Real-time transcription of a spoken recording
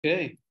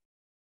Okay,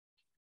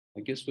 I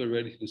guess we're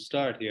ready to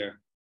start here.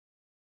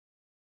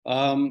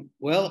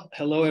 Well,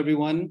 hello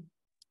everyone.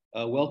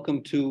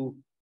 Welcome to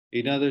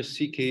another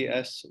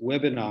CKS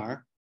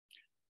webinar.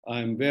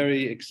 I'm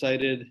very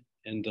excited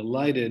and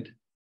delighted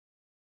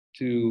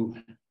to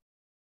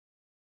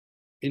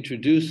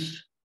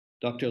introduce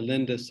Dr.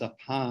 Linda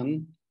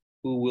Saphan,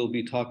 who will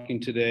be talking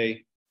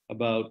today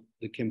about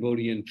the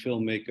Cambodian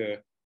filmmaker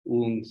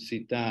Uong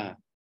Citta.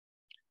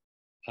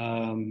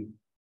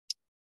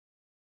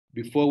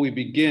 Before we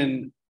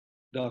begin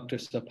Dr.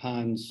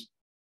 Saphan's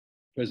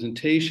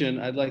presentation,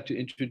 I'd like to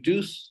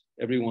introduce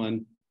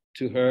everyone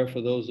to her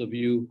for those of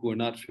you who are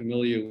not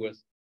familiar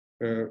with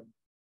her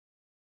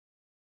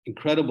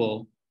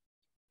incredible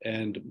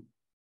and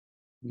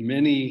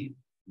many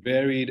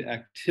varied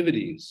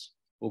activities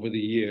over the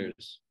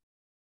years.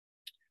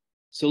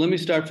 So let me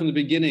start from the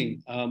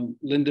beginning.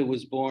 Linda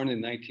was born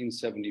in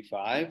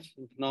 1975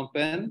 in Phnom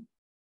Penh.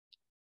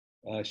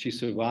 She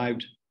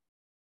survived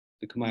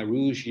the Khmer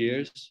Rouge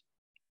years,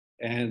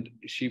 and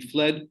she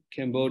fled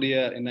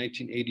Cambodia in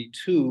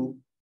 1982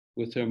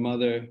 with her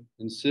mother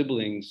and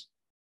siblings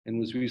and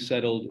was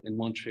resettled in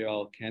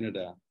Montreal,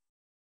 Canada,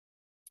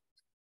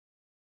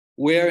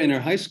 where in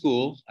her high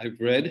school, I've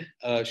read,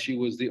 she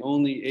was the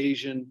only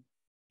Asian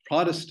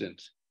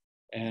Protestant,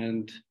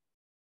 and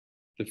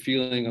the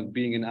feeling of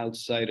being an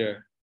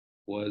outsider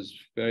was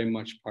very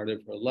much part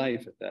of her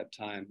life at that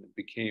time. It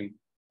became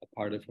a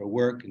part of her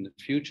work in the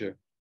future.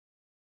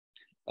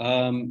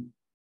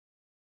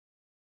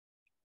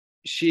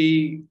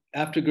 She,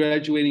 after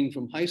graduating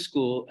from high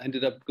school,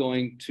 ended up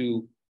going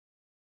to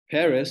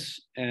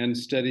Paris and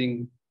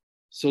studying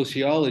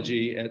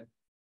sociology at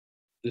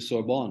the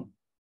Sorbonne.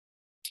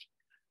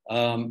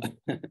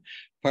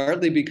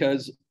 Partly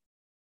because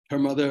her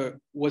mother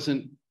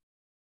wasn't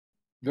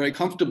very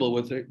comfortable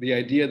with the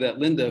idea that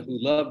Linda, who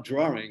loved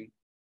drawing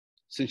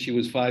since she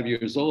was 5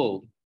 years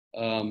old,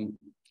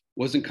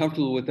 wasn't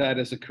comfortable with that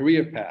as a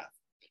career path.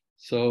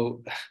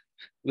 So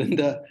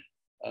Linda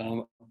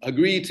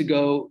agreed to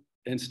go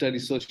and study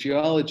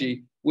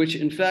sociology, which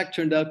in fact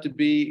turned out to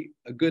be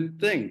a good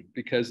thing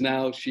because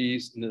now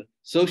she's an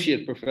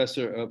associate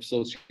professor of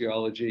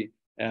sociology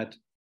at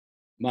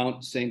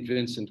Mount St.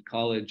 Vincent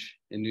College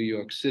in New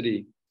York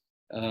City.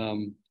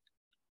 Linda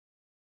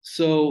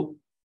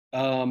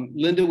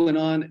went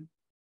on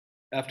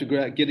after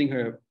getting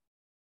her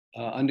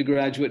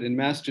undergraduate and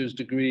master's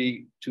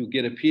degree to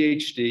get a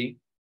PhD,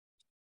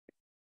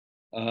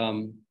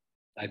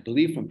 I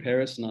believe from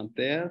Paris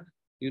Nanterre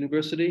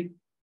University,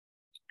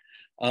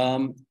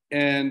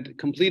 and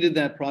completed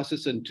that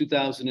process in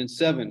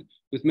 2007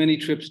 with many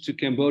trips to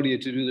Cambodia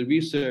to do the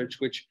research,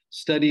 which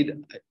studied,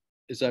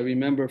 as I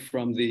remember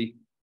from the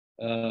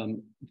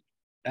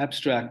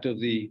abstract of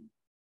the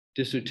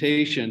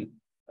dissertation,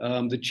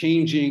 the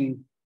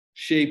changing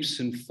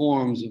shapes and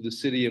forms of the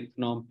city of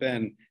Phnom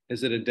Penh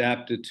as it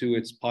adapted to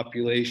its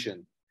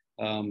population.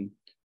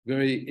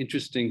 Very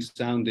interesting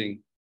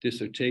sounding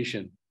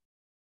dissertation.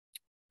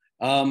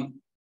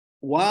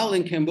 While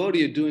in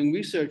Cambodia doing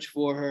research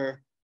for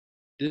her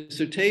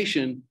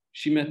dissertation,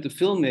 she met the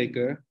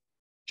filmmaker,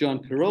 John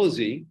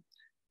Perosi,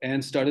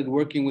 and started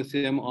working with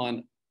him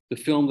on the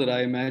film that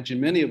I imagine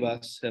many of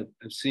us have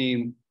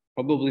seen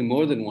probably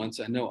more than once.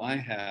 I know I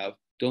have,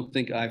 Don't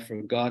Think I've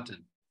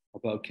Forgotten,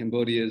 about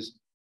Cambodia's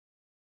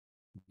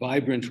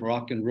vibrant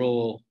rock and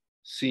roll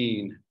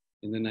scene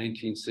in the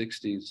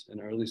 1960s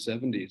and early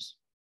 70s.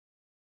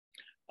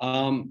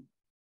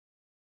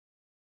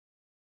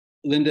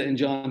 Linda and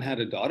John had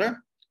a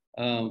daughter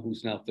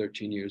who's now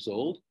 13 years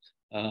old,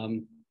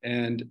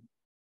 and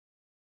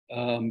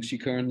she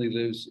currently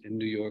lives in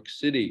New York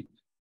City.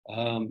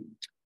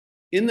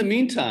 In the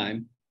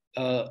meantime,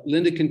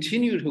 Linda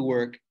continued her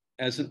work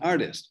as an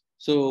artist.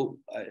 So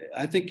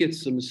I think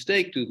it's a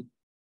mistake to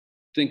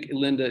think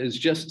Linda is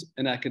just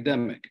an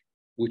academic,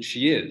 which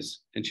she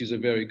is, and she's a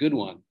very good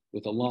one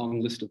with a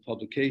long list of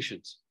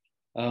publications.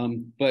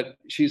 But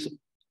she's,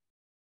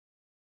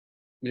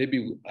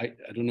 maybe, I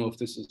don't know if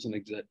this is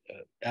an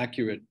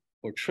accurate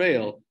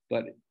portrayal,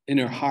 but in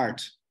her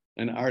heart,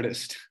 an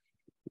artist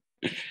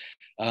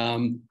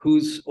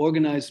who's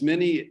organized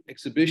many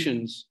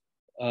exhibitions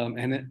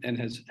and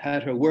has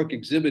had her work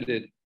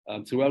exhibited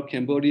throughout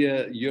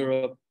Cambodia,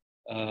 Europe,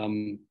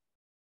 and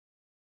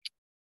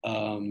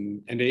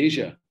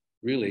Asia,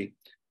 really,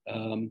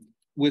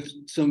 with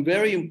some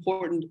very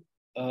important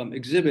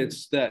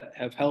exhibits that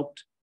have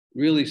helped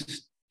really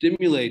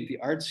stimulate the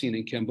art scene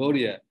in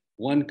Cambodia.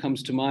 One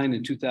comes to mind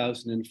in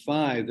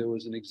 2005, there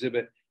was an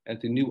exhibit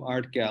at the New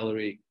Art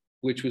Gallery,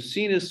 which was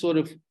seen as sort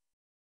of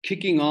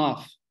kicking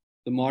off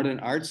the modern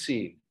art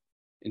scene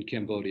in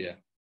Cambodia.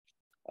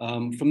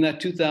 From that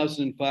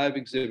 2005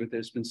 exhibit,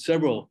 there's been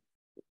several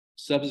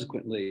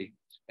subsequently.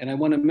 And I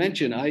want to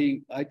mention,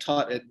 I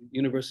taught at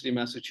University of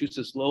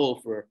Massachusetts Lowell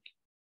for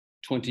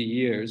 20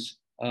 years.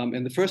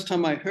 And the first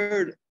time I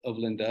heard of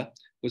Linda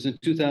was in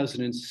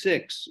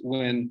 2006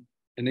 when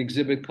an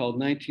exhibit called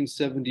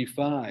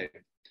 1975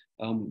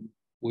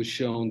 was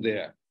shown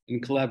there in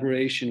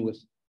collaboration with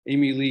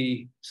Amy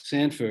Lee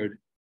Sanford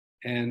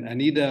and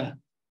Anita,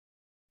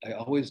 I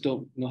always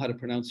don't know how to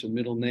pronounce her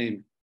middle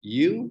name,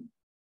 Uong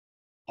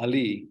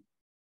Alay.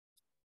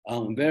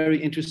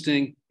 Very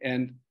interesting,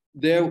 and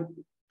their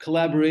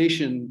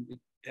collaboration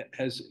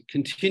has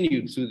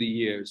continued through the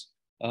years.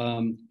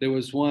 There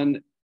was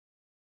one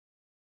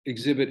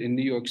exhibit in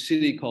New York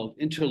City called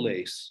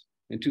Interlace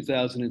in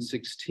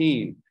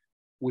 2016,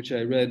 which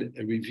I read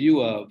a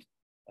review of,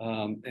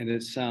 and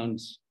it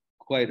sounds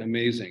quite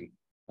amazing.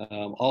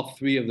 All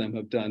three of them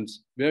have done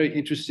very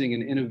interesting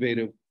and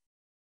innovative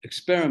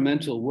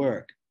experimental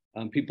work.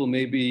 People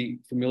may be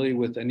familiar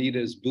with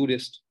Anita's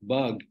Buddhist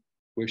bug,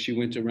 where she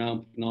went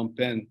around Phnom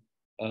Penh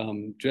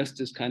dressed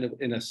as kind of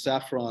in a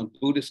saffron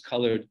Buddhist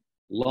colored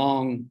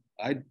long,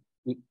 I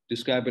would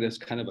describe it as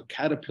kind of a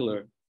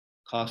caterpillar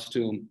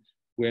costume,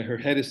 where her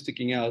head is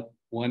sticking out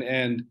one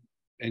end,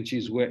 and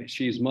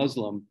she's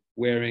Muslim,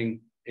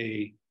 wearing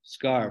a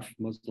scarf,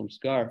 Muslim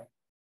scarf.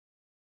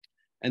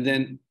 And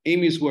then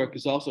Amy's work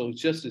is also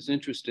just as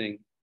interesting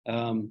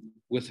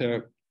with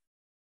her,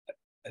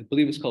 I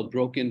believe it's called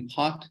Broken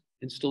Pot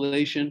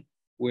installation,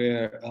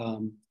 where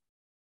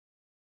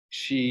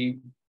she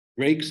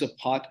breaks a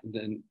pot and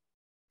then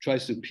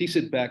tries to piece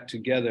it back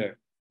together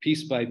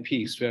piece by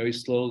piece, very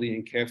slowly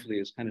and carefully,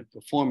 as kind of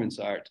performance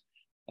art.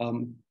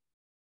 And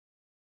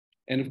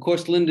of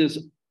course,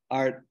 Linda's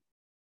art,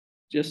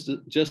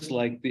 just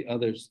like the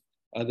others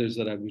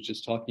that I was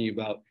just talking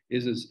about,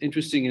 is as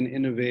interesting and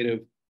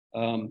innovative,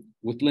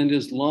 with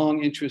Linda's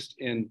long interest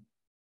in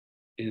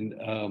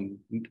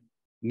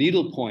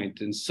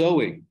needlepoint and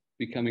sewing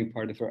becoming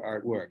part of her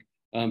artwork.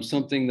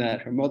 Something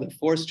that her mother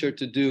forced her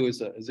to do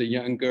as a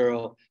young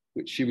girl,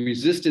 which she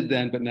resisted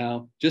then, but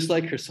now, just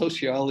like her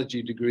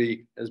sociology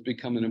degree, has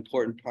become an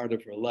important part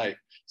of her life.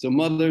 So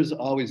mothers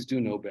always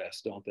do know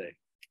best, don't they?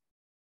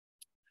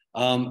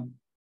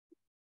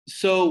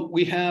 So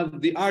we have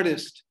the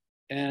artist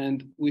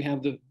and we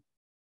have the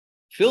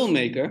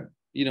filmmaker.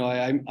 You know,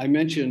 I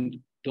mentioned,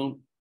 don't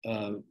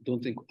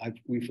think I've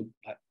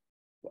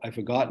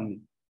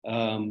forgotten.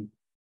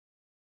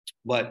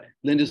 But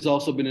Linda's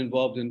also been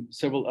involved in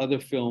several other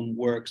film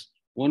works.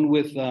 One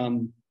with,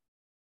 I'm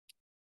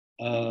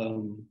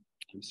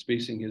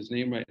spacing his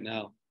name right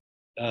now,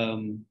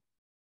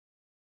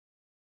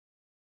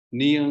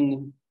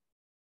 Neung,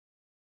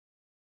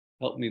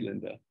 help me,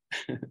 Linda.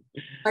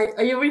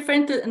 Are you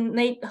referring to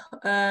Nate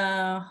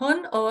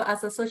Hun, or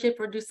as associate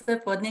producer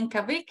for Uong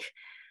Kanthouk?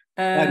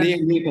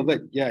 Uong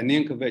Kanthouk, yeah,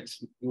 Uong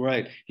Kanthouk,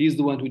 right. He's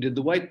the one who did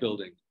The White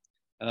Building.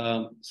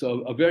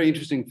 So a very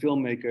interesting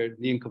filmmaker,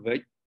 Uong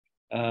Kanthouk.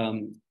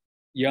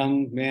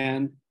 Young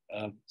man,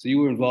 so you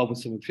were involved with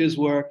some of his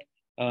work,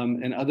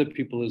 and other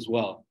people as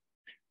well.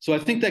 So I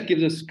think that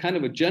gives us kind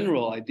of a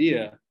general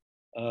idea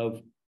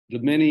of the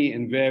many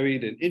and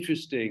varied and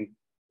interesting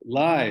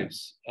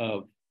lives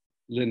of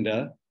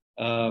Linda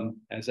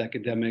as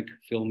academic,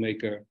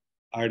 filmmaker,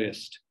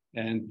 artist,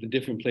 and the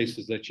different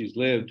places that she's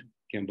lived: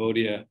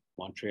 Cambodia,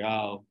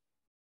 Montreal,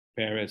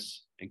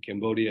 Paris, and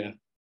Cambodia,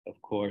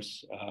 of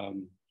course,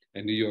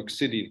 and New York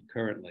City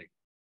currently.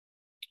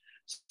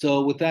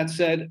 So with that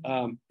said,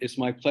 it's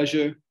my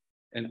pleasure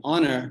and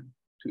honor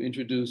to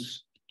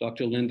introduce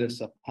Dr. Linda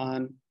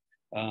Saphan,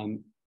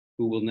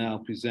 who will now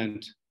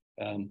present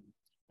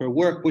her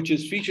work, which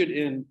is featured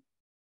in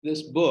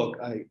this book.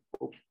 I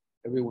hope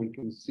everyone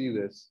can see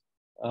this,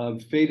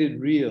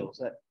 Faded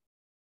Reels.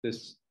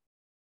 This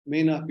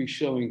may not be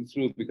showing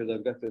through because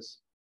I've got this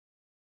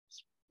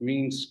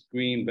green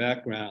screen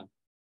background,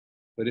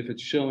 but if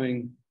it's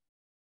showing,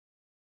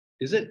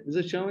 is it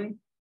showing?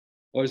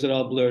 Or is it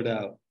all blurred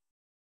out?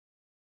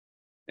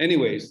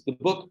 Anyways, the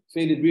book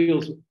Faded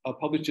Reels,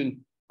 published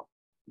in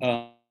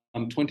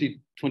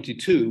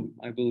 2022,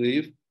 I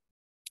believe,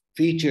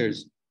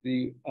 features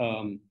the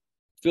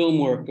film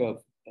work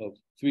of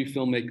three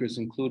filmmakers,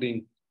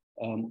 including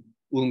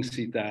Uong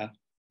Citta,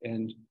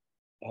 and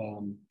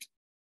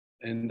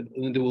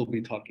Linda will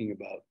be talking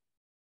about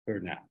her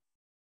now.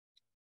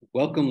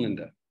 Welcome,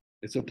 Linda.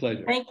 It's a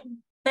pleasure.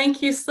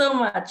 Thank you so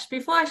much.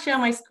 Before I share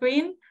my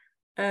screen,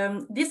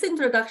 this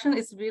introduction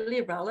is really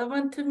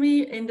relevant to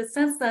me in the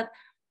sense that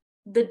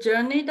the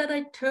journey that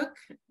I took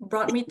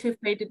brought me to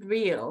Faded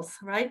Reels,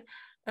 right?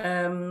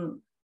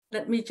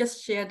 Let me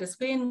just share the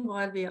screen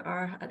while we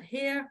are at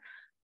here.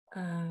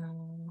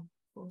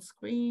 Full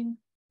screen.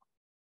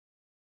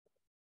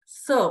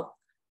 So,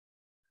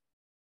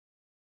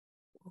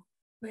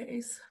 where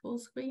is full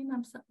screen?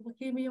 I'm sorry,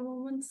 give me a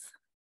moment.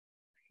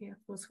 Here,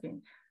 full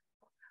screen.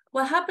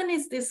 What happened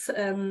is this,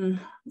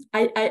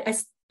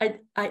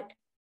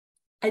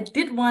 I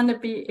did want to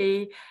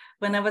be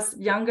when I was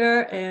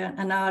younger,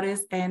 an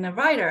artist and a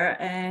writer,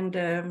 and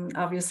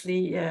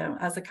obviously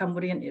as a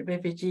Cambodian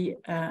refugee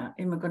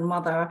immigrant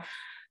mother,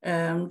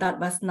 that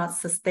was not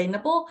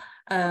sustainable.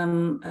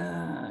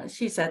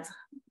 She said,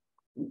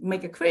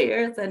 make a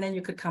career, and then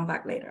you could come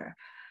back later.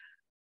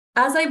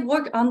 As I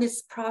worked on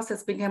this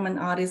process, became an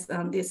artist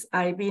on this,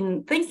 I've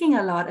been thinking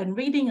a lot and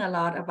reading a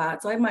lot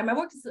about, so my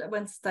work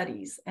went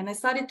studies, and I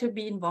started to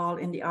be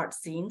involved in the art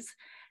scenes,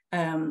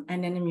 and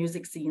then the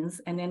music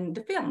scenes, and then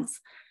the films.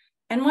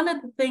 And one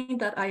of the things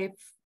that I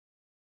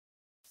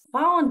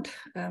found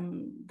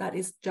that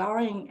is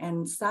jarring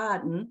and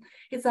saddened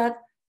is that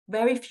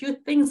very few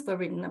things were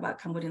written about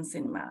Cambodian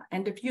cinema.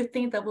 And the few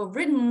things that were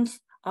written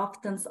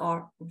often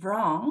are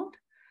wrong,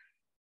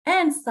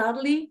 and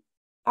sadly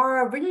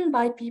are written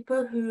by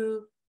people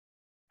who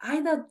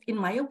either, in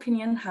my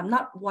opinion, have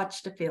not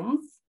watched the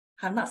films,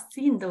 have not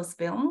seen those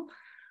films,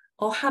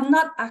 or have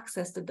not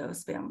access to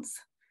those films.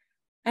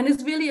 And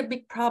it's really a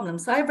big problem.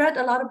 So I read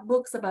a lot of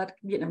books about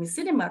Vietnamese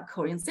cinema,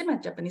 Korean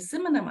cinema, Japanese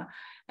cinema,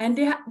 and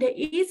there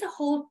is a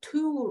whole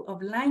tool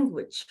of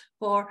language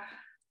for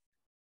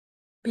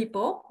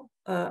people,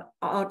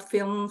 art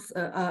films,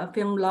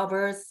 film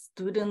lovers,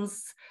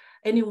 students,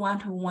 anyone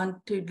who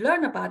want to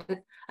learn about it,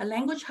 a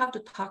language how to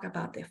talk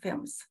about their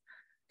films.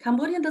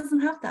 Cambodian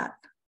doesn't have that.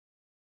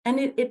 And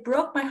it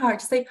broke my heart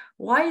to say,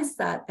 why is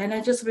that? And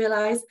I just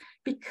realized,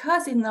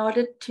 because in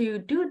order to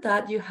do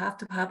that, you have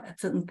to have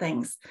certain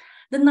things.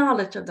 The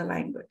knowledge of the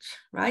language,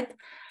 right?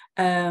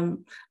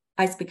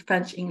 I speak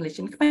French, English,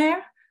 and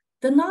Khmer.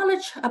 The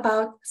knowledge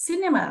about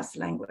cinema's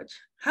language,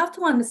 how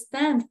to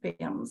understand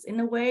films in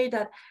a way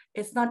that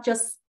it's not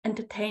just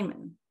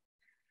entertainment.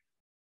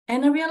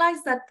 And I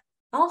realized that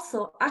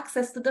also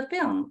access to the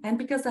film. And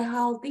because of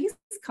how these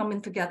come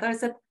in together, I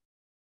said,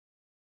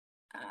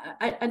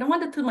 I don't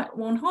want to toot my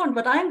own horn,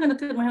 but I'm going to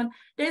toot my horn.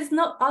 There's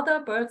no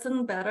other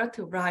person better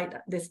to write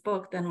this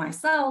book than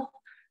myself,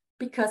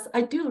 because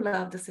I do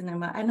love the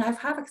cinema, and I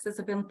have access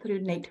to film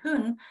through Nate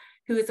Hun,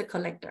 who is a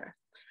collector.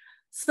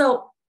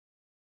 So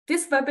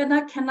this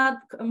webinar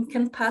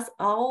can pass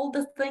all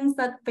the things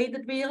that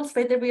Faded Reels,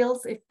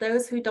 if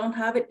those who don't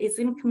have it, it's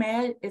in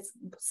Khmer, it's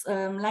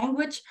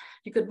language.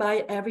 You could buy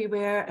it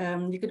everywhere.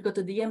 You could go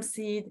to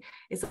DMC,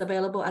 it's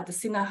available at the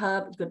Cine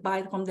Hub, you could buy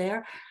it from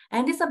there.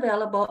 And it's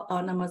available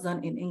on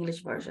Amazon in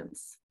English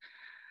versions.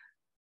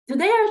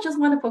 Today, I just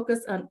want to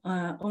focus on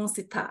Uong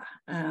Citta,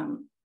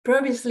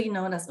 previously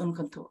known as Uong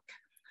Kanthouk.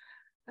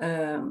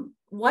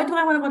 Why do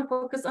I want to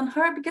focus on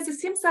her? Because it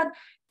seems that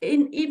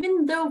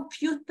even though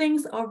few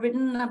things are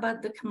written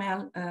about the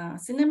Khmer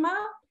cinema,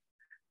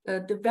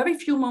 the very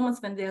few moments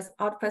when there's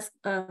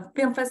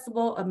film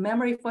festival, a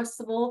memory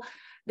festival,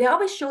 they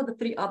always show the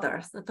three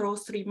others.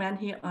 Those three men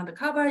here on the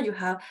cover. You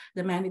have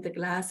the man with the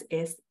glass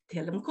is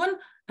Thielem Kun,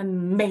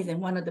 amazing,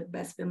 one of the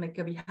best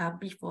filmmakers we have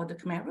before the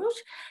Khmer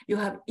Rouge. You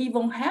have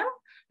Yvonne Ham,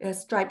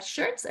 striped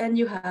shirts, and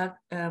you have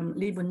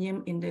Lee Bun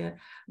Yim in the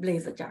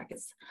blazer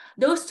jackets.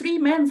 Those three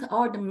men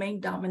are the main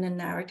dominant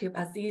narrative,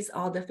 as these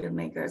are the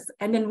filmmakers,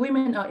 and then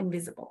women are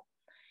invisible.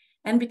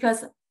 And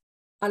because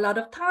a lot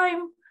of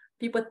time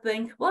people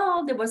think,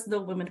 well, there was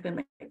no women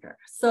filmmaker.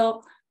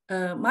 So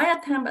my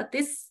attempt at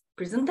these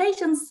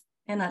presentations,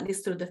 and at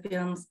least through the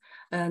films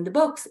and the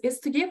books, is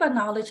to give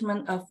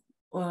acknowledgement of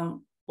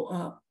Uong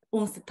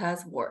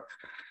Citta's work.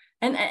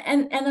 And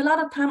a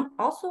lot of time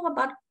also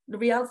about the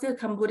reality of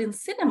Cambodian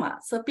cinema.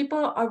 So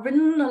people are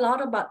written a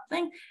lot about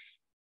things.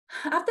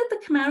 After the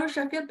Khmer Rouge,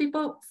 I feel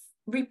people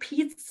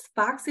repeat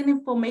facts and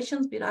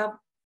information without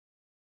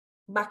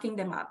backing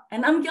them up.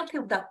 And I'm guilty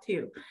of that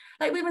too.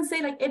 Like we even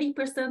say like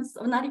 80%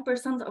 or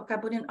 90% of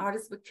Cambodian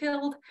artists were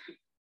killed.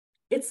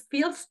 It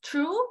feels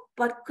true,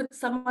 but could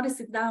somebody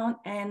sit down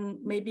and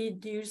maybe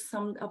do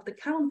some of the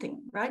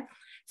counting, right?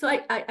 So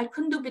I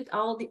couldn't do with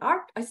all the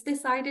art. I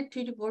decided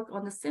to work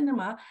on the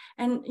cinema.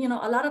 And, you know,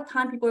 a lot of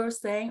time people were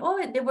saying,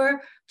 oh, there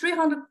were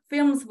 300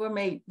 films were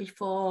made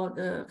before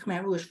the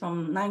Khmer Rouge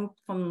from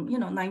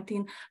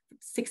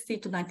 1960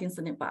 to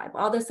 1975.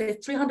 Others say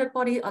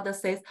 340, others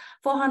say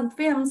 400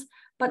 films,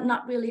 but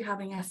not really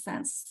having a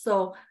sense.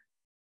 So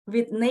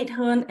with Nate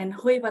Hun and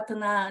Hui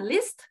Watana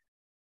list,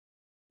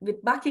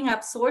 with backing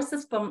up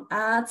sources from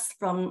ads,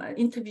 from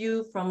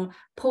interview, from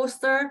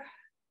poster,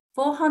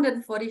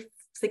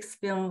 446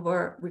 films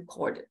were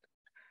recorded.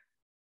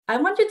 I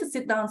want you to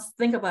sit down and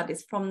think about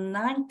this. From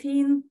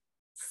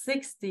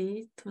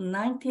 1960 to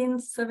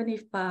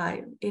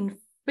 1975, in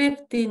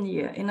 15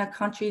 years, in a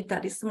country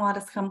that is small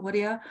as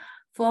Cambodia,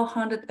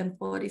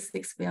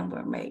 446 films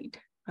were made,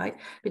 right?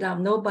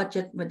 Without no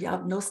budget,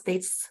 without no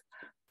states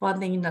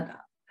funding.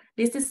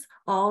 This is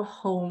all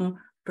home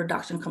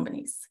production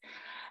companies.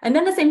 And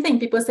then the same thing,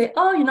 people say,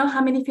 oh, you know,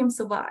 how many films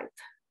survived?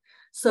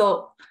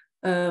 So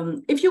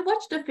if you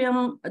watch the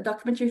film, a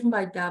documentary film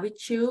by David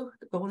Chu,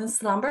 The Golden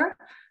Slumber,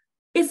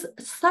 it's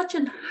such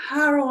a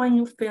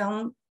harrowing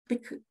film,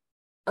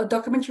 a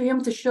documentary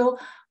film to show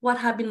what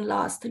had been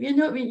lost. You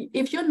know,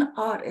 if you're an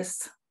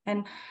artist,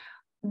 and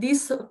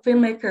these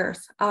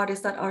filmmakers,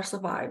 artists that are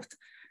survived,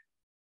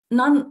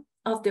 none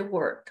of their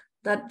work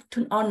that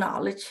to our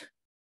knowledge,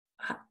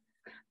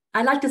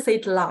 I like to say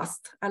it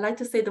lost. I like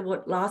to say the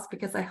word lost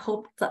because I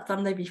hope that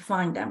someday we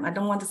find them. I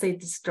don't want to say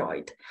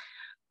destroyed.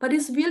 But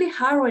it's really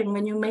harrowing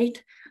when you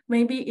made,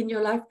 maybe in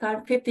your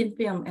lifetime, 15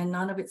 films and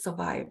none of it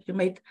survived. You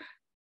made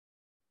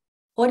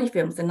 40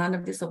 films and none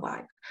of it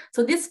survived.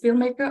 So these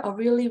filmmakers are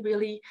really,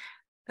 really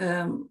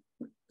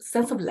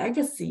sense of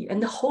legacy,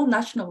 and the whole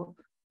national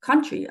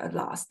country are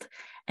lost.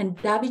 And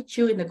David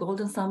Chu in The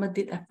Golden Summer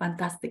did a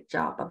fantastic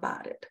job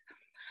about it.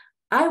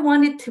 I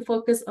wanted to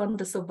focus on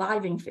the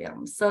surviving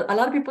films. So a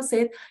lot of people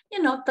said,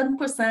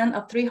 10%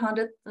 of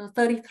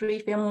 333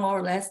 films more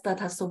or less that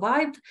have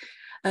survived.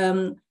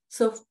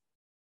 So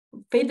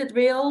Faded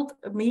Real,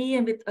 me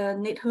and with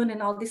Nate Hun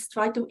and all this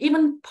try to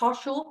even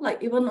partial,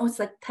 like even though it's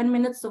like 10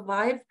 minutes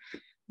survive,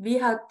 we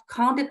had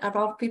counted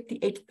around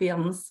 58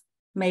 films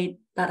made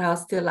that are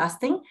still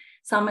lasting.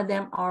 Some of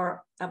them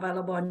are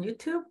available on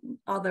YouTube.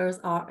 Others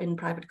are in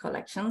private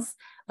collections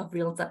of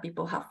reels that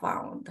people have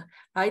found,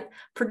 right?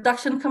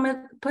 Production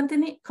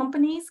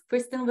companies,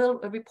 Kristen Will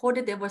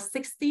reported there were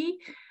 60.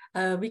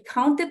 We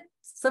counted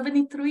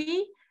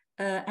 73,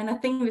 and I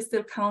think we're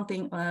still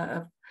counting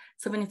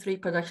 73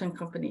 production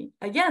company.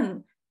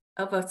 Again,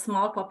 of a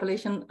small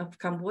population of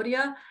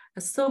Cambodia,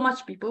 so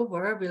much people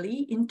were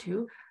really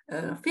into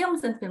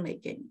films and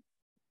filmmaking.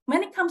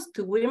 When it comes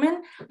to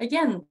women,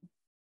 again,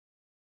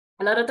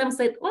 a lot of them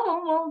said,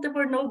 well, there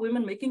were no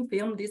women making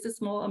film. These are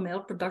small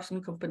male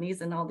production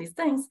companies and all these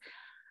things.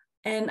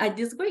 And I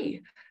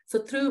disagree. So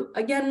through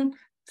archiving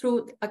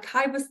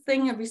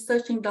and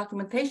researching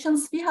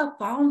documentations, we have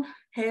found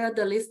here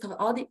the list of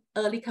all the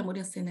early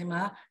Cambodian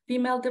cinema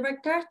female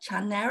director,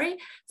 Chan Nari.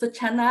 So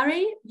Chan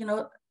Nari,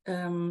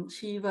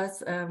 she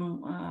was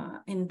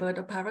in Bird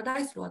of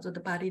Paradise, also the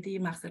Paradis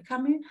Marcel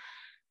Camus.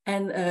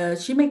 And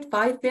she made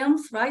 5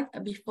 films, right,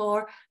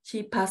 before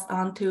she passed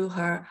on to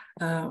her,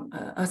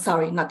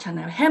 sorry, not Chan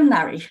Nari, Hem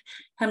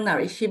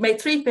Nari. She made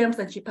 3 films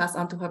and she passed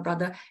on to her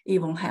brother,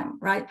 Uong Hem,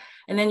 right?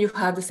 And then you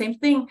have the same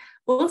thing.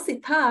 Uong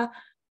Citta,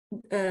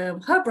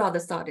 her brother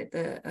started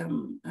the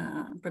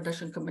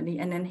production company,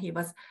 and then he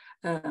was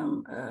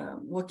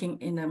working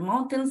in the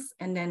mountains,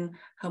 and then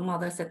her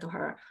mother said to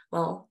her,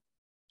 well,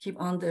 keep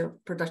on the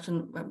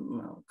production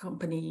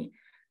company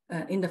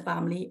in the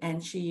family,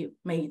 and she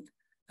made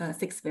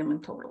 6 films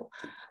in total.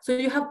 So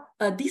you have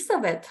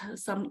Disavette.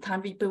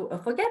 Sometimes people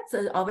forget,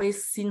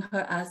 always seen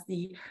her as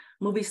the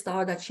movie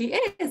star that she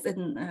is,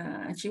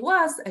 and she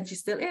was, and she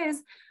still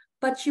is.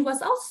 But she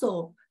was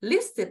also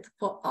listed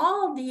for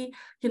all the,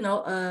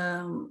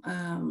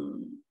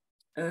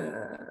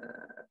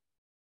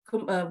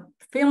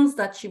 films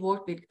that she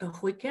worked with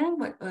Hui Keng,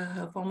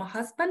 her former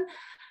husband.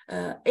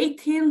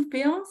 18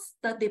 films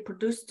that they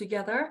produced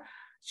together.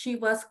 She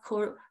was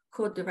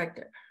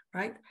co-director,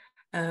 right?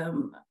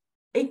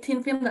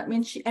 18 films, that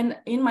means and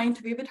in my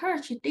interview with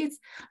her, she did,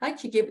 like,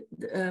 she gave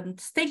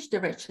stage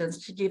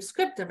directions, she gave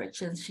script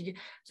directions. She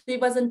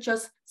wasn't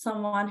just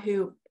someone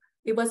who,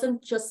 it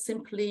wasn't just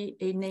simply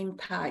a name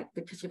tag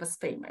because she was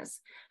famous.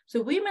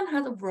 So women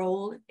had a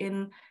role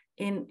in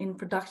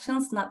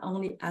productions, not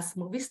only as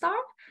movie star.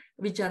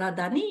 Vichara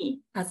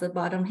Dany, at the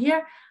bottom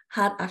here,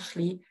 had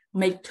actually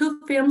made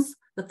 2 films.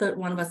 The third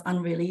one was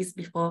unreleased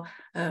before,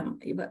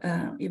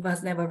 it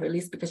was never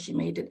released because she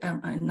made it in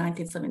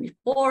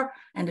 1974,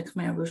 and the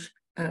Khmer Rouge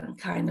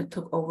kind of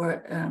took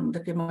over the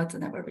film, was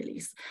never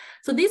released.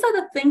 So these are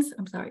the things,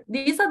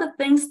 these are the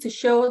things to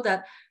show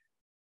that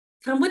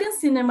Cambodian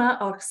cinema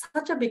are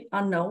such a big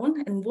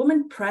unknown, and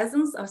women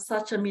presence are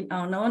such a big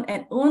unknown,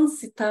 and Uong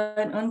Citta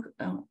and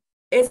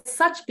it's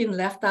such been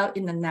left out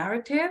in the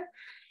narrative.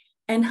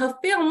 And her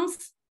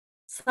films,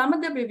 some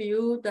of the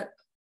review that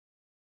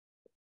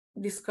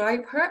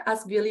describe her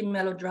as really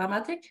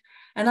melodramatic,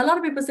 and a lot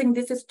of people think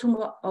this is too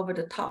much over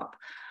the top.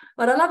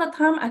 But a lot of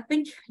time, I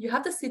think you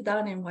have to sit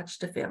down and watch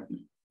the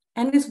film.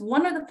 And it's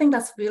one of the things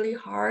that's really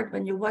hard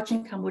when you're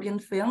watching Cambodian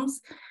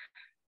films,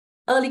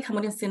 early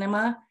Cambodian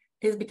cinema,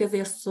 is because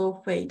they're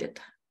so faded.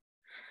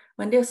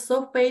 When they're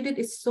so faded,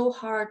 it's so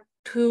hard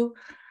to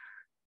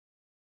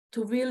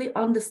really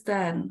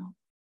understand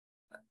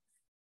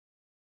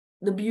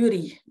the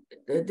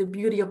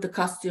beauty of the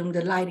costume,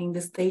 the lighting,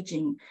 the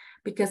staging,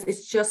 because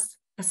it's just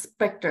a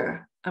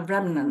specter, a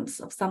remnants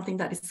of something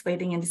that is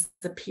fading and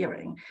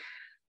disappearing.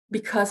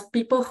 Because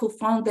people who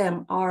found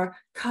them are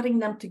cutting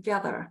them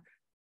together.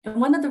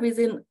 And one of the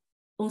reasons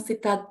Uong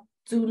Citta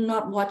do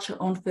not watch her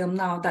own film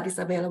now that is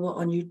available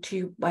on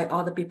YouTube by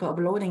other people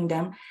uploading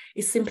them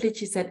is simply,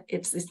 she said,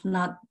 it's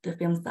not the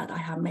films that I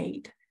have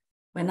made.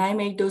 When I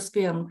made those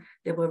films,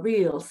 they were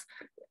reels,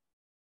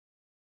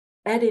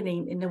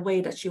 editing in the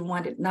way that she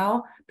wanted.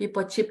 Now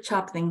people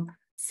chip-chopping,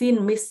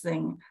 scene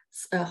missing,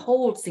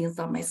 whole scenes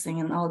are missing,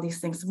 and all these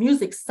things.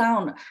 Music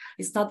sound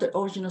is not the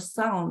original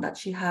sound that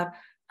she had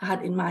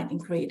in mind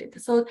and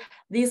created. So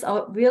these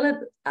are really,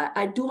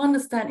 I do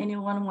understand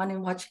anyone wanting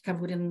to watch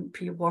Cambodian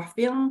pre-war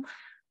film.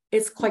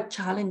 It's quite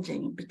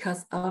challenging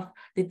because of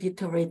the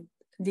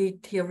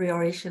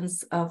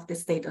deteriorations of the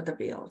state of the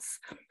reels.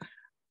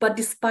 But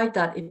despite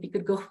that, if we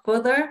could go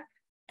further,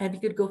 and we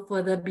could go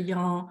further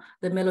beyond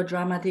the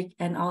melodramatic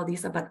and all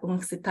these about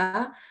Uong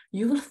Citta,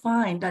 you will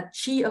find that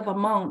she, of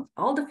among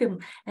all the film,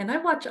 and I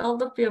watch all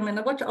the film, and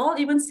I watch all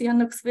even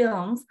Sihanouk's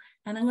films,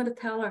 and I'm going to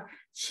tell her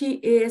she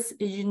is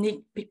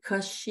unique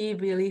because she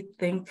really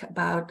think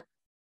about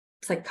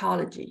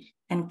psychology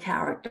and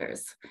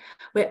characters.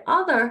 Where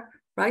other,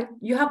 right,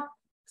 you have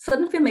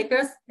certain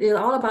filmmakers, they're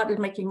all about it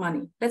making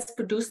money. Let's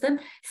produce them.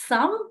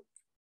 Some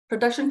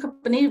production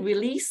company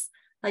release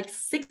like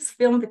 6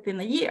 films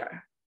within a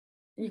year.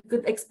 you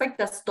could expect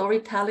that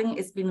storytelling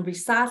is being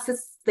researched,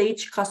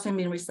 stage costume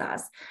being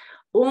researched.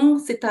 Uong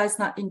Citta is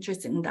not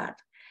interested in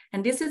that.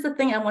 And this is the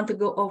thing I want to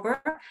go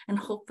over, and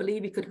hopefully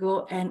we could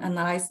go and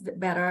analyze it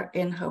better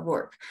in her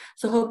work.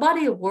 So her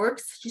body of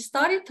works, she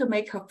started to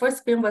make her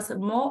first film was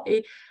more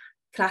a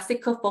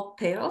classical folk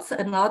tales,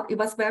 and it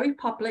was very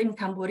popular in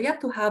Cambodia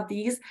to have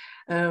these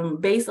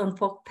based on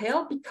folk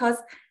tale, because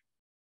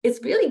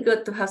it's really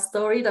good to have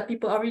story that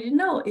people already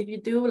know. If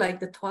you do like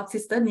the 12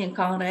 Sister Niang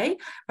Kong Ray,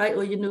 right?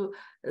 Or you know,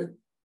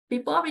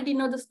 people already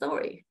know the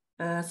story.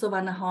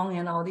 Savannah Hong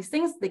and all these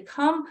things, they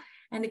come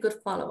and they could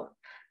follow.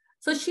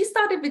 So she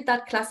started with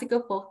that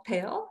classical folk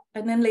tale.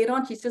 And then later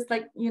on, she's just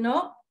like, you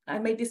know, I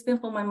made this film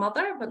for my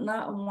mother, but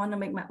now I want to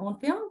make my own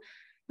film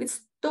with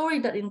story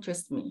that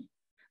interests me,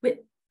 with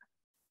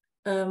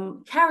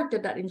character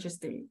that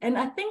interesting. And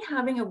I think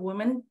having a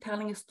woman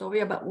telling a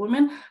story about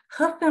women,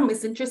 her film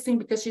is interesting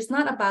because she's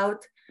not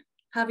about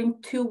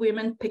having two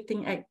women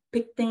picking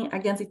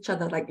against each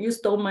other, like you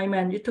stole my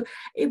man, you took.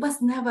 It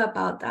was never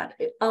about that.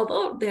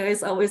 Although there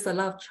is always a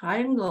love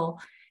triangle,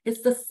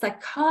 it's the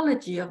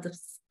psychology of the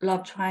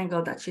love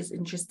triangle that she's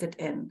interested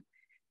in.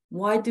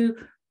 Why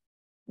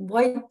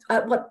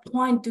at what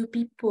point do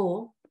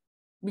people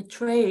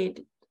betray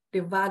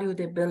their value,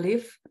 their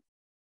belief,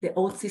 their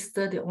own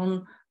sister, their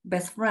own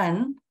best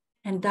friend?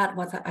 And that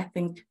was, I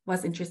think,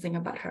 was interesting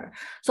about her.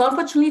 So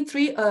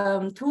unfortunately,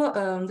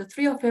 the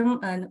three of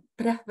them,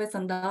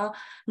 Prefvesanda,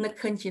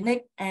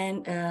 Nakanjinek,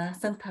 and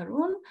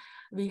Santarun,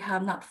 we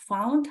have not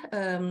found.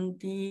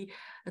 The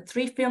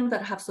three films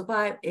that have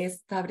survived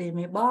is Thavary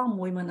Meas Bong Uong,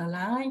 Mouy Meun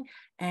Alay,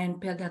 and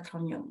Pel Del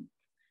Trov Youm.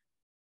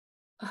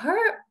 Her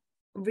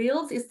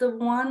reels is the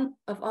one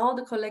of all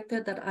the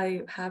collectors that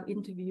I have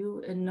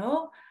interviewed and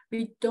know.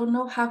 We don't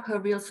know how her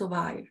reel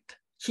survived.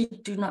 She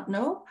do not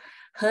know.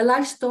 Her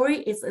life story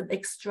is an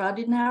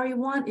extraordinary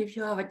one. If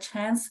you have a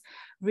chance,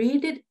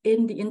 read it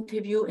in the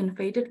interview in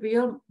Faded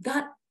Reel.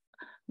 That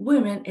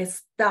woman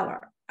is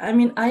stellar. I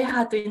mean, I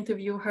had to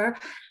interview her,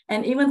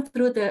 and even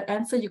through the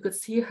answer, you could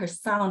see her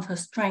sound, her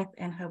strength,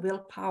 and her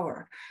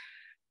willpower.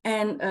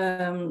 And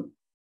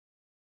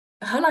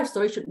her life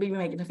story should be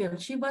made in the film.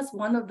 She was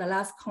one of the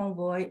last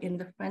convoy in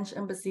the French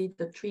embassy,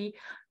 the 3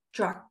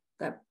 truck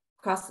that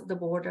crossed the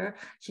border.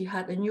 She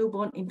had a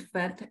newborn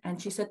infant,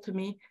 and she said to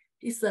me,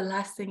 "This is the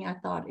last thing I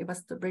thought. It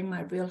was to bring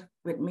my reel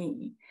with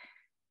me."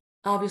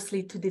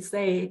 Obviously, to this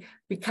day,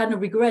 we kind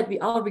of regret, we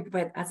all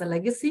regret as a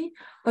legacy,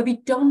 but we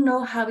don't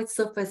know how it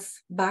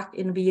surfaced back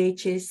in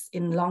VHS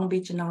in Long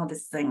Beach and all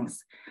these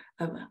things.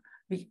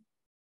 We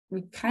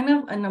kind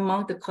of, and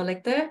among the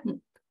collector,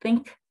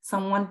 think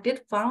someone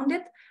did found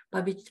it,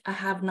 but I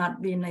have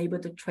not been able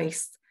to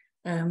trace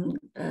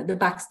the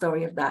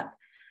backstory of that.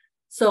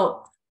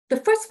 So the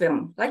first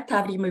film, like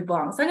Thavary Meas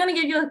Bong. So I'm going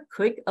to give you a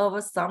quick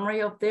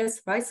summary of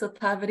this, right? So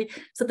Thavary,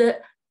 so the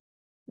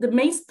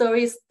main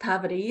story is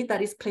Thavary,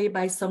 that is played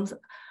by Vichara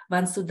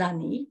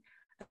Dany.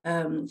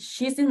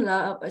 She's in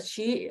love.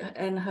 She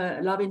and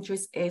her love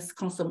interest is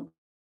Uong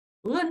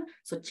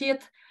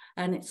Citta,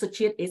 and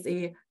Citta is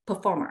a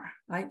performer,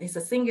 right? He's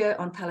a singer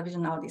on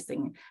television, all these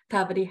things.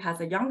 Thavary has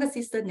a younger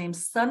sister named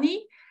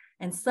Sunny,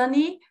 and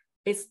Sunny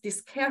is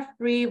this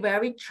carefree,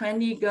 very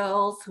trendy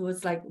girl who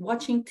is like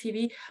watching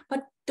TV,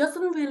 but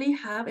doesn't really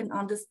have an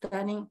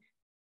understanding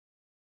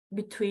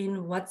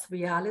between what's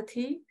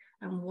reality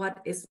and what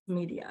is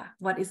media,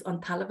 what is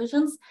on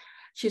televisions.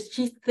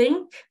 She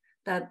think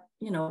that,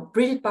 you know,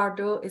 Brigitte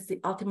Bardot is the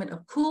ultimate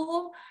of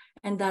cool,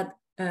 and that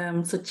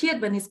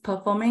Citta, when he's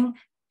performing,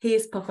 he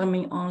is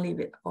performing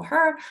only for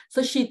her.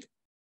 So she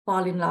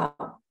fall in love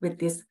with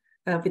this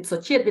with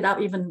Citta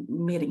without even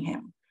meeting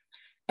him.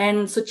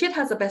 And Citta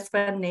has a best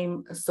friend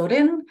named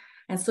Sorin,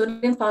 and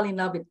Sorin fall in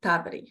love with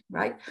Thavary,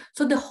 right?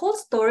 So the whole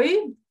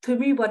story, to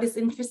me, what is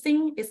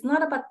interesting is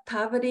not about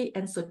Thavary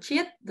and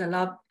Citta, the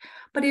love,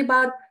 but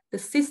about the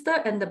sister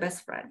and the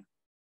best friend,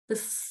 the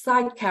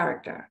side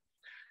character.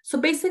 So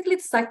basically,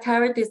 the side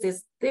characters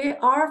is they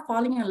are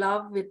falling in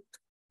love with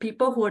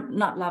people who are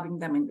not loving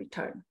them in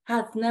return,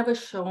 has never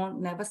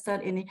shown, never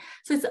said any.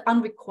 So it's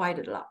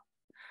unrequited love.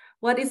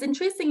 What is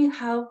interesting is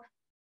how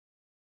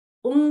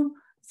Uong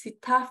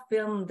Citta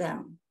filmed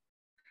them.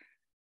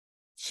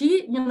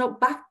 She, you know,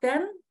 back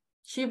then,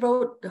 she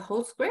wrote the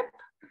whole script,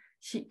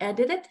 she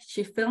edited,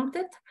 she filmed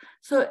it.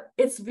 So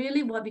it's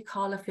really what we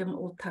call a film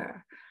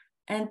auteur.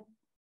 And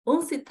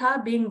Uong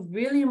Citta being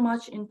really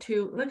much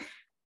into, like,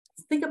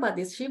 think about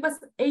this, she was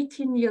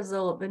 18 years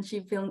old when she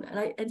filmed,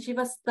 like, and she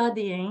was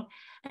studying,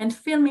 and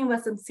filming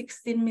was in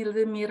 16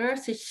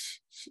 millimeters.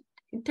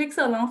 It takes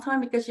a long time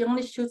because she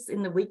only shoots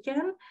in the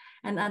weekend,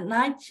 and at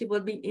night she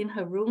will be in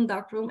her room,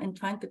 dark room, and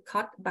trying to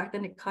cut, back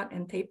then they cut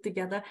and tape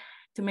together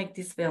to make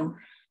this film.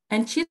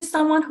 And she's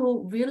someone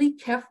who really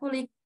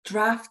carefully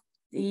drafts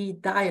the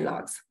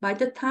dialogues. By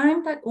the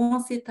time that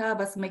Uong Citta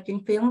was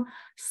making film,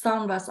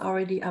 sound was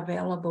already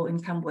available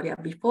in Cambodia.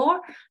 Before,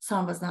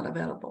 sound was not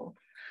available.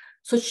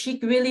 So she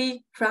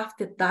really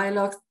crafted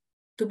dialogues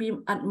to be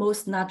at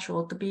most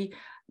natural, to be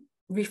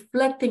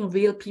reflecting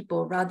real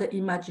people rather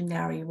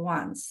imaginary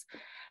ones.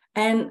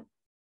 And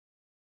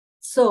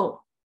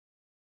So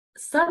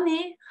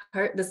Sunny,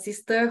 the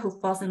sister who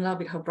falls in love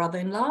with her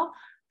brother-in-law,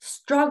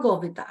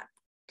 struggle with that.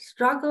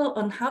 Struggle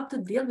on how to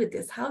deal with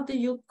this. How do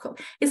you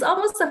it's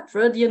almost a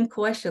Freudian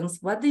questions.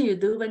 What do you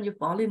do when you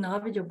fall in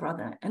love with your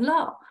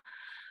brother-in-law?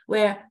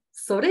 Where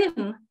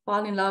Sorin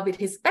fall in love with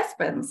his best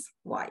friend's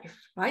wife,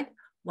 right?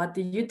 What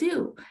do you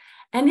do?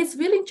 And it's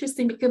really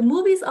interesting because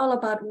movies all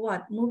about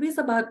what? Movies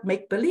about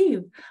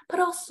make-believe, but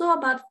also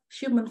about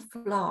human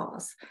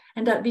flaws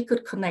and that we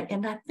could connect.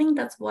 And I think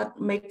that's what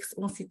makes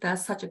Uong Citta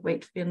such a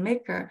great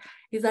filmmaker,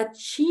 is that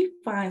she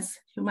finds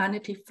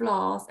humanity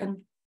flaws and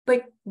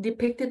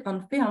depicted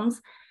on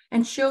films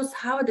and shows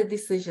how the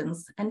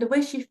decisions and the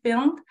way she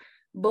filmed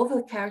both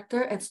the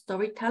character and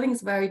storytelling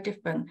is very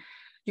different.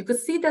 You could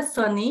see that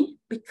Sunny,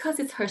 because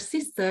it's her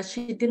sister,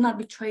 she did not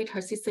betray her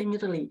sister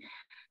immediately.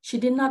 She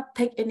did not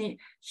take any,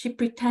 she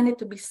pretended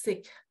to be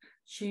sick.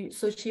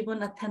 So she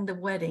wouldn't attend the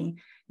wedding.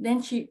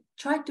 Then she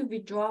tried to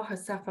withdraw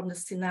herself from the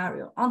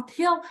scenario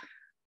until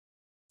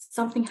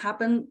something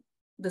happened,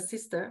 the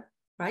sister,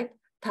 right?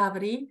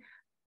 Thavary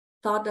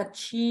thought that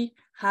she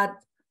had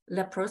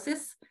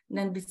leprosis, and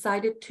then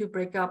decided to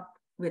break up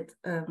with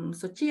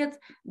Sochiat.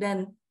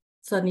 Then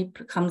Sunny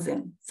comes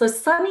in. So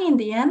Sunny, in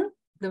the end,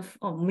 the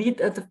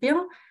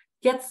film,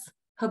 gets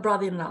her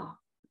brother-in-law.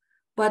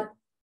 But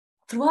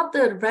throughout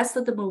the rest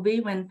of the movie,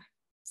 when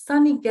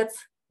Sunny gets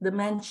the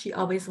man she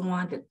always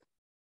wanted,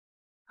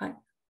 right?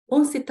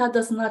 Uong Citta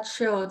does not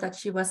show that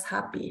she was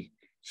happy.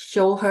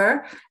 Show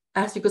her,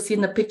 as you could see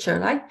in the picture,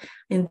 right?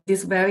 In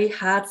these very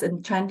hats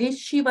and trendy,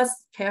 she was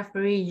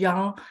carefree,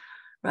 young,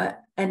 right?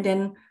 And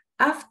then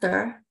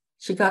after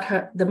she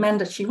got the man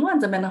that she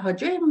wants, the man of her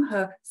dream,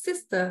 her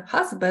sister,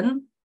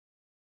 husband,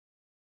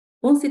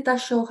 Uong Citta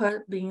showed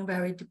her being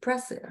very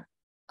depressive,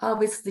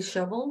 always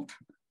disheveled,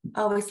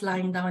 always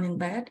lying down in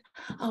bed,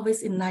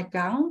 always in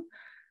nightgown.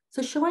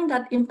 So showing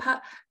that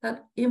impact,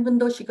 that even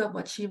though she got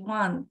what she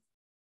wants,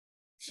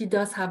 she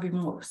does have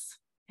remorse.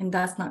 And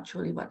that's not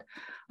truly what.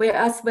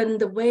 Whereas when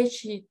the way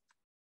she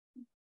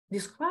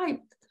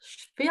described,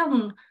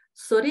 film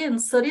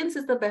Sorin's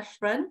is the best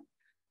friend.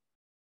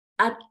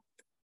 As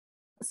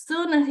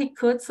soon as he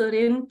could,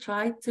 Sorin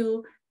tried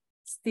to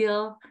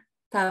steal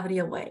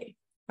Thavary away,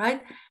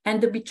 right? And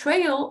the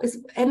betrayal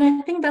is, and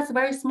I think that's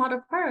very smart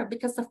of her,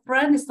 because a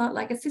friend is not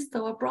like a sister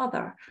or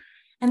brother.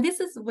 And this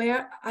is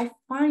where I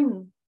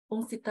find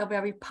Uong Citta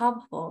very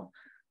powerful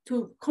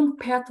to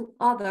compare to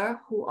others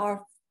who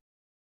are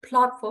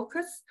plot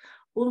focused.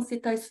 Uong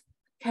Citta is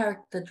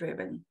character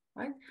driven,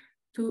 right?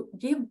 To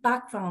give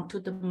background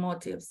to the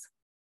motives.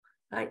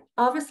 Right?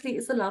 Obviously,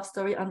 it's a love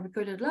story,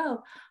 unrequited love.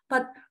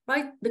 But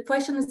right, the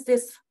question is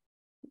this: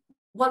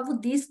 what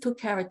would these two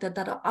characters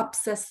that are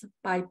obsessed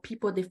by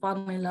people they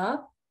fall in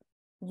love,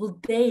 will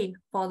they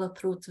follow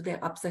through to their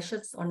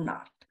obsessions or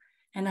not?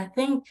 And I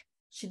think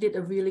she did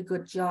a really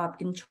good job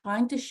in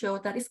trying to show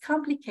that it's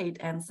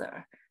complicated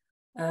answer,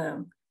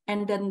 and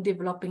then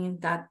developing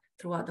that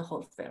throughout the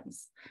whole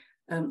films.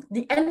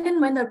 The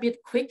ending went a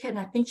bit quick, and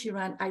I think she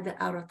ran either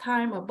out of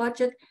time or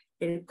budget.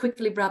 It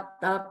quickly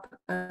wrapped up,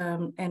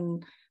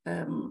 and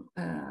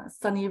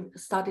Sunny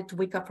started to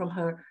wake up from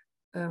her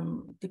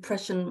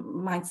depression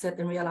mindset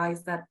and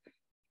realized that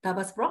that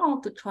was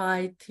wrong to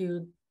try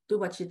to do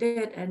what she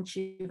did, and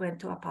she went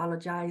to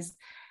apologize.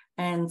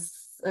 And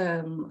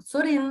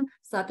Sorin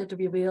started to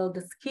reveal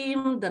the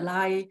scheme, the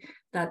lie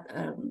that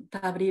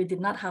Thavary did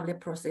not have the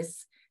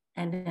process,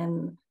 and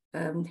then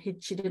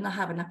she did not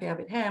have an affair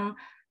with him.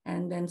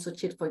 And then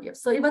Sochit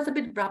forgives. So it was a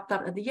bit wrapped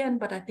up at the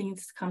end, but I think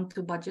it's come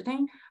to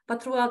budgeting.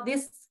 But throughout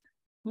this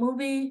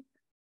movie,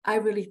 I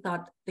really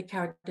thought the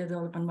character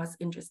development was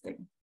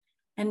interesting.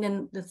 And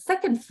then the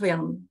second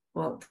film,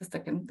 well, the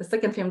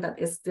second film that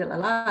is still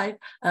alive,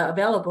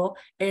 available,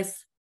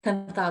 is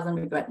 10,000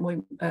 Regret,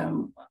 Mouy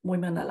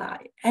Meun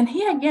Alay. And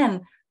here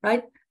again,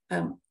 right,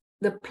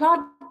 the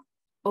plot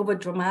over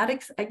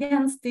dramatics,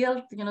 again,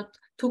 still,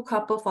 one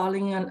couple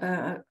falling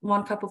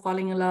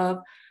in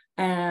love.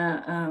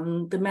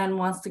 The man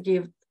wants to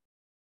give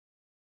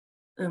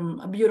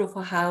a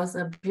beautiful house,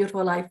 a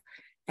beautiful life,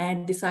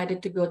 and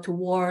decided to go to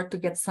war to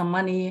get some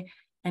money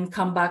and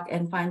come back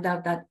and find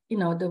out that,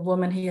 the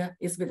woman here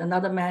is with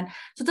another man.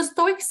 So the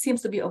story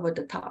seems to be over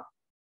the top.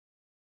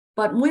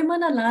 But Mouy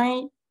Meun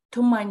Alay,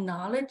 to my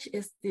knowledge,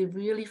 is the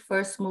really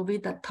first movie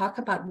that talk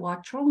about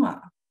war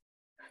trauma.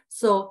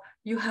 So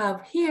you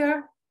have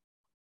here,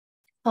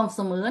 Khom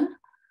Sumun.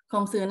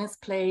 Khom Sumun is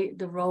play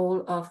the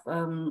role of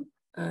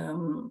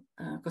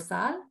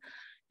Kosal.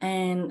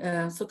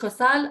 And so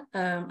Kosal,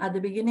 at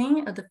the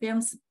beginning of the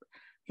films,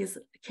 he's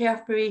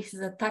carefree, he's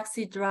a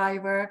taxi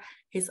driver,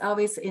 he's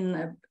always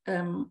in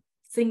a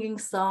singing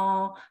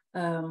song,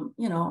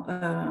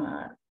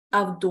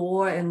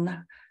 outdoor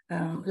and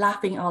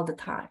laughing all the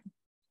time.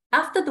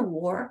 After the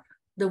war,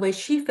 the way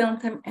she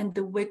filmed him and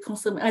the way Khom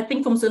Sumun, I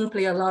think Khom Sumun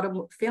play a lot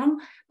of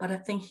film, but I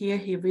think here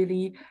he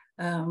really,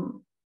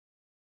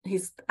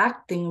 his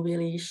acting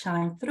really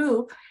shine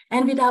through,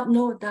 and without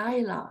no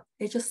dialogue.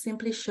 It's just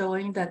simply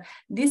showing that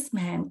this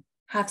man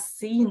have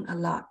seen a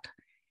lot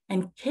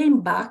and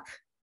came back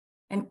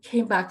and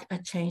came back a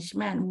changed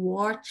man.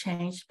 War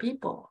changed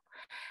people,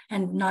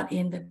 and not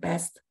in the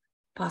best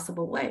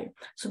possible way.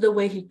 So the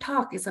way he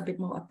talked is a bit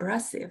more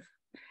abrasive.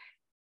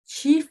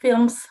 She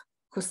films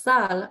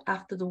Kusal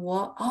after the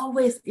war,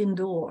 always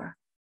indoor,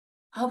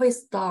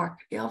 always dark,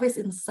 always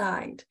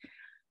inside,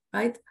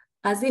 right?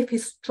 As if he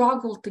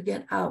struggled to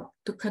get out,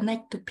 to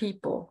connect to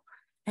people,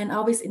 and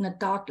always in a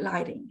dark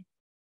lighting.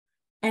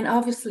 And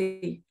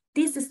obviously,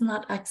 this is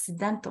not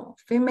accidental.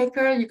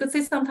 Filmmaker, you could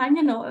say sometimes,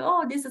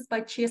 oh, this is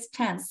by sheer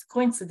chance,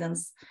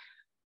 coincidence.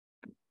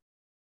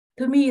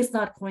 To me, it's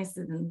not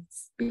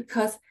coincidence,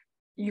 because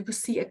you could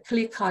see a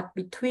clear cut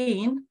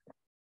between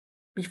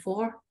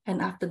before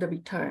and after the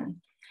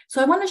return.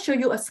 So I want to show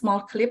you a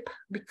small clip,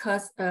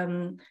 because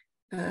I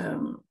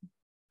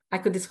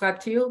could describe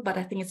to you, but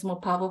I think it's more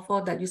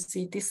powerful that you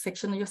see this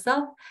section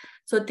yourself.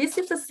 So this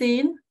is a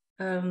scene.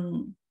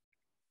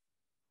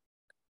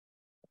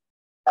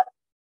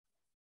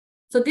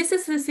 So this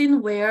is the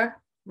scene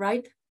where,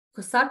 right,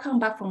 Kusal come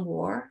back from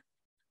war,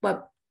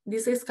 but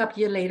this is a couple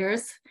years later.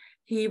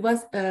 He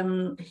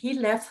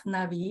left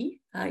Navi,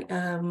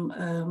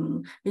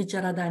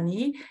 Vichara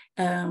Dany,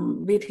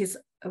 with his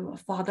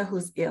father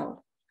who's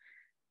ill.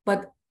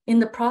 But in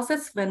the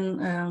process, when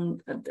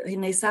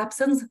in his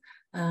absence,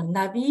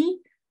 Navi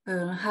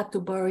had to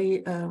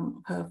bury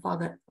her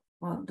father,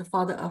 the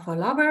father of her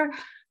lover,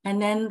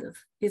 and then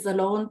is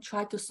alone,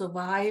 tried to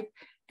survive.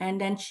 And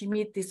then she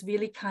meets this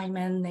really kind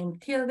man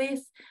named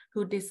Tillis,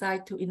 who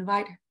decide to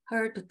invite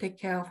her to take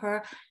care of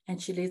her, and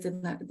she lives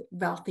in the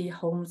wealthy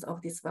homes of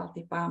this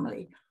wealthy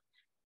family.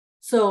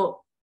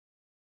 So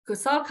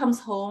Kusal comes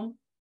home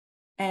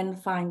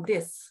and find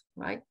this,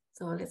 right?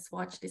 So let's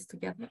watch this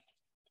together.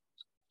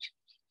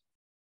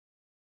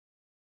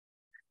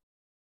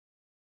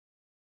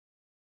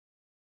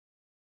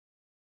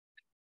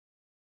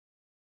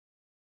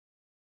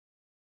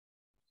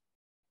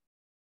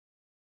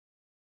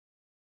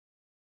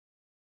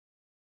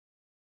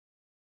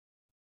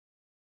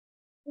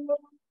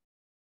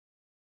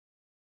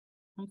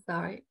 I'm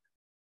sorry.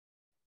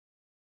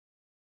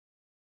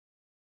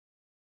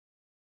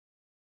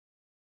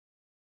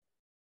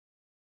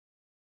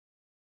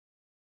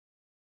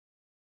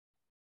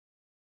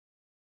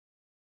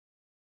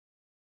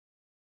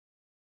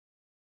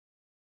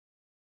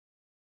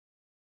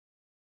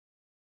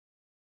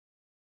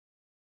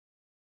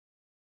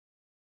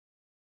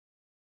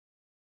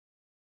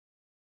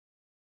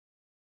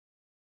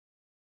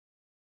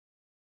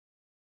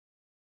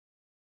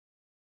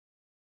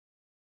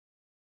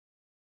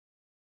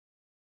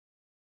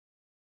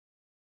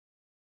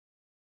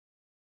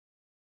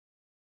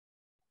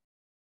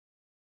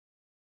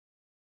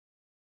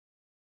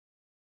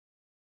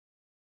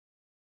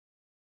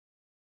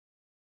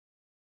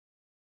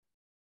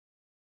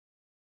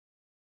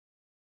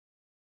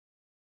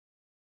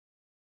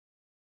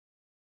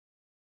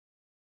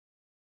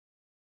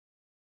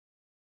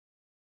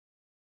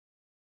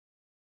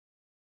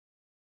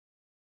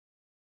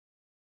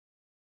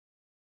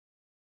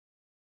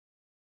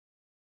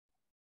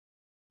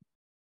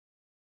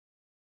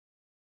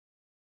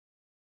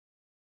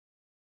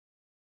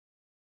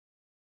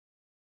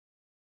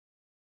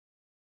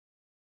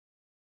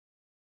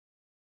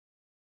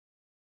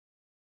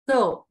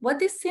 So what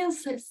this scene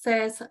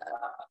says,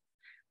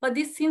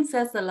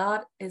 a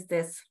lot is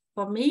this.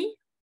 For me,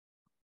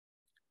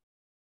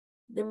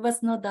 there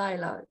was no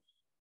dialogue.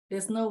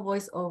 There's no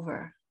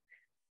voiceover.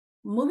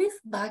 Movies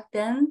back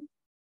then,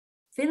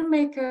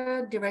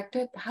 filmmaker,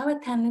 director have a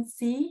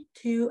tendency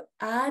to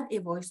add a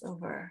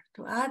voiceover,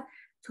 to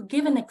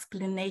give an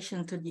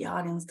explanation to the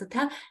audience, to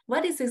tell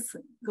what is this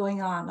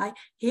going on. Like,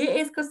 here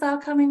is Kusal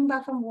coming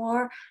back from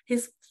war,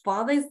 his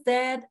father is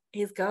dead,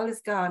 his girl is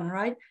gone,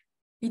 right?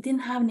 We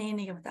didn't have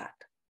any of that.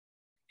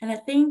 And I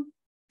think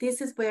this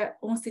is where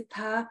Uong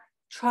Citta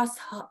trusts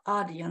her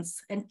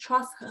audience and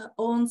trusts her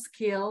own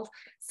skill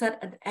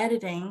set at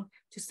editing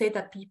to say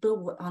that people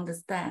will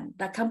understand.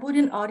 The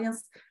Cambodian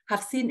audience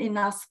have seen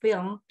enough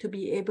film to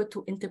be able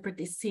to interpret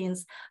these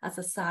scenes as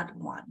a sad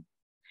one.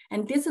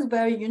 And this is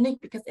very unique,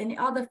 because any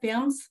other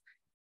films,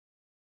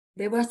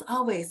 there was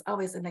always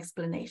an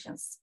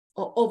explanations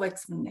or over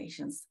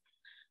explanations.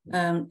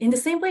 In the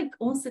same way,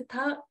 Uong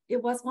Citta,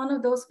 it was one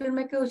of those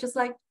filmmakers who was just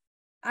like,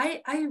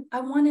 I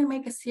want to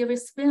make a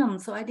serious film,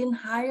 so I didn't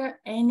hire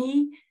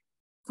any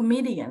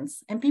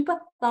comedians, and people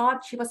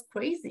thought she was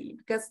crazy,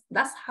 because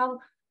that's how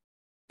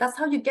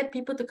you get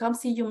people to come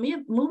see your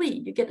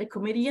movie. You get a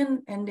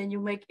comedian, and then you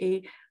make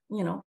a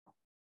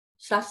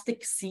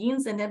slapstick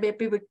scenes, and then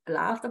people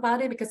laughed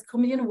about it because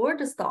comedians were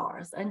the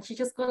stars. And she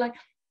just go like,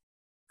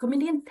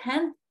 comedians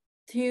tend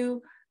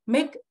to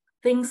make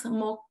things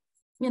more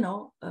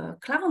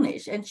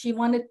clownish, and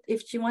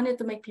if she wanted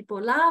to make people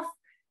laugh,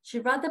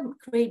 she'd rather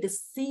create a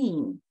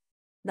scene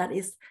that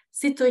is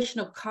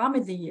situational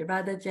comedy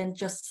rather than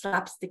just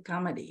slapstick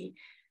comedy.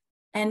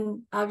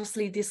 And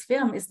obviously this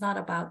film is not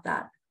about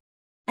that.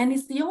 And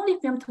it's the only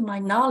film, to my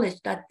knowledge,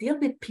 that deal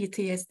with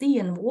PTSD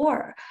and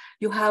war.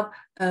 You have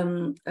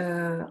Bopang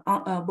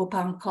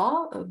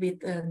Ko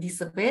with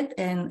Elizabeth,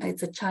 and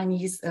it's a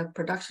Chinese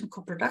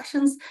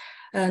co-productions.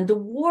 And the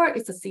war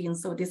is a scene.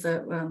 So this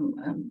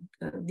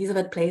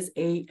Elizabeth plays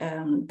a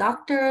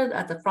doctor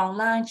at the front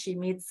line. She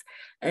meets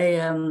a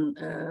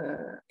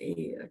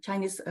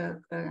Chinese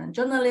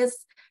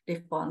journalist. They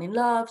fall in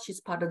love.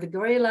 She's part of the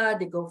guerrilla.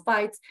 They go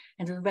fight,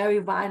 and it's very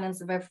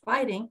violent, very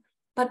fighting,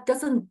 but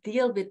doesn't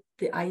deal with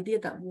the idea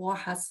that war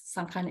has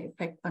some kind of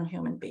effect on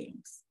human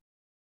beings.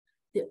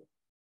 The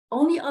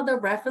only other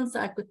reference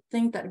I could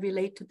think that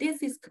relate to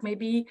this is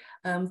maybe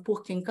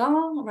Phu King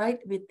Gong, right,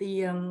 with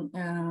the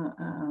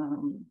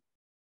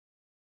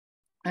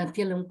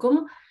Thielung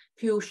Kum,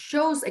 who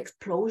shows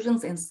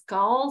explosions and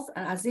skulls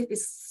as if it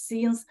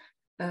seems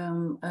a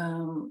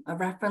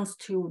reference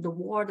to the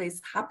war that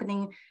is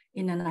happening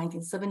in the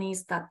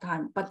 1970s that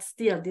time. But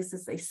still, this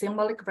is a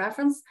symbolic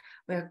reference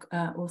where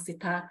Uong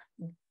Citta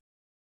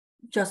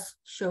just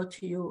show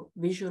to you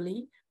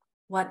visually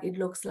what it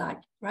looks like,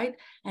 right?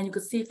 And you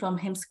could see from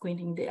him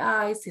squinting the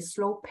eyes, his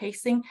slow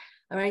pacing,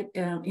 right?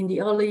 In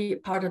the early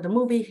part of the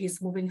movie, he's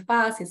moving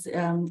fast, he's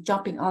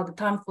jumping all the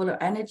time, full of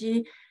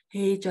energy.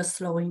 He just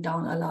slowing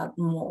down a lot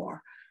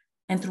more.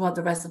 And throughout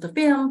the rest of the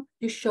film,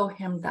 you show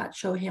him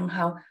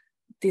how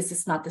this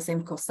is not the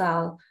same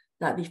Kosal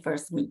that we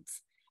first meet.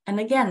 And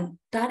again,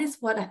 that is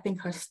what I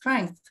think her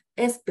strength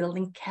is,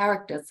 building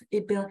characters.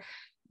 It built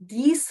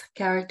these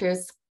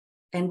characters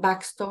and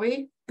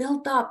backstory,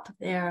 build up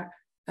their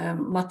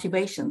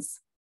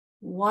motivations.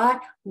 Why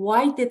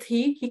did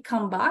he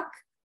come back,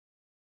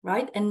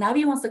 right? And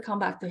Navi wants to come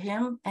back to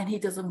him, and he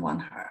doesn't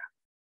want her,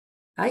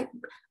 right?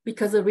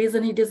 Because the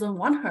reason he doesn't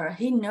want her,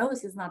 he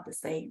knows he's not the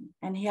same,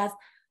 and he has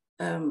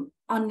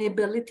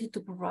inability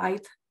to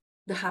provide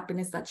the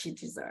happiness that she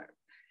deserves.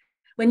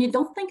 When you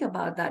don't think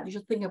about that, you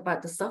just think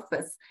about the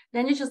surface.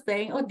 Then you're just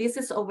saying, oh, this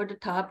is over the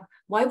top.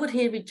 Why would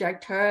he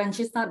reject her? And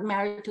she's not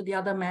married to the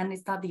other man.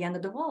 It's not the end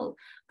of the world.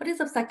 But it's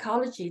a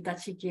psychology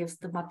that she gives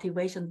the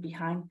motivation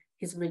behind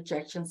his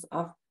rejections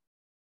of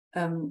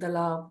the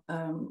love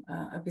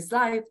of his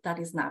life, that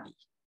is Navi.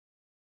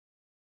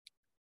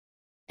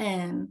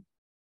 And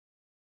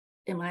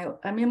am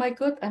I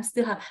good? I'm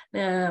still have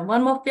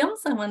one more films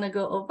I want to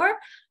go over.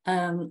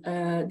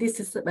 This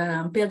is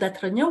Pel Del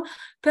Trov Youm.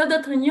 Pel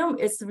Del Trov Youm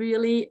is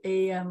really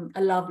a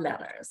love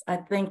letters. I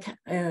think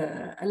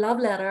a love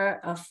letter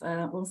of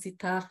Uong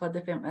Citta for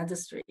the film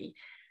industry.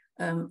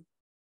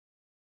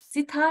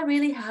 Citta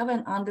really have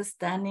an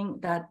understanding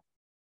that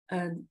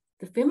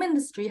the film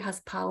industry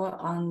has power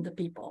on the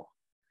people.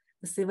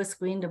 The silver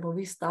screen, the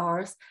movie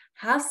stars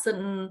have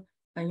certain,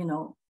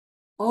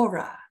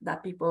 aura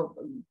that people,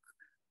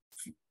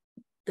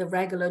 the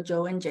regular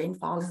Joe and Jane,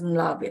 falls in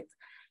love with.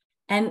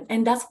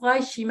 And that's why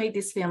she made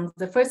this film.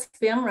 The first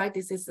film, right,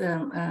 this is,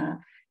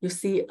 you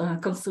see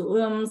Kung Su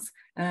Eum's,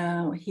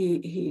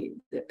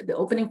 the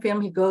opening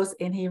film, he goes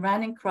and he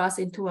ran across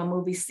into a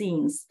movie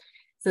scenes.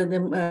 So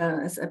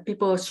the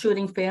people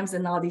shooting films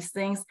and all these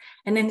things.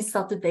 And then he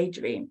started to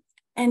daydream.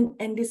 And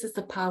this is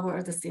the power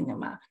of the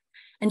cinema.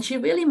 And she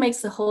really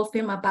makes the whole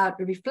film about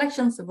the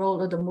reflections, the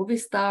role of the movie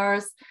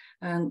stars,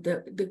 and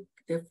the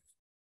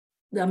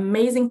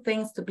amazing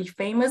things to be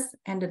famous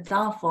and the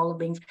downfall of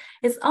being.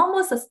 It's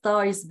almost A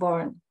Star is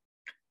Born,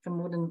 the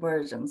modern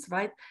versions,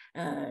 right?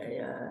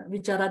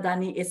 Vichara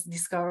Dany is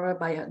discovered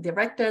by a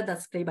director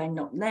that's played by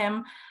Not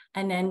Lam,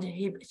 and then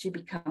she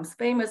becomes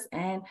famous,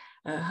 and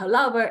her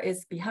lover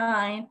is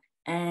behind,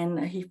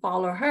 and he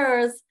follows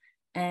hers,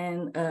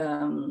 and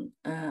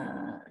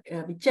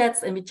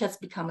Vichets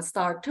become a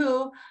star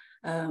too,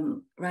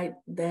 right?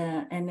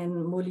 And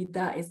then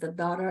Mulida is the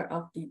daughter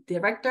of the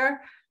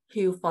director,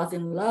 who falls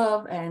in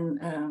love,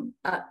 and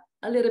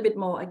a little bit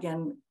more,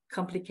 again,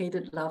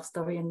 complicated love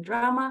story and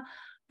drama.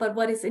 But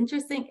what is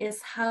interesting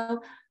is how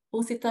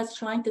Uong Citta is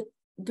trying to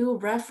do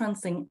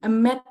referencing, a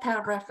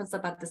meta reference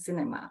about the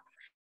cinema.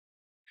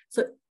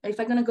 So if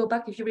I'm gonna go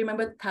back, if you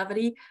remember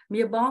Thavary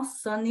Meas Bong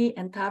Uong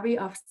and Thavary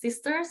are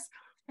sisters,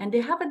 and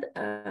they have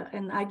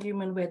an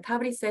argument where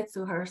Thavary said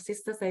to her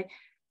sister,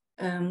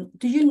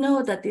 do you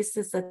know that this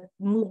is a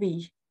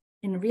movie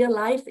in real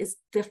life is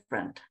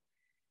different?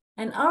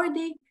 And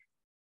already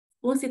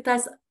Uong Citta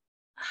is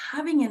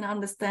having an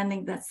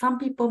understanding that some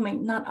people may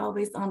not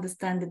always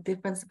understand the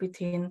difference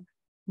between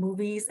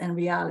movies and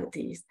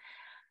realities.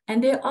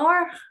 And there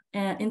are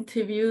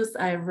interviews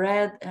I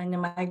read in a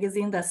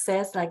magazine that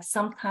says, like,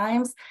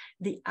 sometimes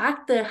the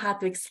actor had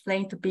to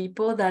explain to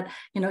people that,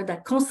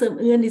 that Kung Su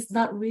Eum is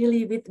not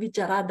really with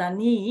Vichara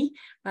Dany,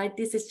 right?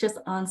 This is just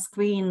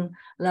on-screen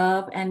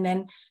love. And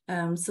then,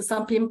 so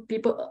some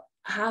people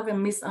have a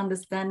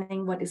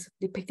misunderstanding what is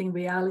depicting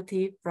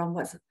reality from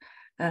what's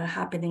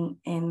happening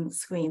in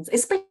screens,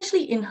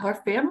 especially in her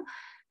film,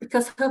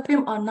 because her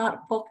film are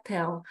not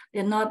folktale,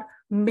 they're not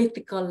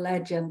mythical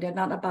legend, they're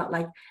not about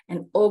like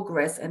an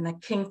ogress and a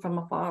king from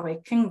a faraway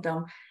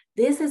kingdom.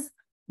 This is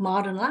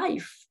modern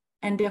life,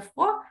 and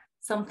therefore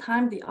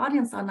sometimes the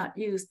audience are not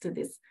used to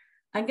this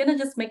I'm gonna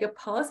just make a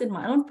pause in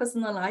my own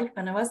personal life.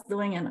 When I was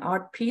doing an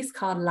art piece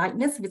called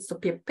Lightness with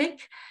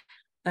Sopiapik,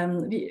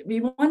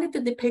 we wanted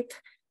to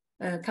depict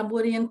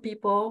Cambodian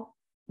people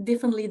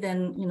differently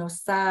than, you know,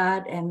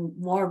 sad and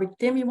war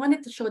victim. We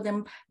wanted to show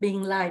them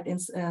being light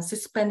and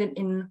suspended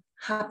in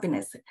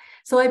happiness.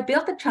 So I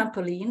built a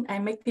trampoline. I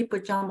make people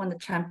jump on the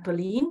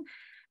trampoline,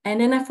 and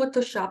then I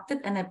photoshopped it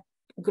and I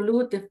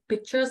glued the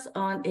pictures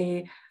on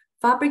a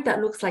fabric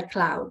that looks like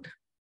cloud.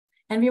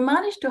 And we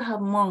managed to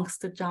have monks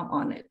to jump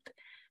on it.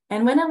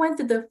 And when I went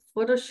to the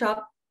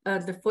Photoshop,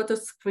 the photo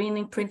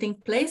screening printing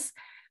place,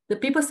 the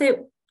people say,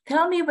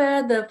 tell me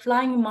where the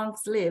flying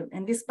monks live.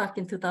 And this back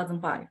in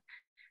 2005.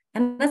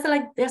 And I said,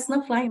 like, there's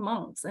no flying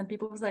monks. And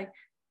people was like,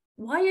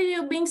 why are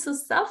you being so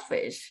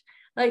selfish?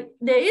 Like,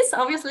 there is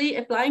obviously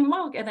a flying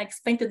monk. And I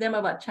explained to them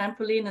about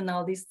trampoline and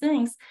all these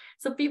things.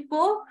 So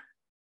people,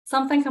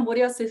 sometimes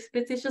Cambodia are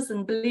superstitious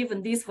and believe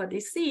in this, what they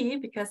see,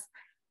 because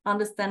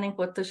understanding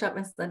Photoshop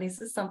and studies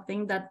is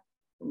something that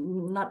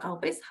not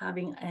always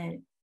having a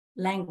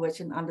language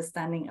and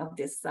understanding of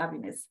this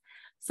savviness.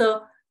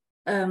 So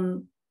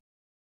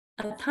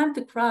A Time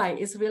to Cry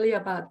is really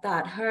about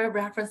that, her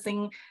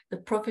referencing the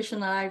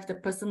professional life, the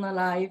personal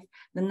life,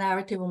 the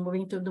narrative of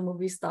moving to the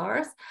movie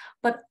stars.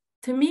 But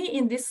to me,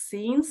 in these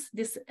scenes,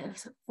 this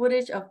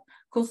footage of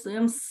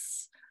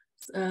Kusum's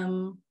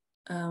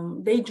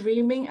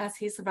daydreaming as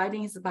he's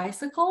riding his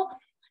bicycle,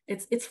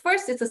 it's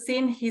first, it's a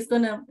scene he's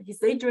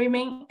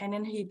daydreaming, and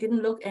then he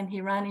didn't look and he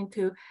ran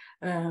into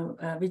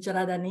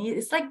Vichara Dany.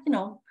 It's like, you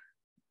know,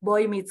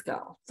 boy meets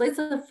girl. So it's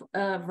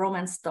a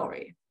romance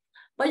story.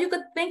 But you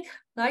could think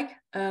like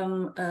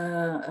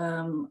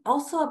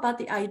also about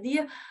the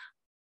idea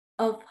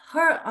of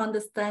her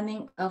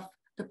understanding of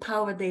the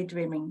power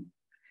daydreaming,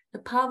 the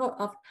power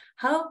of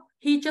how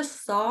he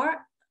just saw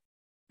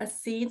a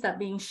scene that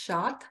being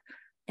shot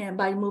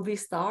by a movie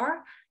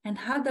star, and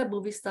how that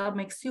movie star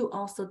makes you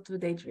also to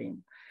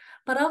daydream.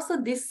 But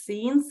also these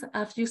scenes,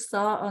 as you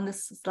saw on the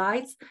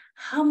slides,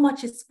 how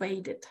much is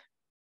faded,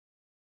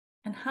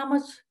 and how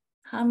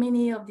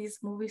many of these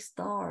movie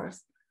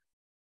stars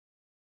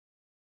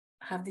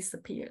have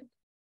disappeared,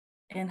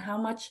 and how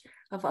much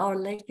of our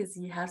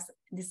legacy has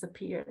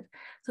disappeared.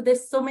 So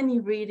there's so many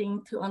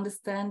reading to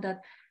understand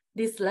that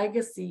these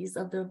legacies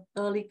of the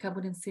early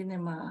Cambodian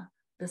cinema,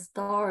 the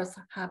stars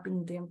have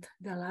been dimmed,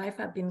 their life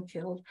have been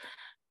killed.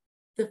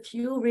 The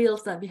few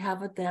reels that we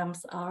have of them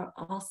are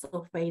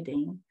also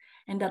fading.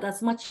 And that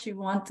as much as you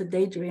want to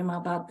daydream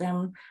about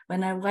them,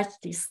 when I watch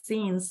these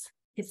scenes,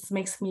 it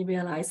makes me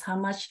realize how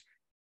much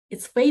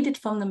it's faded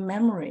from the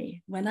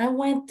memory. When I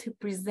went to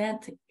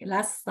present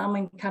last summer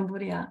in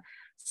Cambodia,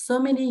 so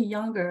many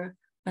younger,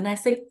 when I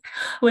say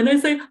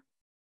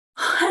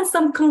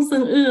handsome Kong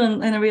Seung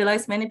Eun, and I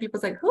realized many people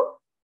say, who?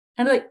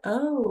 And I'm like,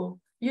 oh,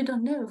 you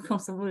don't know Kong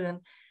Seung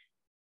Eun.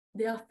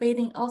 They are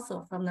fading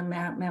also from the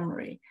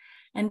memory.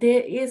 And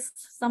there is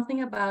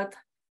something about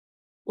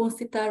Uong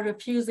Citta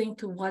refusing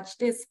to watch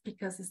this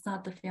because it's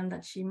not the film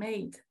that she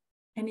made.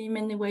 And in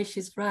many ways,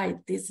 she's right.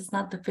 This is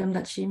not the film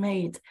that she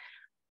made.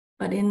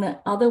 But in the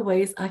other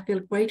ways, I feel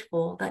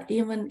grateful that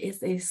even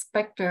is a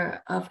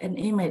specter of an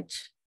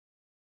image,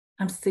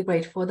 I'm still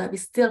grateful that we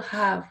still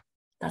have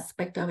that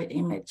specter of an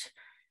image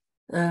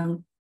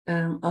of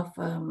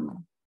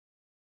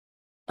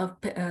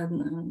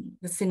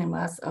the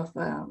cinemas of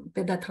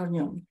Pel Del Trov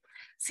Youm.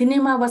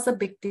 Cinema was a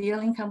big deal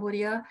in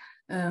Cambodia,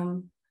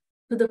 to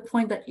the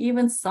point that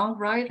even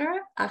songwriter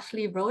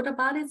actually wrote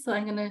about it. So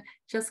I'm gonna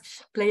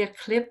just play a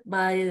clip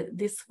by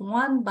this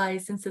one by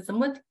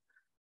Sinsesamut.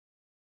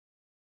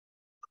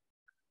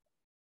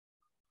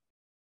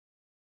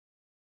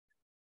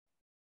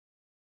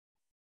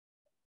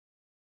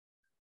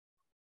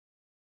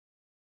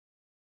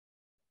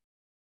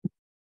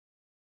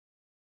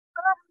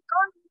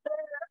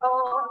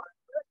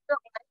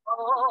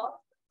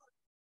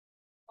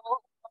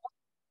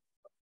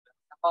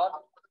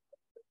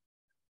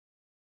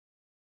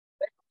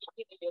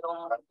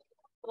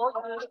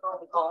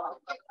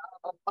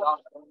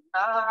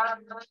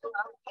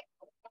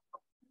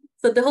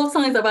 So the whole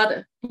song is about,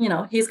 you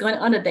know, he's going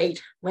on a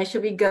date. Where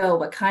should we go?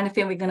 What kind of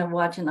film we're going to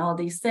watch and all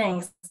these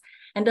things.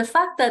 And the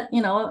fact that,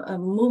 you know,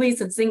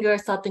 movies and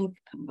singers starting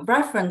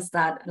reference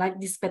that, like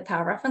this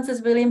Peta reference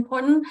is really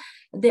important.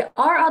 There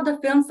are other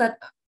films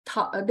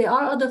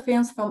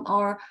from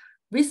our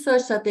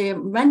research that they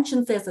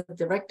mentioned. There's a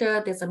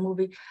director, there's a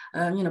movie,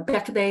 you know,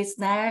 back days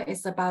there.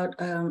 It's about,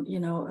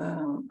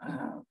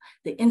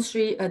 the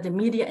industry, the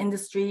media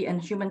industry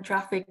and human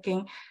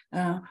trafficking.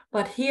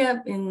 But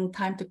here in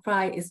Time to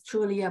Cry is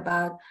truly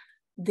about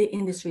the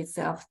industry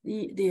itself,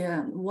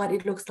 what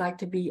it looks like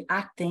to be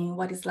acting,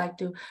 what it's like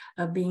to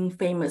being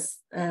famous.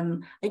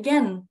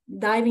 Again,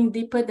 diving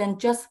deeper than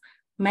just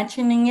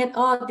mentioning it,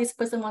 oh, this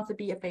person wants to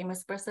be a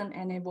famous person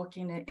and then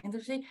working in the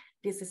industry.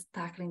 This is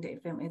tackling the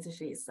film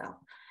industry itself.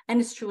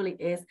 And it truly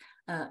is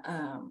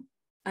a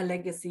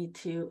legacy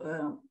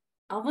to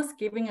almost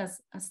giving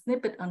us a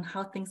snippet on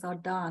how things are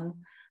done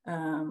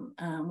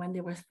when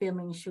they were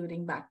filming,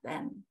 shooting back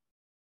then.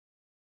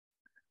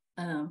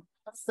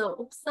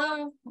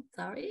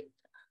 Sorry.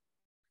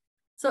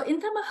 So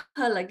in terms of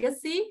her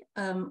legacy,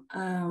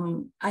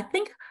 I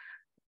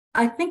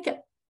think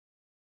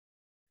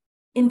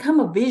in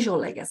terms of visual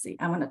legacy,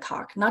 I want to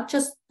talk, not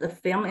just the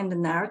film and the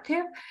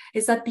narrative,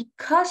 is that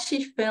because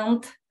she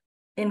filmed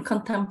in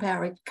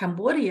contemporary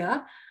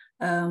Cambodia,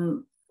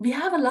 we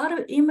have a lot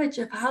of image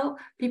of how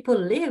people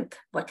lived,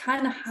 what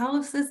kind of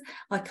houses,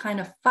 what kind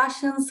of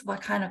fashions,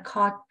 what kind of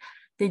car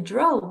they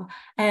drove.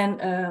 And,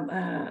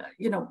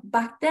 you know,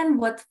 back then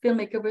what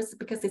filmmaker was,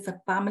 because it's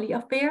a family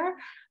affair,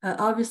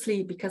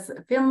 obviously because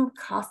film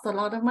costs a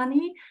lot of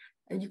money,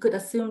 you could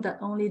assume that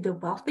only the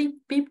wealthy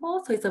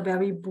people, so it's a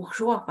very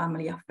bourgeois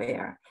family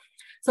affair.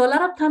 So a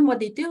lot of time what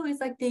they do is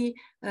like they,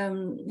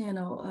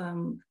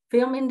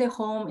 film in their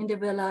home, in the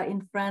villa,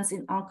 in France,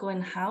 in uncle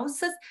and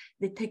houses.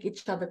 They take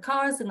each other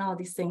cars and all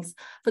these things.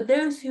 For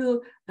those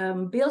who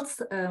build,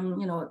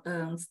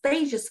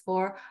 stages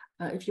for,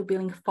 if you're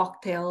building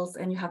folk tales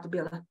and you have to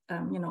build,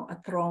 a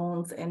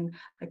thrones and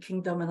a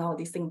kingdom and all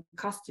these things,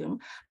 costume.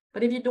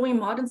 But if you're doing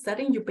modern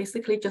setting, you're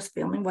basically just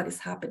filming what is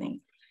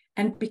happening.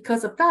 And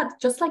because of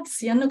that, just like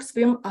Sihanouk's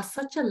film are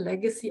such a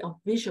legacy of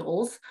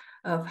visuals,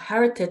 of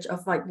heritage,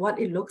 of like what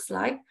it looks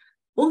like,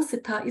 Uong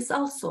Citta is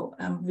also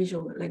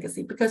visual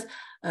legacy, because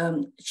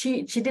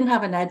she didn't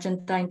have an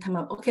agenda in terms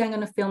of, okay, I'm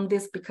going to film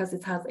this because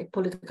it has a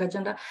political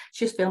agenda.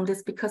 She's filmed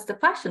this because the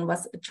fashion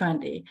was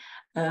trendy.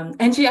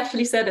 And she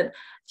actually said it.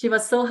 She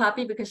was so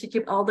happy because she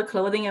kept all the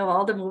clothing of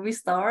all the movie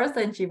stars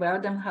and she wore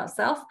them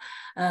herself.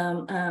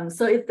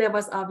 So there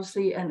was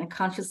obviously a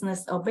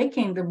consciousness of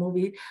making the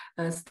movie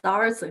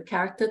stars, a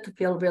character, to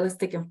feel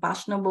realistic and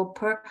fashionable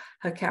per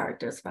her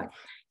characters, right?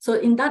 So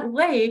in that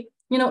way,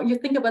 you know, you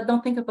think about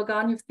Don't Think of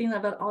Pagan, you've seen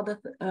about all the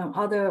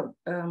other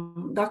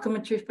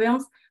documentary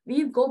films.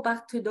 We go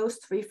back to those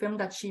 3 films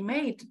that she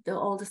made,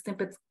 all the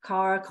snippets,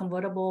 car,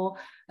 convertible,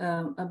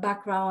 a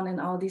background, and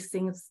all these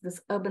things,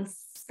 this urban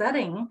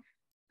setting.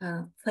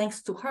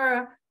 Thanks to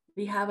her,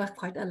 we have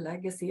quite a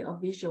legacy of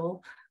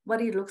visual,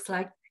 what it looks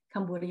like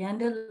Cambodia in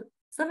the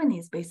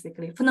 70s,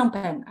 basically. Phnom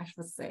Penh, I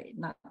should say,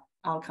 not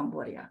all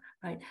Cambodia,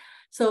 right?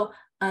 So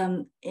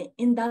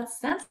in that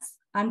sense,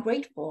 I'm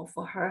grateful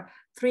for her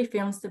 3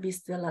 films to be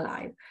still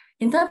alive.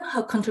 In terms of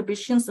her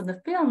contributions to the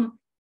film,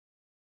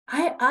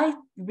 I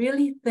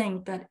really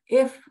think that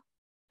if,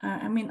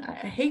 I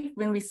hate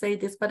when we say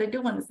this, but I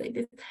do want to say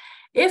this.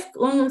 If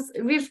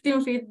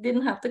we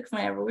didn't have the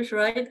Khmer Rouge,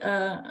 right?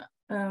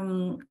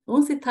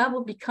 Uong Citta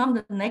will become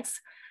the next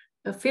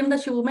film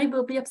that she will maybe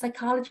will be a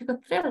psychological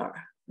thriller,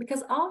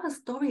 because all her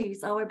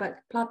stories are about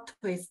plot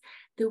twists.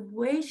 The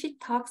way she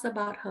talks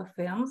about her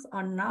films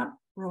are not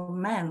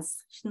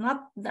romance. She's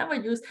never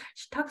used.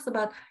 She talks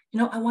about,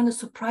 I want to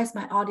surprise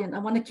my audience. I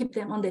want to keep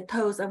them on their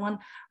toes. And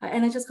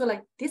I just go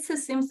like,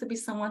 seems to be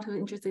someone who's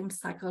interested in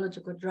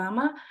psychological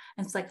drama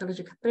and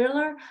psychological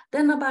thriller.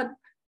 Then about,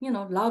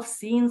 love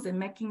scenes and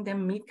making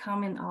them meet,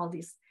 come, and all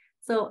this.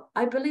 So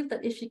I believe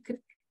that if she could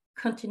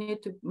continue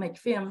to make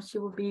films, she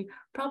will be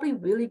probably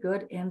really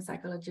good in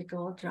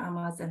psychological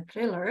dramas and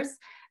thrillers.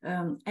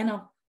 And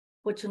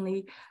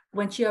unfortunately,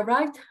 when she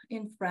arrived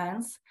in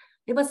France,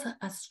 it was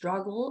a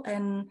struggle,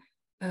 and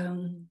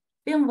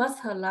film was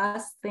her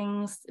last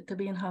things to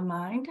be in her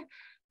mind.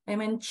 And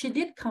when she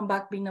did come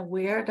back being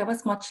aware, that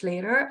was much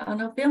later on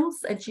her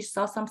films, and she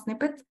saw some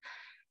snippets,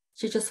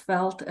 she just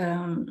felt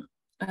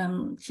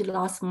she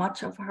lost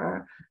much of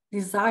her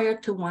desire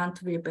to want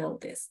to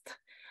rebuild this.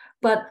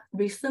 But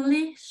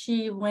recently,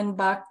 she went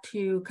back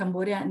to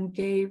Cambodia and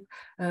gave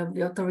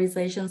the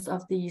authorizations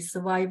of the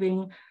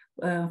surviving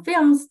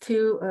films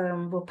to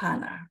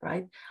Vopana,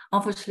 right?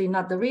 Unfortunately,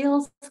 not the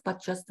reels,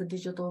 but just the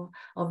digital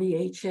or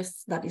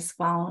VHS that is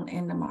found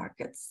in the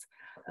markets.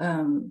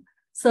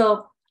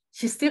 So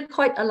she's still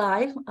quite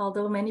alive,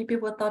 although many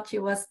people thought she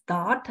was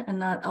not,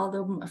 and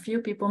although a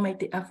few people made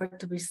the effort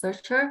to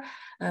research her.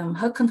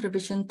 Her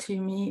contribution to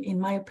me, in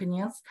my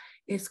opinions,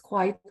 is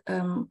quite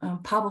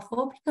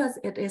powerful, because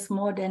it is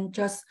more than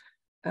just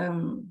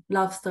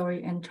love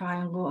story and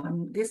triangle,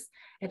 and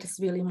it is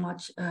really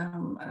much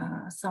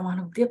someone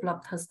who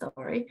developed her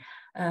story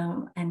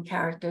and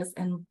characters,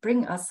 and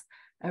bring us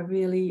a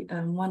really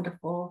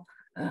wonderful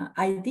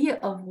idea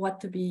of what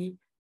to be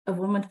a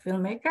woman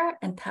filmmaker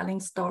and telling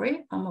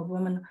story from a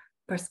woman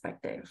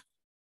perspective.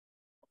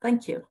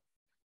 Thank you.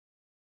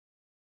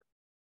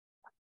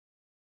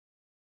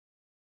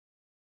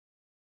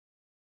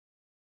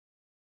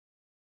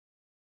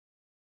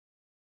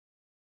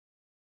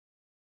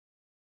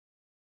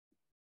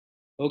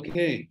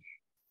 Okay,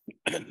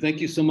 thank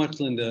you so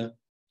much, Linda.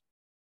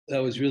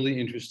 That was really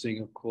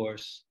interesting, of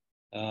course.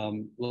 A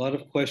lot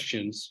of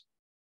questions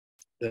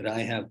that I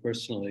have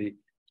personally,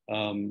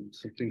 some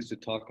things to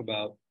talk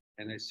about.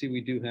 And I see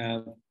we do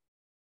have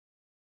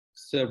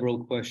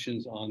several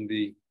questions on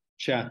the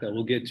chat that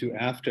we'll get to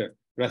after.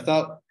 But I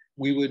thought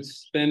we would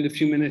spend a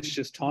few minutes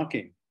just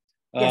talking.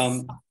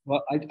 Yes.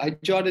 Well, I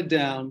jotted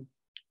down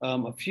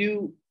a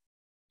few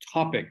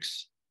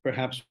topics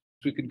perhaps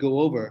we could go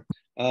over.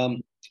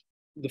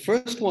 The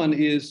first one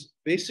is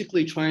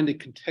basically trying to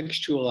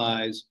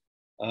contextualize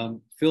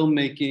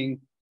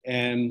filmmaking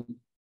and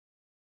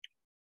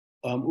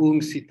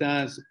Uong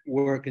Citta's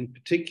work in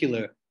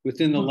particular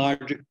within the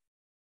larger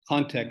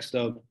context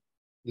of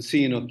the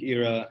Sihanouk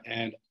era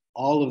and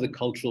all of the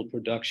cultural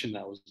production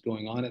that was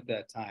going on at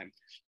that time.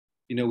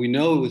 You know, we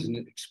know it was an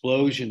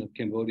explosion of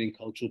Cambodian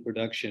cultural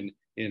production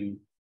in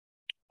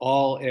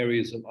all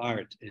areas of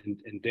art,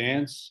 in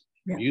dance,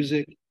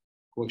 music.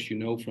 Of course, you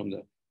know from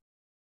the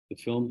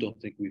film, don't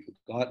think we've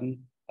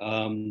forgotten.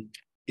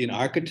 In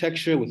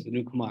architecture, with the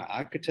Nukamai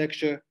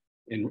architecture,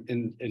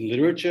 in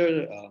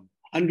literature,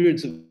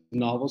 hundreds of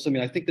novels. I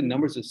mean, I think the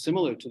numbers are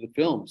similar to the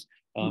films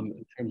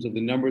in terms of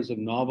the numbers of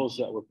novels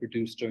that were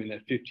produced during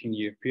that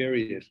 15-year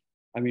period.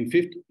 I mean,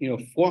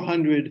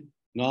 400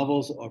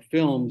 novels or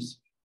films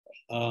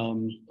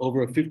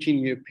over a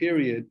 15-year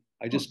period.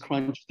 I just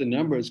crunched the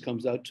numbers,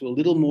 comes out to a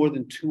little more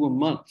than 2 a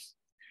month.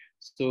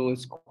 So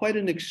it's quite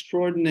an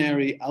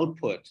extraordinary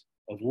output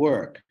of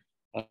work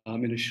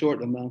in a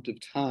short amount of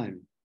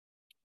time.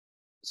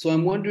 So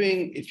I'm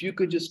wondering if you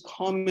could just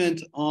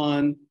comment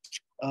on,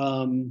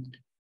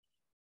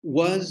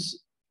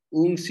 was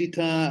Uong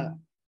Citta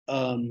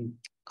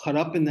caught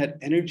up in that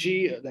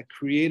energy, that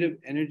creative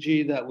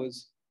energy that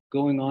was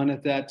going on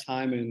at that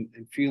time, and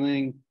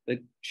feeling that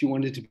she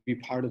wanted to be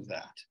part of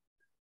that?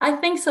 I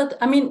think so.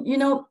 I mean, you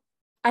know,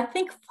 I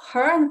think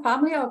her and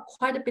family are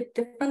quite a bit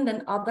different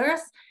than others.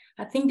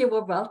 I think they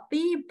were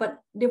wealthy, but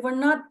they were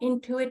not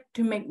into it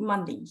to make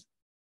money.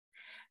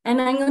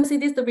 And I'm going to say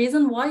this, the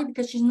reason why,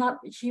 because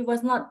she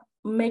was not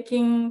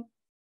making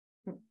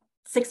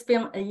 6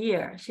 films a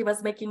year. She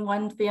was making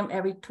 1 film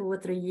every 2 or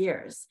 3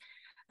 years.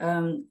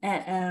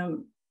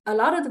 A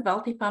lot of the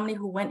wealthy family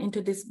who went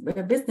into this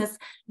business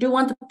do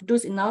want to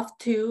produce enough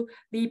to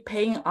be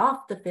paying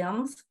off the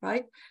films,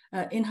 right?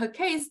 In her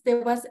case,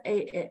 there was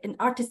an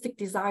artistic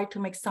desire to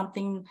make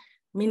something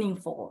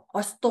meaningful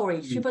or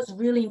story. She was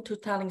really into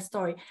telling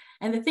story.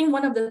 And the thing,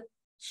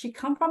 she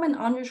come from an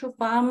unusual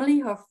family.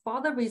 Her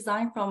father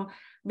resigned from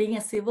being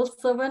a civil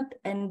servant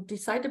and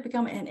decided to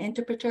become an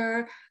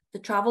interpreter, to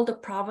travel the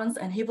province,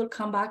 and he would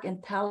come back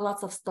and tell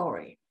lots of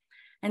story.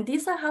 And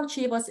these are how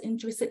she was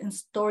interested in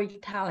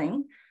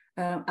storytelling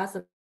as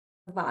a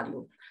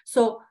value.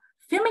 So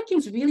filmmaking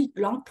is really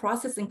long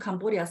process in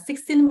Cambodia.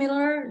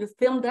 16mm, you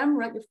film them,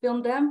 right? You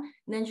film them,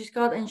 and then you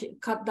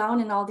cut down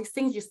and all these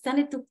things. You send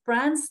it to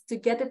France to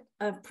get it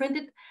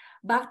printed.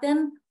 Back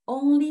then,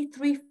 only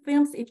 3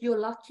 films. If you're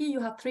lucky, you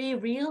have 3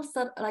 reels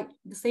that like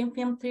the same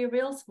film, 3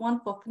 reels,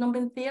 1 for film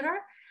and theater,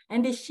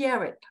 and they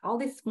share it. All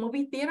this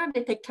movie theater,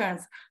 they take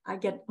turns. I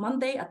get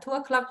Monday at 2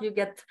 o'clock, you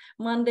get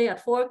Monday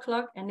at 4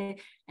 o'clock,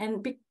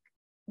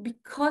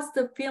 because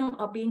the film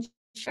are being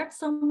shared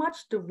so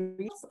much, the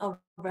reels are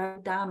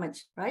very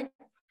damaged, right?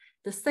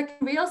 The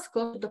second reels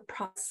go to the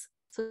press,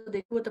 so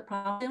they do the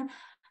problem.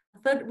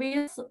 Third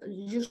reels,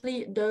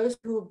 usually those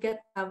who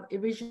have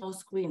original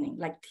screening,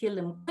 like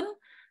Thilim.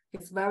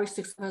 It's very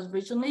successful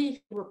originally.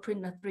 He will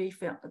print a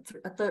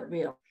third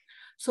reel.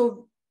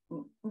 So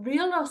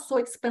reels are so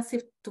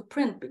expensive to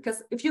print,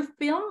 because if you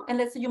film and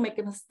let's say you make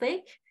a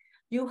mistake,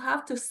 you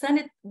have to send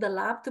it to the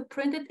lab to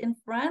print it in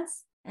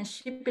France and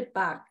ship it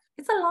back.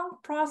 It's a long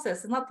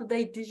process, not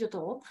today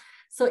digital.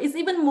 So it's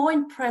even more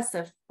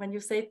impressive when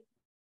you say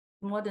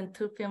more than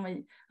 2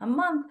 films a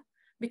month,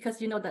 because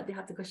you know that they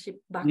have to go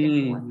ship back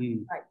and forth,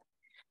 right?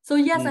 So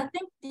yes, I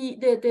think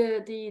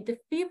the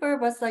fever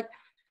was like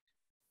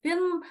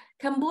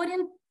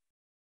Cambodian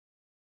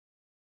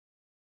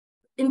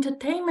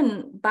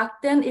entertainment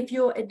back then. If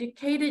you're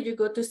educated, you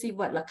go to see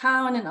what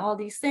Lacan and all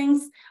these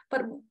things.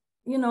 But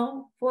you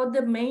know, for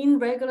the main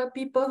regular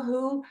people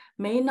who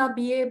may not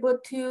be able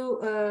to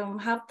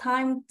have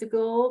time to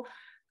go,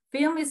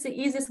 film is the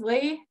easiest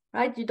way,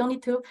 right? You don't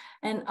need to.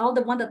 And all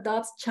the one that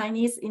does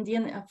Chinese,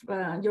 Indian,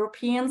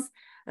 Europeans,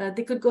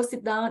 they could go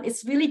sit down.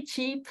 It's really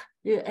cheap.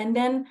 And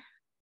then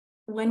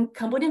when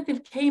Cambodian film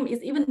came,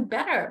 it's even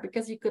better,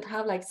 because you could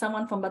have like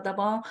someone from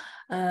Batabang,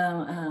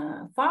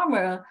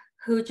 farmer,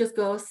 who just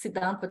goes sit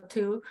down for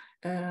 2,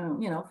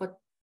 for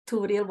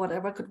 2 real,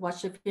 whatever, could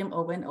watch the film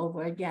over and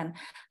over again.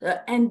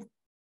 And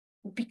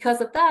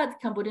because of that,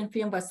 Cambodian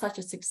film was such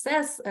a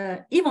success.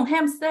 Even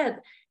him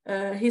said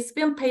his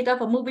film paid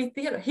off a movie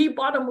theater. He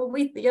bought a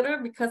movie theater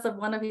because of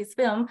one of his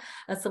films,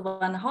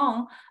 Savan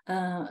Hong.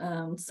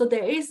 So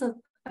there is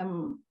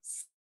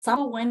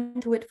some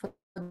went to it for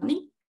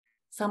money.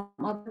 Some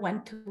other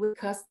went to it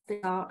because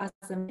they are as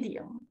a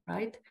medium,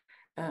 right?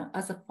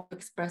 As a form to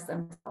express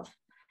themselves.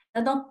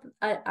 I don't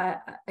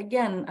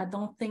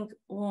think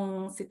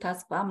Uong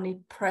Citta's family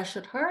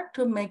pressured her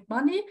to make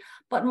money,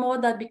 but more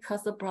that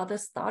because the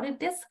brothers started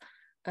this,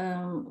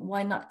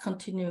 why not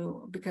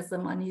continue? Because the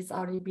money's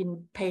already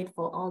been paid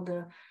for all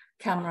the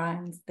camera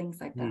and things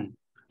like that.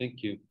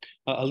 Thank you.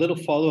 A little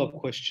follow-up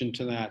question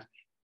to that.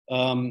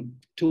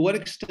 To what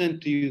extent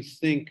do you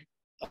think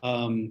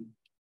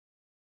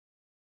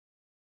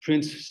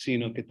Prince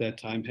Sihanouk at that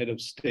time, head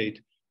of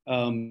state,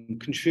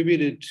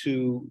 contributed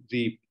to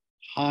the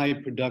high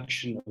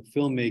production of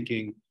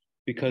filmmaking,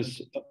 because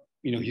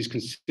he's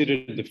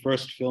considered the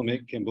first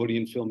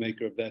Cambodian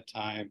filmmaker of that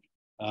time.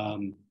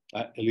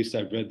 At least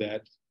I've read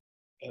that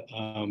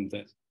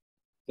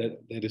that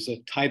is a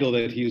title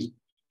that he's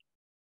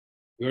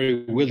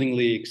very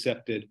willingly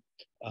accepted.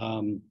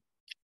 And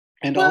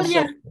well, also,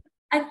 yeah,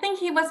 I think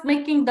he was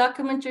making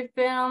documentary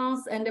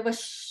films, and they were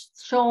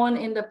shown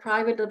in the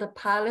private of the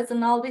palace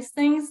and all these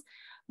things.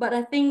 But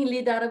I think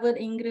Lee Darawut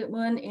Ingrid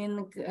Moon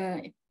in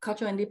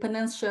Cultural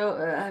Independence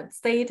show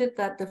stated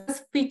that the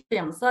first feature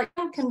film, so it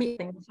can be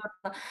things.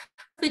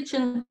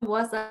 Fiction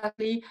was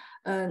actually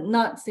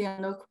not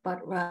Sihanouk,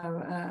 but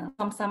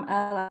Somsam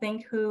Al, I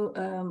think, who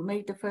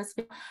made the first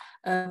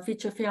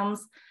feature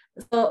films.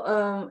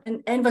 So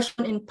and was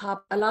shown in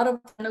pub. A lot of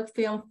Sihanouk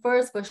film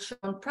first was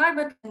shown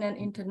private, and then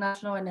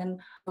international, and then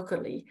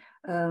locally.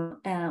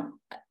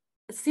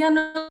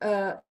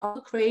 Sihanouk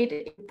also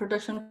created a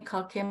production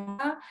called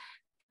Kemba.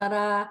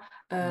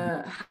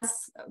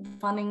 Has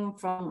funding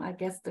from, I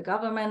guess, the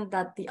government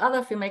that the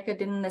other filmmaker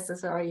didn't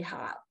necessarily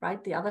have,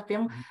 right? The other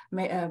film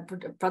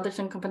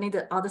production company,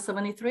 the other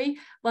 73,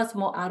 was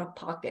more out of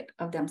pocket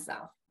of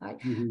themselves, right?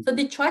 So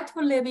they tried to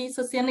levy.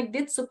 So Sihanouk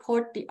did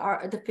support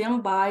the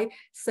film by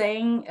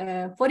saying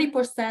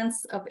 40%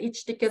 of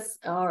each tickets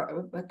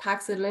are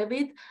tax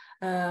levied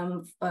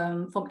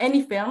from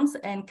any films,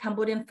 and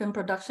Cambodian film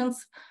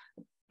productions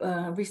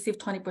receive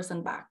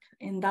 20% back.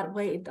 In that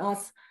way, it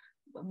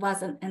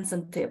was an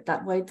incentive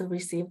that way to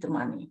receive the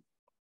money.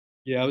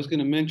 Yeah, I was going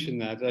to mention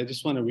that. I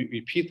just want to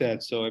repeat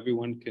that so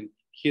everyone can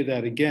hear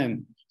that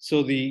again.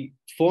 So the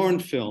foreign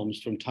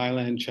films from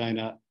Thailand,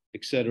 China,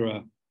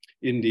 etc.,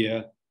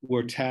 India,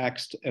 were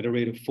taxed at a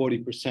rate of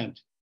 40%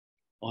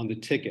 on the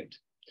ticket,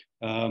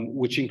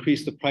 which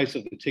increased the price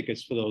of the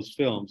tickets for those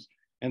films.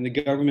 And the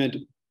government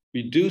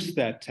reduced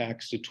that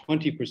tax to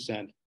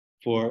 20%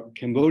 for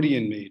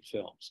Cambodian-made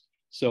films.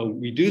 So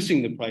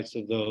reducing the price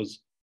of those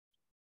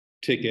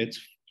tickets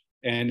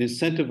and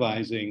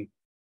incentivizing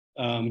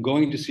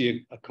going to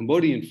see a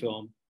Cambodian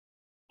film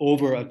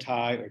over a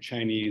Thai or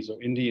Chinese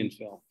or Indian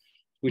film,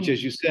 which,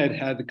 as you said,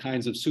 had the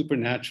kinds of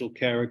supernatural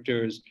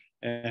characters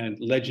and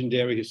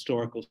legendary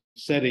historical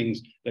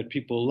settings that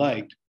people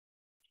liked.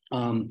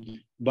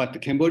 But the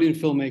Cambodian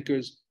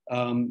filmmakers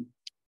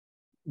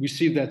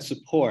received that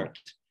support.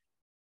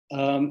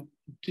 Do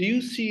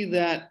you see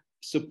that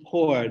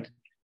support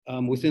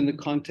within the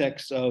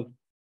context of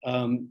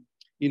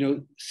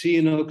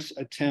Sihanouk's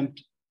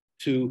attempt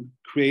to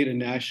create a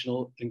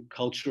national and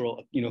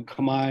cultural,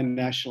 Khmer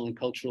national and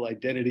cultural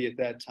identity at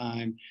that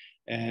time,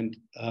 and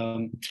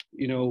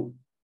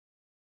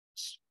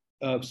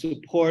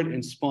support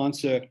and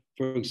sponsor,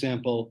 for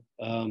example,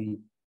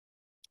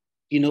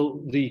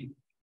 the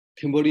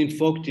Cambodian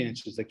folk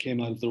dances that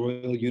came out of the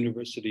Royal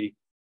University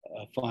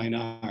of Fine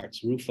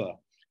Arts, RUFA.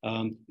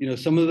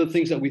 Some of the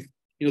things that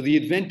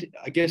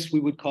I guess we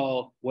would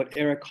call what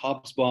Eric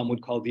Hobsbawm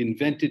would call the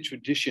invented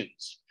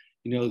traditions,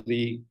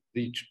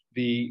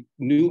 the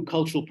new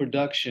cultural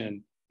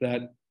production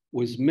that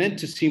was meant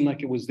to seem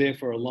like it was there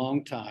for a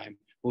long time,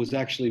 but was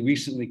actually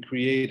recently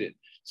created.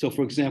 So,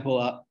 for example,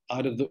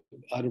 out of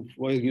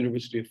Royal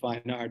University of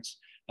Fine Arts,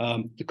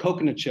 the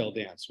coconut shell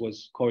dance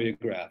was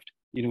choreographed,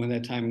 in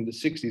that time in the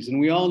 60s. And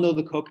we all know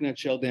the coconut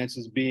shell dance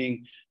as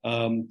being,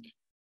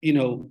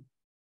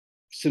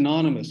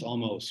 synonymous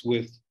almost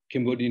with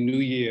Cambodian New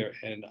Year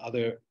and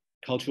other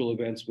cultural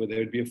events where there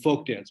would be a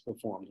folk dance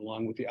performed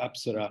along with the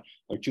Apsara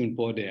or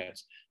Chunpo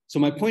dance. So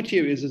my point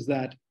here is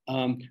that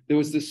there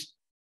was this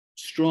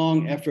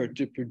strong effort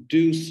to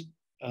produce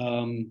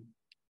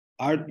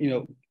art,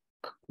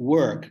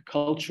 work,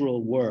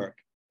 cultural work,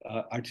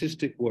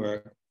 artistic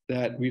work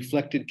that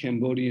reflected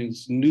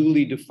Cambodians'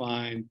 newly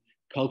defined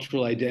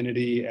cultural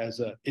identity as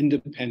an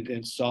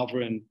independent,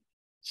 sovereign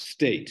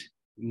state,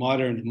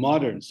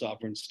 modern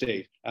sovereign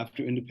state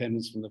after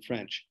independence from the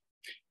French.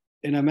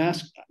 And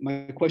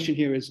my question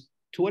here is,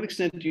 to what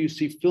extent do you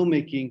see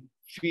filmmaking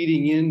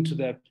feeding into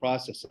that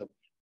process of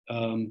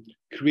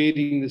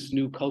creating this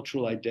new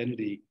cultural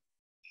identity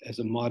as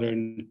a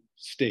modern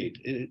state?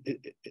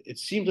 It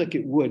seems like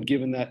it would,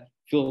 given that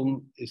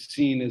film is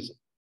seen as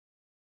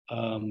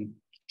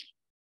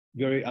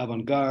very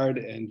avant-garde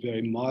and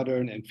very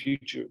modern and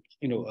future,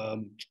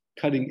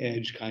 cutting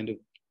edge kind of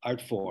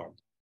art form.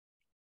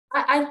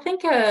 I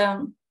think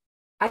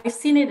I've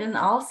seen it in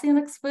all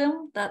Sihanouk's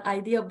film, that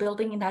idea of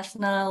building a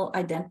national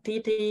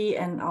identity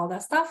and all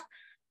that stuff.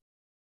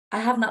 I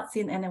have not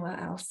seen anywhere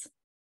else.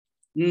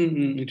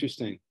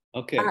 Interesting.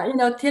 Okay.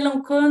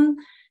 Tilung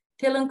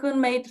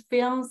Kun made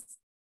films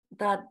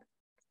that,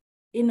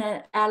 in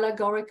an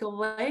allegorical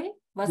way,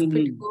 was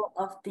critical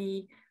of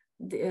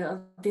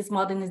this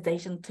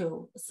modernization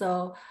too.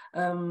 So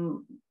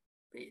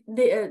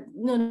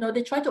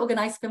they try to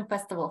organize film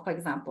festival, for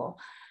example.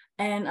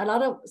 And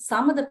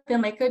some of the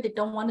filmmakers, they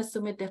don't want to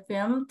submit their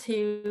film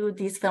to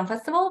this film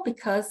festival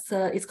because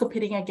it's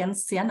competing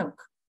against Sihanouk.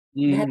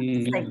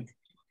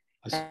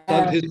 I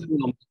thought his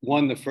film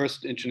won the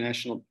first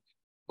international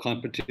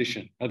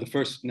competition, or the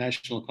first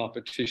national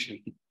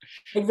competition.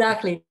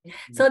 Exactly.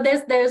 So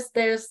there's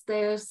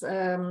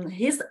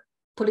his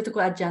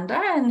political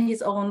agenda and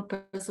his own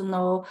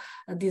personal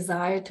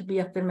desire to be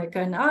a filmmaker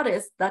and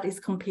artist that is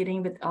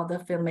competing with other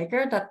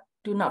filmmakers that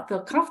do not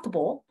feel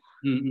comfortable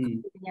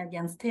Mm-hmm.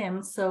 against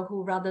him, so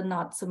who rather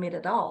not submit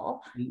at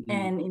all. Mm-hmm.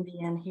 And in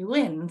the end, he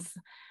wins.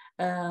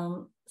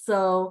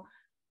 So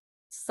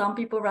some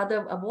people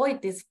rather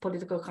avoid this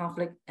political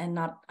conflict and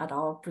not at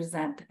all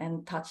present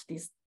and touch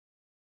this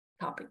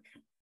topic.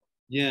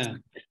 Yeah,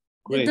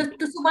 great.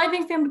 The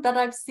surviving film that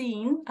I've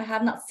seen, I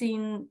have not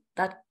seen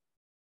that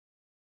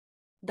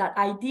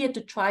idea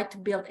to try to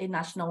build a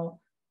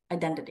national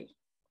identity.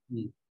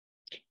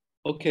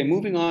 Okay,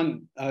 moving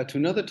on to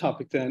another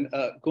topic then,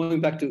 going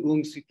back to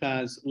Uong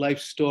Citta's life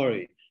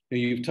story.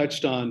 You've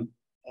touched on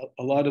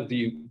a lot of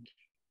the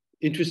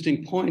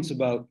interesting points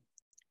about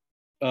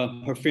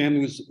her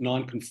family was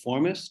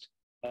nonconformist.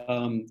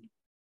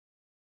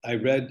 I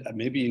read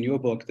maybe in your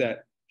book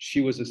that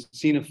she was a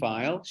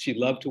cinephile. She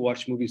loved to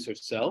watch movies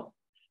herself.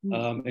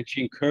 And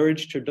she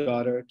encouraged her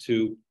daughter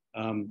to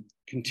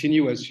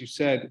continue, as you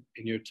said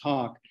in your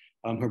talk.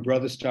 Her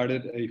brother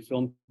started a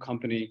film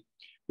company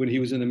when he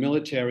was in the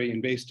military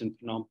and based in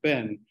Phnom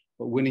Penh.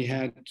 But when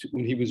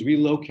he was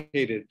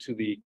relocated to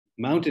the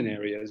mountain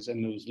areas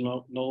and was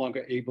no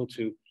longer able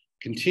to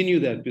continue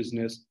that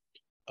business,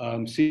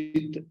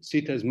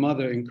 Citta's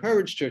mother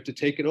encouraged her to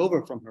take it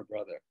over from her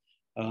brother.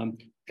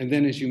 And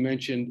then, as you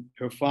mentioned,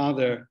 her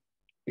father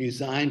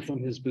resigned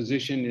from his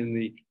position in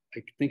the,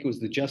 I think it was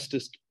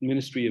the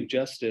Ministry of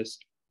Justice,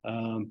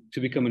 to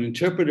become an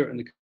interpreter in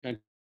the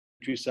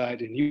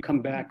countryside. And he'd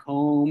come back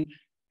home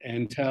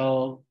and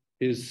tell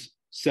his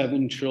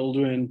 7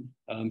 children,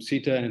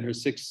 Citta and her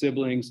 6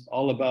 siblings,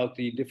 all about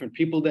the different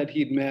people that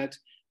he'd met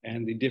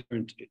and the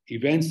different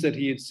events that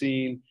he had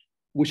seen,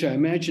 which I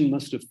imagine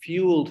must have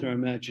fueled her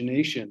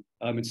imagination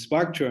and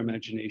sparked her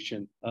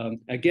imagination,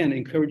 again,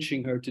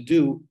 encouraging her to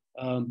do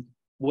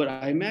what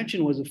I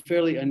imagine was a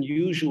fairly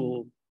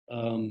unusual,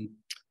 not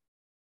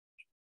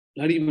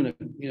even a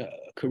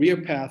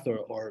career path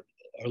or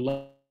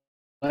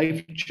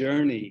life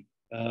journey.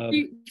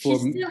 She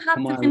still had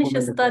to finish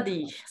her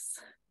studies.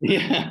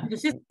 Yeah.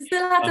 She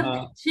still had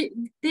to,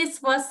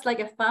 this was like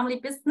a family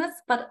business,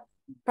 but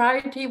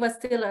priority was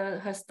still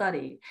her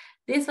study.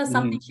 This was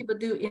something she would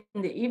do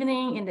in the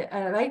evening,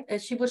 right?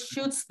 She would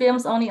shoot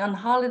films only on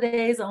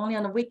holidays, only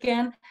on the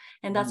weekend.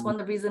 And that's one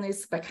of the reasons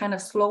it's a kind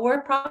of slower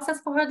process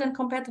for her than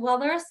compared to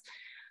others.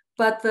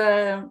 But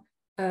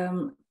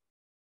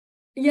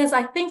yes,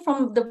 I think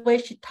from the way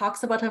she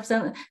talks about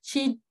herself,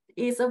 she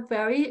is a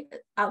very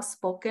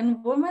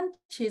outspoken woman.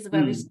 She's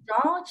very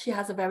strong. She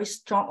has a very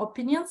strong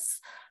opinions,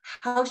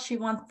 how she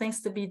wants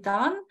things to be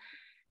done.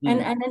 And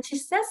then she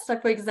says,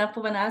 like, for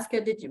example, when I asked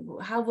her,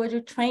 how were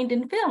you trained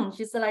in film?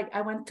 She said, like,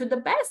 I went to the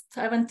best.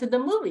 I went to the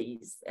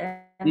movies.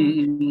 And,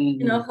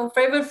 you know, her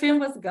favorite film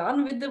was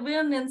Gone with the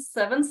Wind and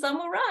Seven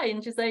Samurai.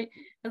 And she's like,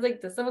 I was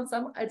like, the Seven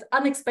Samurai, it's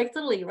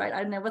unexpectedly, right?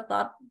 I never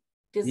thought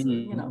this,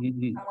 you know,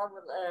 someone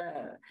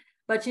would,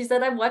 but she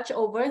said, I watch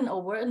over and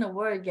over and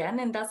over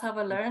again. And that's how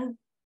I learned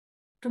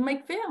to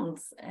make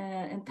films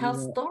and tell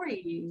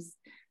stories.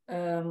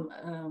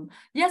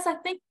 Yes, I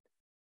think,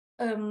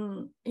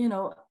 you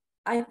know,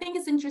 I think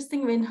it's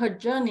interesting in her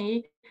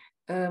journey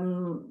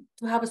to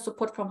have a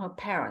support from her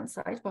parents,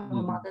 right? For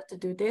her mother to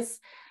do this.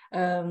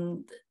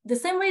 The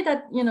same way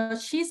that, you know,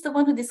 she's the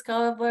one who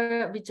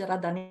discovered Vichara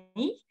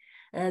Dany,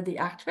 the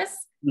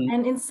actress.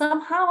 And in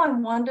somehow I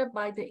wonder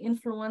by the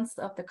influence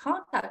of the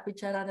contact,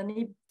 Vichara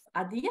Dany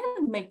at the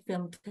end make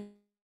film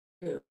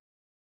too.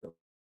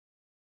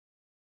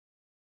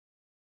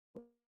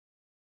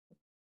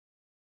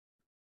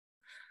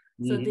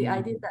 So the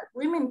idea that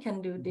women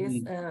can do this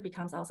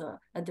becomes also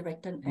a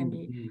director and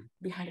be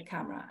behind the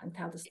camera and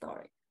tell the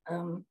story.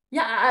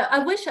 Yeah, I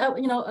wish,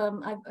 you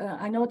know,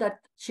 I know that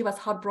she was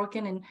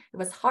heartbroken and it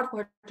was hard for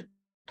her to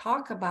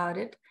talk about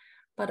it,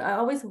 but I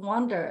always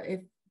wonder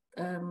if,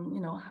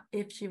 you know,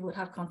 if she would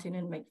have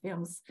continued to make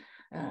films,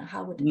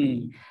 how would it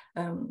be?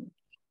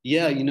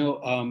 Yeah, you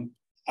know,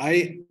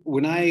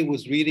 when I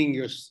was reading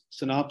your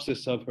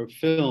synopsis of her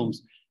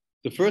films,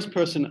 the first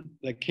person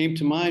that came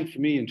to mind for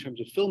me in terms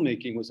of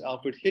filmmaking was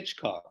Alfred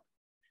Hitchcock,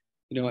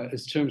 you know,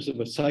 as terms of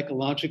a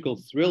psychological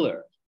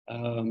thriller.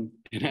 And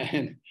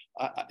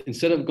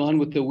instead of Gone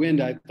with the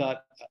Wind, I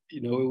thought,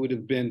 you know, it would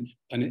have been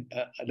an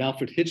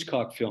Alfred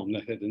Hitchcock film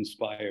that had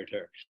inspired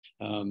her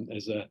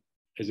as a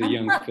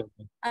young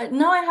filmmaker.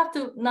 Now I have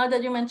to, now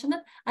that you mentioned it,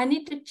 I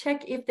need to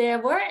check if there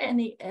were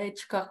any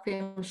Hitchcock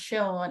films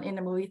shown in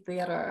the movie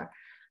theater.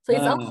 So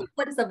it's also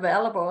what is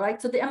available,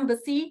 right? So the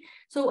embassy.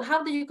 So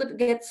how do you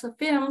get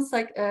films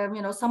like,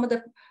 you know, some of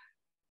the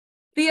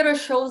theater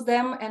shows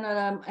them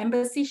and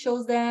embassy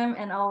shows them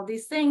and all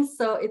these things.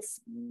 So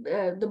it's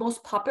the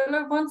most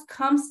popular ones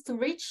comes to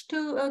reach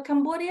to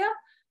Cambodia,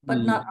 but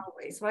not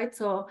always, right?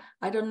 So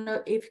I don't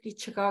know if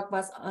Hitchcock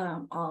was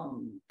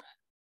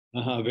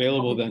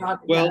available then.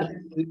 Well,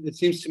 it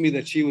seems to me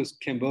that she was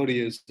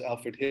Cambodia's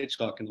Alfred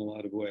Hitchcock in a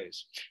lot of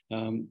ways.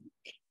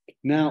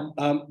 Now,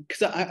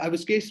 because I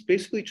was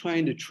basically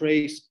trying to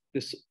trace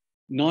this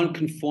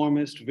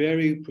nonconformist,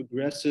 very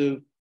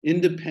progressive,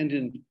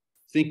 independent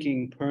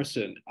thinking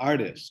person,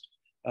 artist,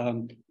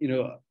 you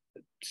know,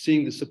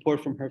 seeing the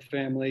support from her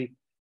family,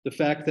 the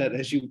fact that,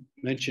 as you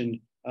mentioned,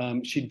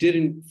 She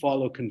didn't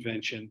follow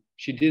convention.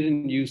 She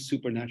didn't use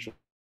supernatural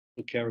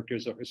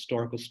characters or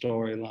historical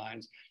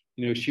storylines.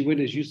 She went,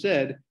 as you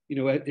said,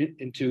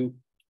 into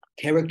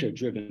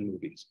character-driven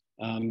movies,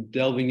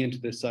 delving into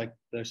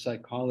their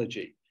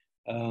psychology,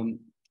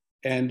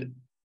 and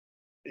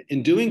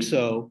in doing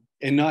so,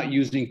 and not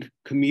using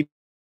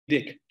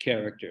comedic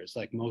characters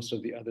like most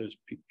of the other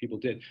people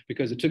did,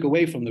 because it took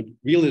away from the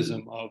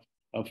realism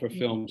of her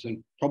films,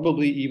 and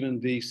probably even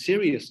the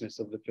seriousness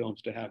of the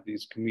films, to have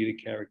these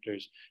comedic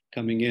characters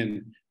coming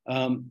in.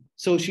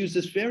 So she was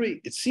this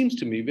it seems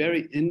to me,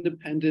 very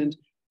independent,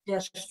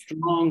 yes,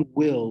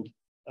 strong-willed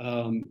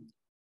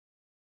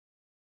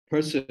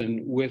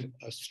person with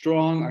a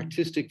strong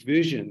artistic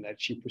vision that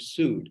she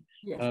pursued.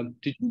 Yes.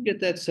 Did you get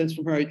that sense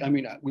from her? I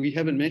mean, we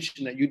haven't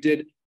mentioned that you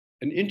did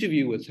an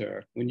interview with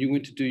her when you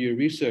went to do your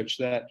research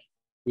that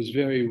was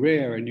very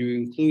rare, and you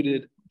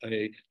included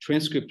a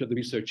transcript of the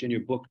research in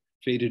your book,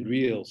 Faded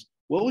Reels.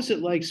 What was it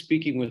like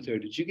speaking with her?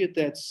 Did you get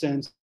that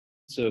sense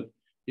of,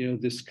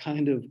 this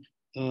kind of,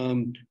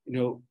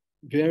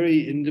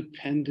 very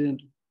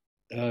independent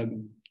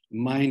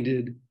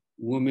minded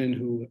woman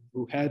who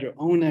had her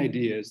own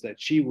ideas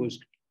that she was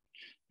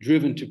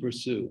driven to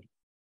pursue?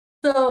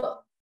 So,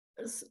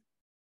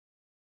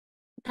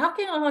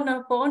 talking on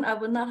her phone, I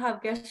would not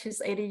have guessed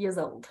she's 80 years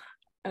old.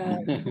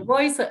 The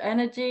voice, her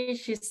energy,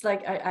 she's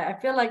like, I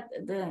feel like,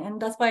 and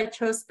that's why I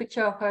chose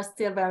picture of her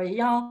still very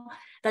young,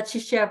 that she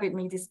shared with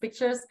me these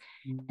pictures.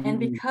 Mm-hmm. And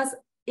because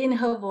in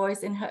her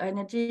voice, in her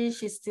energy,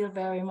 she's still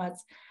very much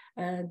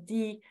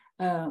the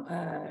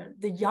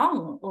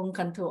young Uong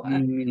Kanthouk.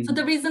 Mm-hmm. So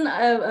the reason,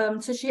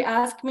 so she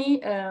asked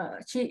me,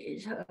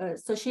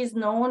 so she's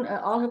known,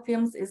 all her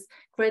films is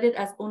credited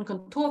as Uong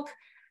Kanthouk.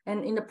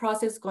 And in the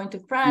process going to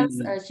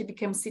France, she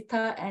became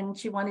Citta, and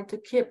she wanted to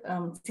keep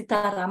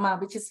Citta Rama,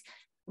 which is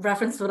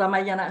reference to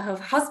Ramayana. Her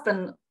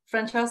husband,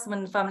 French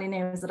husband, family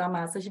name is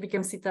Rama, so she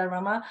became Citta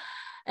Rama.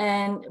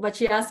 But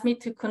she asked me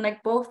to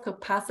connect both her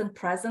past and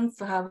present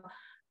to have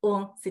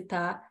Uong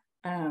Citta,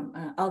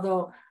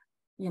 although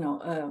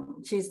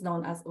she's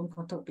known as Uong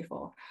Kanthouk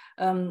before.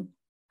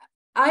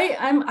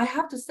 I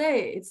have to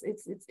say, it's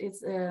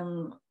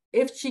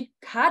if she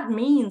had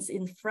means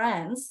in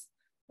France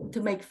to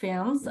make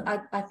films,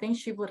 I think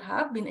she would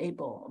have been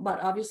able.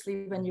 But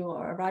obviously, when you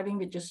are arriving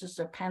with just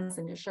your pants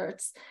and your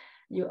shirts,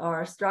 you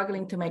are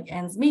struggling to make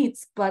ends meet.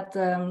 But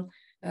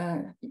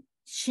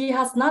she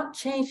has not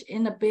changed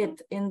in a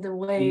bit in the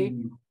way,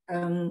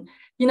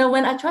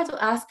 when I try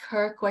to ask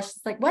her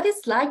questions like, what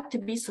is like to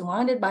be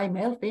surrounded by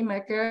male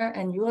filmmaker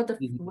and you are the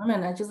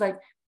woman? I just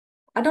like,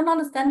 I don't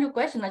understand your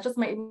question. I just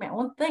made my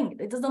own thing.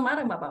 It doesn't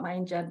matter about my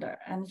gender.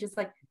 And just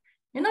like,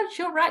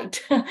 you're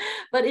right.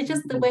 But it's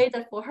just the way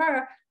that for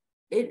her,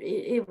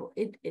 I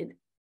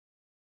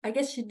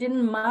guess she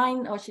didn't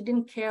mind, or she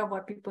didn't care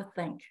what people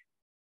think.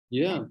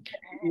 Yeah.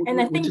 And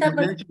I think that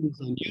was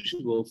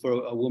unusual for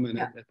a woman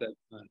at that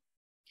time.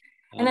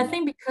 And I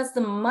think because the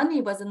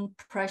money wasn't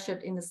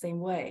pressured in the same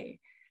way.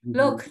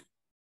 Look,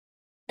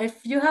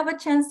 if you have a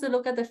chance to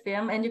look at the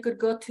film, and you could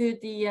go to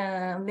the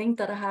link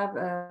that I have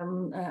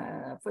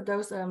for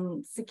those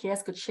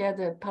CKS could share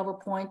the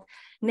PowerPoint.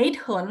 Nate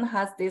Hun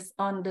has this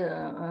on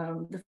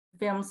the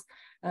films,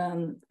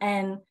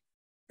 and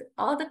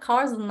all the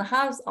cars in the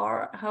house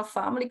are her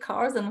family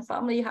cars and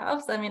family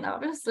house. I mean,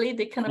 obviously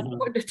they can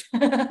afford it.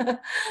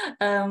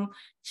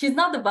 She's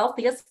not the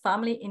wealthiest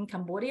family in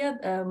Cambodia,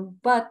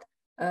 but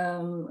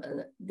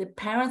the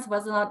parents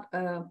was not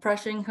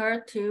pressuring her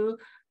to,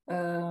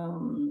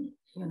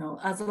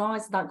 as long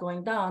as it's not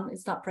going down,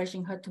 it's not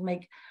pressuring her to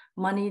make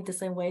money the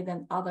same way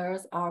than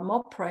others are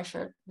more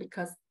pressured,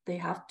 because they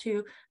have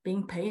to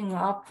being paying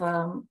off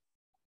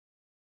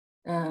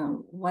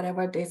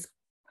whatever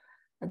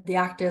the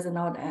actors and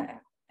all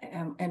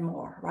and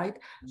more, right?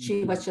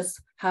 She was just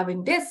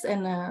having this,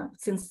 and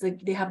since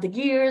they have the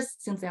gears,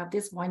 since they have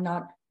this, why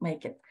not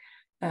make it?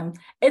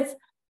 It's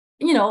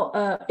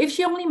if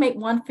she only make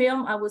one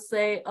film, I would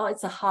say, oh,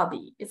 it's a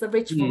hobby. It's a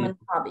rich woman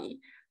hobby.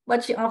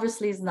 But she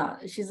obviously is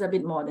not. She's a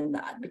bit more than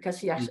that, because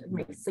she actually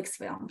makes 6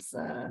 films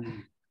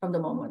from the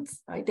moment,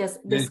 right? There's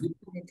this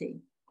community.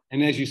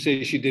 And as you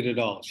say, she did it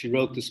all. She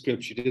wrote the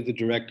script, she did the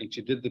directing,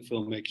 she did the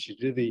filmmaking, she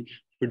did the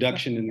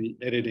production and the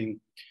editing.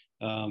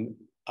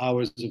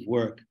 Hours of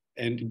work,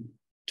 and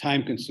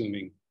time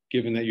consuming,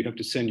 given that you have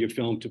to send your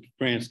film to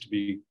France to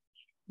be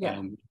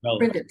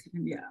printed.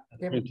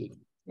 Printed.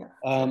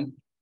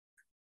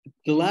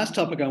 The last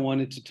topic I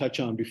wanted to touch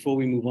on before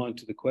we move on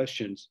to the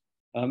questions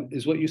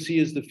is what you see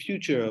as the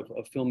future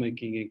of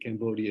filmmaking in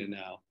Cambodia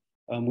now.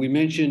 We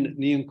mentioned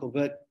Uong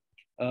Kanthouk,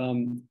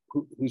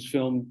 whose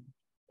film,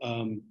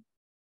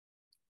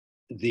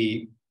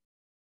 The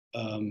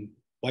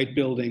White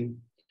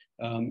Building,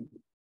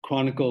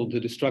 chronicled the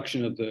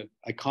destruction of the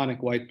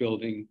iconic white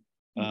building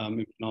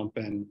in Phnom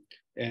Penh,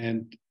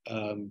 and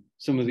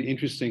some of the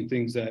interesting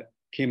things that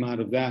came out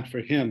of that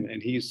for him.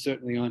 And he's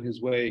certainly on his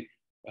way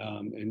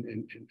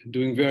and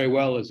doing very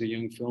well as a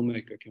young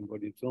filmmaker,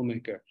 Cambodian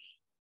filmmaker.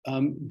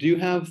 Do you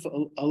have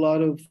a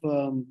lot of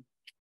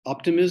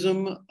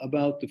optimism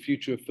about the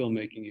future of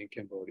filmmaking in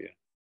Cambodia?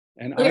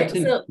 And Okay, art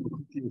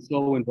is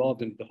so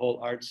involved in the whole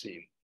art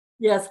scene.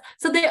 Yes,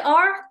 so there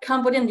are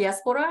Cambodian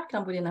diaspora,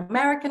 Cambodian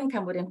American,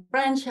 Cambodian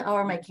French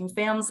are making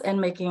films and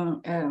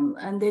making,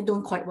 and they're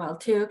doing quite well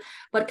too.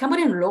 But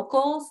Cambodian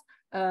locals,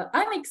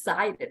 I'm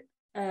excited.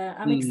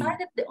 I'm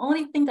excited. The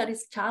only thing that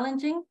is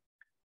challenging,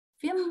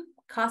 film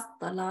costs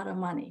a lot of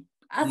money.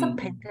 As a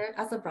painter,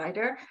 as a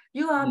writer,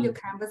 you have your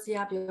canvas, you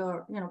have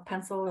your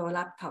pencil or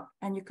laptop,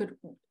 and you could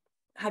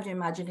have your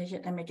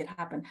imagination and make it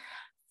happen.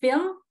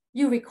 Film,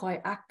 you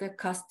require actor,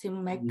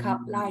 costume,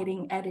 makeup,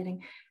 lighting,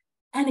 editing.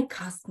 And it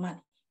costs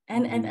money.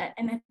 And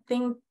I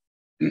think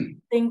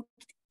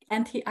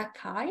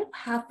Anti-Archive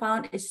have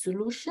found a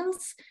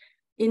solutions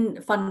in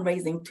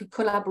fundraising to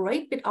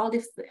collaborate with all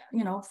this,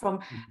 from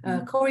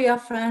Korea,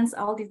 France,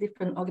 all these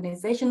different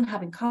organizations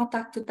having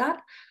contact to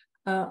that.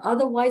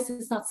 Otherwise,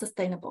 it's not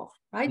sustainable,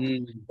 right?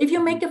 If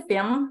you make a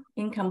film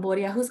in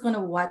Cambodia, who's going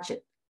to watch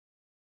it?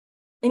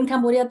 In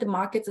Cambodia, the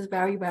market is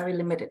very, very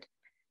limited.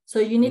 So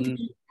you need to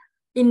be,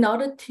 in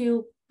order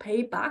to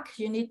pay back,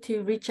 you need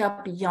to reach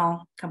out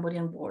beyond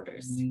Cambodian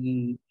borders.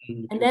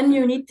 And then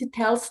you need to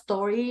tell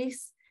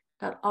stories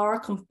that are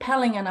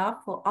compelling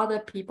enough for other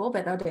people,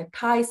 whether they're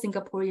Thai,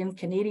 Singaporean,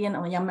 Canadian,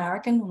 or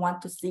American, who want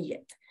to see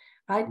it,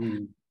 right?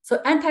 So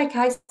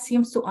Anti-Archive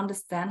seems to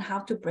understand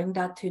how to bring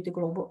that to the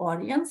global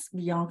audience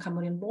beyond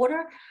Cambodian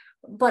border,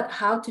 but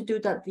how to do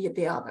that via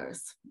the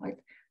others, right?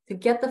 To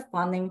get the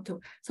funding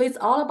so it's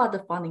all about the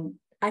funding.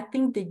 I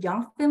think the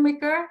young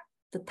filmmaker,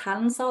 the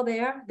talents are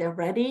there, they're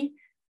ready,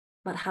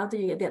 but how do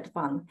you get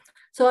fun?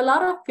 So a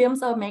lot of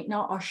films are made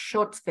now are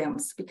short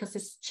films because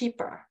it's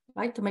cheaper,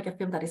 right? To make a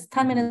film that is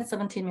 10 minutes,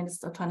 17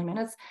 minutes, or 20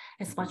 minutes,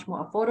 it's much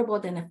more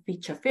affordable than a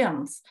feature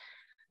films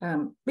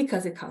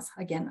because it costs,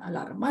 again, a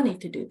lot of money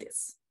to do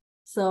this.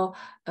 So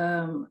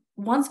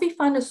once we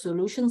find a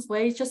solutions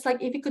way, just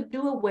like if you could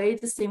do away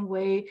the same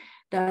way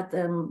that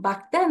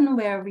back then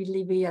where we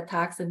levy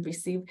tax and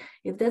receive,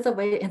 if there's a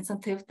way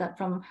incentive that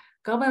from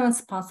government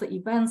sponsored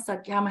events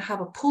that have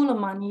a pool of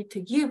money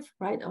to give,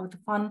 right, or to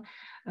fund,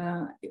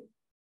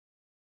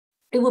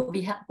 it would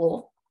be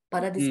helpful.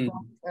 But at this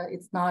point,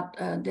 it's not,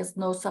 there's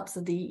no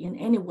subsidy in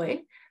any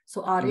way.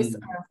 So artists,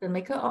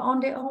 filmmakers are on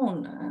their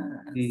own.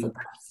 So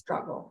that's a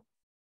struggle.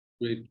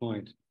 Great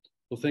point.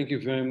 Well, thank you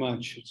very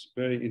much. It's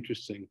very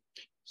interesting.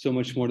 So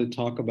much more to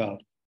talk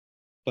about.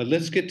 But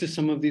let's get to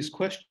some of these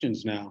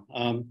questions now.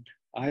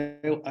 I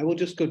will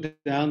just go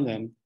down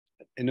them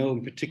in no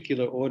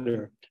particular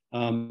order.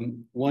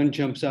 One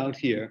jumps out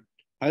here.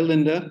 Hi,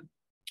 Linda.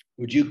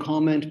 Would you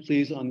comment,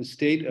 please, on the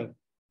state of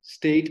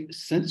state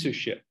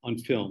censorship on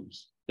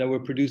films that were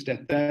produced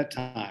at that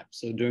time,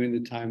 so during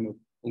the time of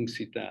Uong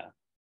Citta?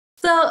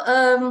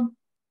 So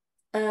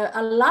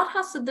a lot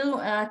has to do,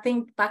 I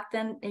think back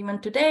then, even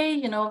today,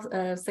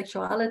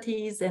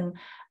 sexualities. And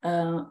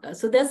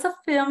so there's a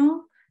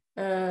film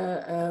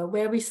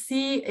where we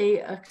see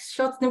a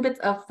short snippet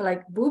of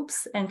like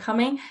boobs and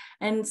coming,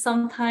 and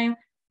sometimes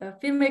a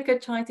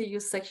filmmaker trying to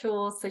use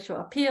sexual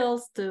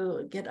appeals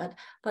to get at,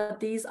 but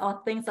these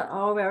are things that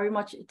are very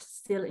much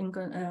still in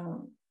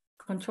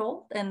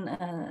control and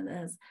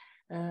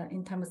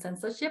in terms of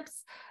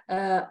censorships.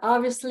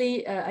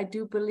 Obviously, I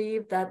do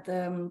believe that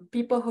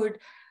people who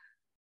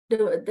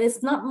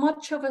there's not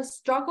much of a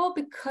struggle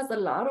because a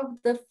lot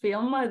of the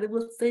film, I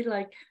would say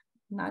like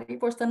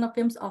 90% of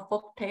films are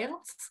folk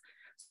tales.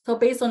 So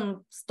based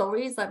on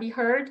stories that we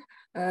heard,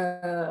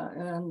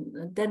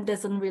 then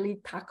doesn't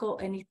really tackle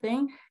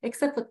anything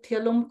except for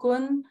Thialum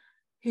Kun,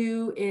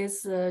 who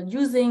is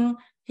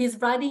he's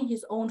writing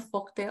his own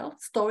folktale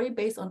story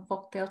based on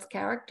folktales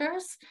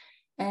characters,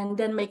 and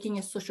then making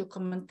a social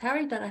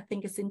commentary that I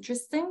think is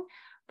interesting.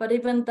 But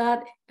even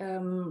that,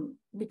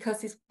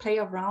 because he's play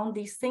around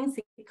these things,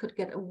 he could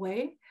get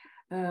away.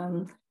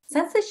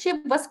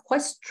 Censorship was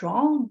quite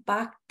strong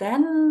back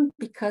then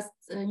because,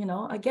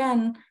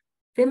 again,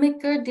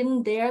 filmmaker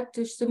didn't dare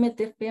to submit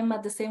the film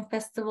at the same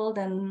festival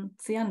than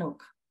Sihanouk,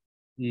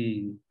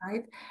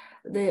 right?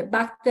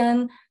 Back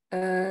then,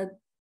 the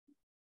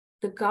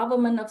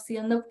government of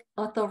Sihanouk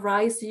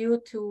authorized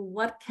you to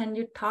what can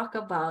you talk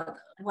about,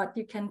 what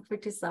you can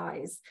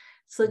criticize.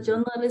 So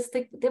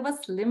journalistic, there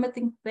was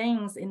limiting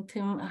things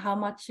into how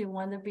much you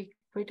want to be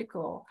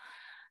critical.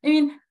 I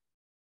mean,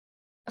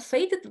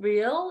 Fated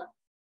Real,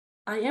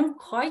 I am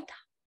quite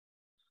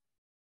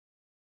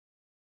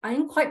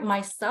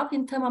myself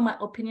in terms of my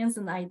opinions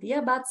and idea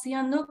about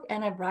Sihanouk,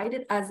 and I write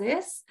it as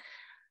is.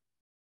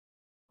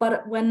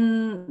 But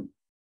when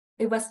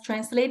it was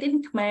translated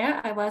in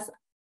Khmer, I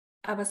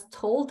was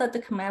told that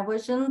the Khmer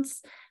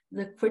versions,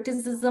 the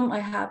criticism I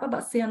have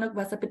about Sihanouk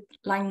was a bit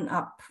lined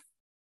up.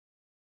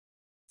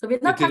 So we're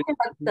not talking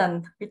about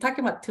then, we're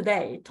talking about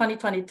today,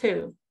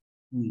 2022.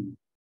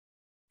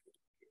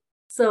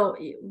 So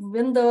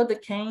even though the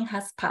king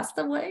has passed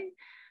away,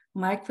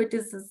 my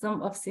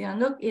criticism of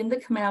Sihanouk in the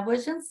Khmer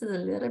versions is a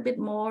little bit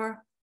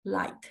more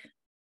light.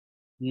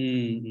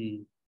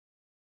 Interesting.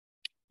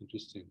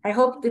 I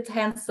hope it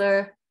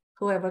answers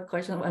whoever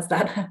question was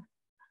that.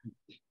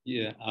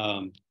 Yeah.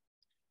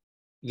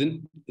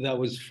 Then that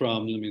was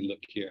from, let me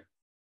look here.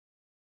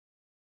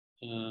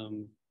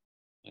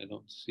 I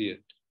don't see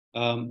it.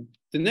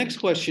 The next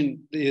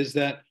question is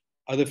that,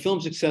 are the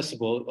films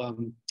accessible?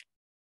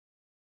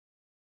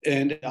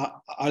 And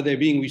are they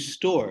being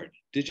restored,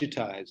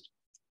 digitized?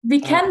 We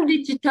can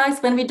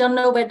digitize when we don't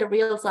know where the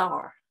reels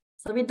are.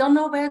 So we don't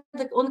know where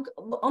the Uong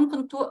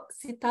Kanthouk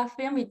Citta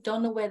film, we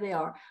don't know where they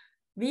are.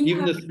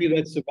 Even the three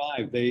that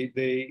survive,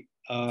 they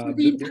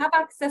have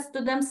access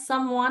to them.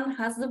 Someone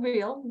has the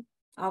reel.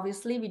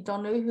 Obviously, we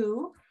don't know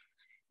who.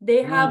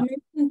 They have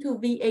made into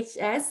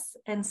VHS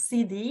and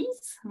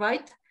CDs,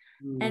 right?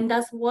 And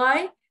that's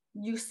why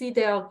you see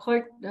they are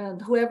quite,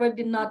 whoever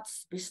did not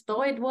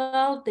restore it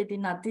well, they did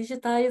not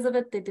digitize of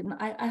it. They didn't.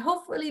 I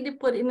hopefully they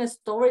put in a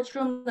storage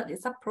room that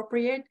is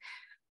appropriate.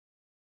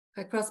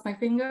 I cross my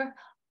finger,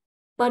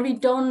 but we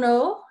don't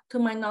know, to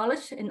my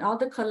knowledge, and all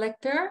the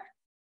collector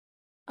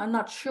are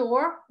not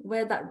sure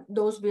where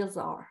those reels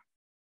are.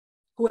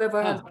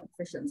 Whoever has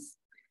possessions.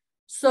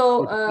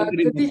 So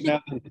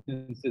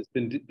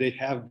they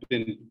have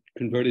been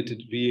converted to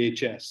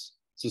VHS.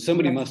 So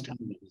somebody must have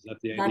them. Is that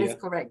the idea? That is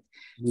correct.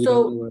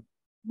 So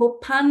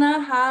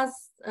Bopana has,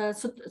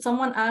 so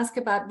someone asked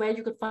about where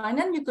you could find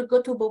them. You could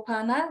go to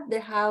Bopana. They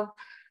have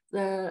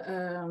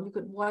you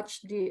could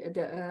watch the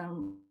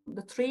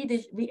 3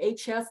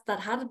 VHS that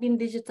had been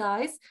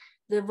digitized.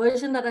 The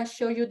version that I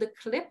show you, the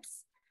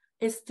clips,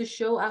 is to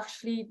show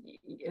actually,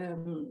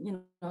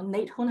 you know,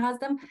 Nate Hun has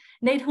them.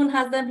 Nate Hun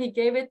has them. He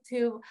gave it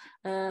to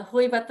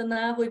Hui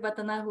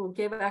Vatana, who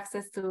gave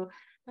access to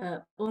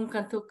Uong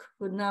Kanthouk,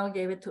 who now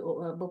gave it to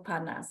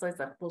Bopana. So it's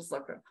a full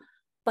circle.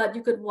 But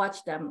you could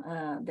watch them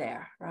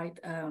there, right?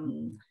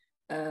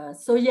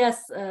 So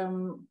yes,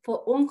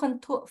 for Uong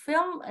Kanthouk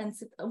film and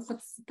Uong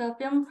Citta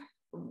film,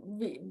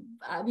 we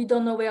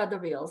don't know where are the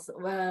reels.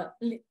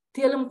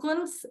 Thielum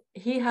Kunz,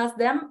 he has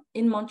them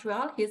in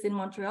Montreal. He's in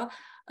Montreal,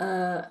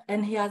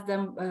 and he has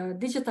them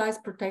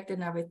digitized, protected,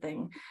 and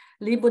everything.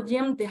 Lee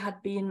Budim, they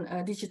had been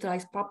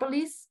digitized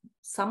properly.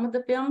 Some of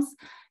the films.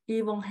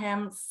 Uong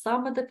Ham,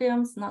 some of the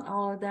films, not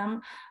all of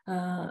them.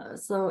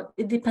 So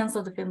it depends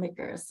on the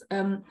filmmakers.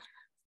 Uong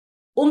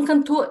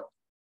Kanthouk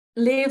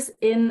lives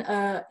in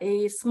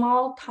a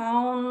small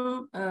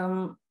town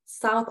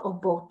south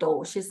of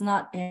Bordeaux. She's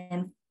not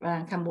in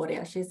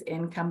Cambodia. She's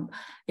in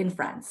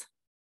France.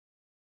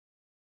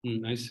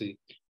 I see.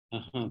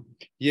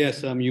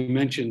 Yes, you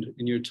mentioned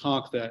in your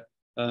talk that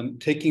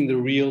taking the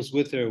reels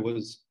with her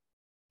was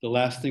the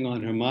last thing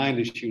on her mind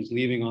as she was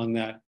leaving on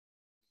that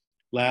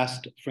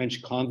last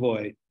French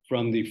convoy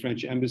from the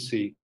French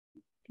embassy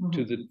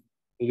to the, I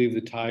believe,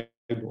 the Thai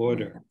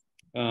border.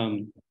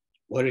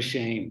 What a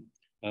shame.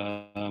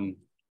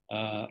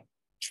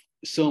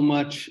 So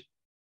much,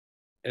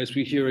 as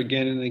we hear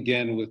again and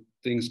again with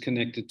things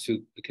connected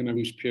to the Khmer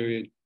Rouge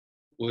period,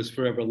 was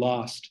forever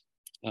lost.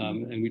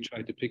 And we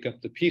tried to pick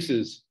up the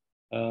pieces,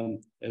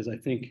 as I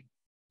think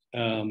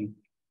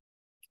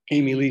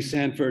Amy Lee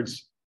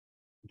Sanford's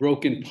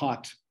Broken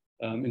Pot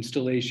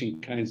installation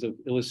kinds of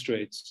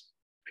illustrates,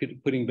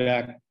 putting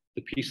back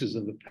the pieces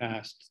of the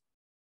past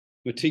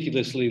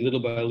meticulously, little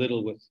by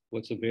little, with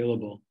what's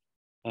available.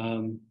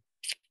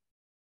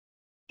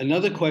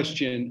 Another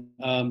question,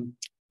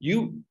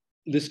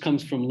 this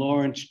comes from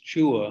Lawrence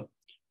Chua.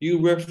 You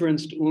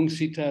referenced Uong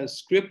Citta's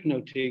script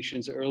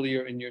notations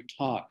earlier in your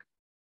talk.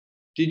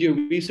 Did your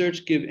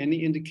research give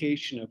any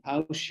indication of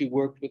how she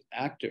worked with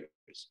actors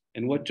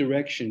and what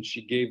direction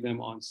she gave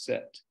them on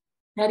set?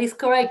 That is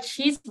correct.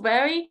 She's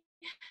very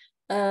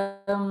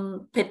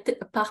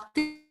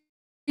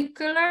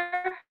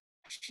particular.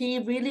 She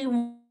really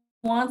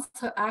wants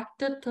her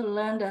actor to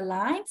learn their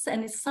lines,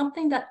 and it's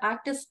something that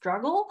actors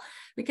struggle,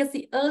 because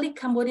the early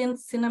Cambodian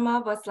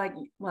cinema was like,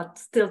 well,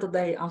 still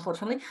today,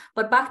 unfortunately,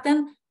 but back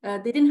then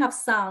they didn't have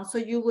sound, so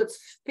you would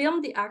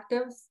film the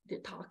actors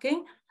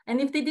talking, and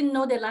if they didn't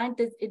know their line,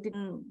 it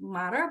didn't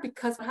matter,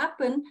 because what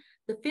happened,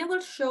 the film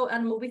will show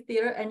at movie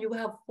theater, and you will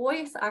have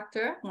voice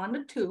actor, 1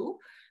 or 2,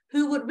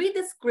 who would read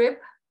the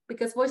script,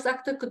 because voice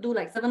actor could do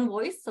like 7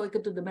 voices, so he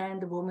could do the man,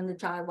 the woman, the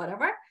child,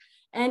 whatever,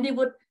 and they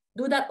would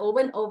do that over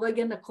and over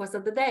again the course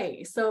of the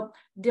day. So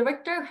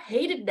director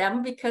hated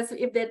them, because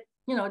if they,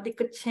 you know, they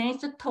could change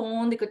the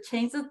tone, they could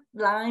change the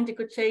line, they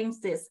could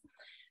change this.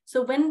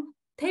 So when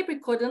tape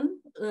recording,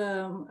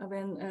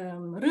 when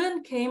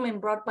Ruen came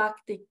and brought back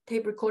the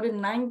tape recording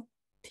in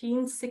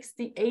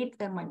 1968,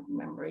 in my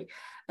memory,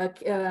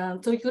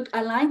 so you could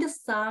align the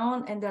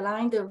sound and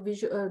align the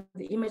visual,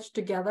 the image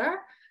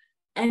together,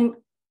 and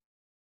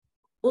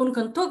Uong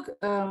Kanthouk,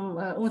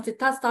 Uong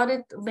Citta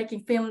started making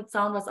film,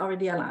 sound was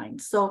already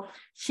aligned. So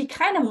she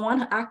kind of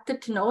want her actor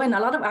to know, and a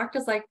lot of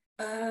actors like,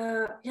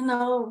 you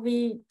know,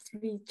 we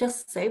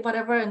just say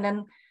whatever, and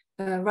then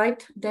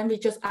then we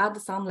just add the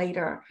sound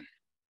later.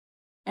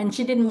 And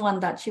she didn't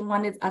want that. She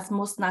wanted it as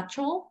most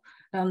natural.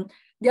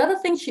 The other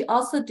thing she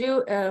also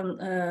do,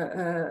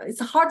 it's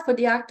hard for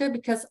the actor,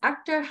 because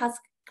actor has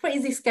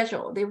crazy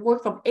schedule. They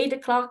work from 8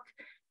 o'clock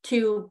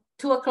to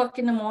 2 o'clock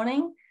in the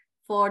morning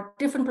for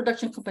different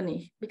production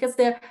company, because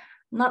they're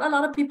not a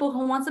lot of people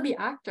who wants to be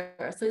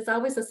actors. So it's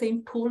always the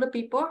same pool of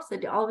people. So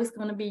they're always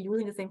going to be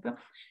using the same film.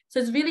 So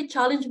it's really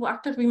challenging for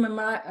actors to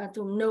remember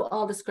to know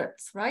all the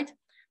scripts, right?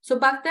 So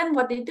back then,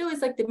 what they do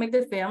is like they make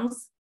the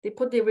films, they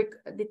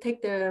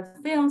take the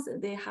films,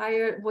 they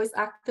hire voice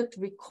actor to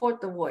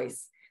record the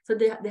voice. So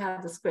they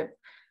have the script.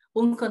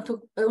 Uong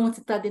Kanthouk, Uong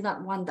Citta did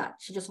not want that.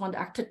 She just wanted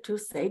the actor to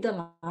say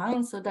the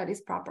line, so that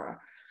is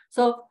proper.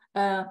 So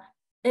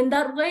in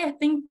that way, I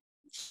think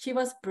she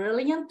was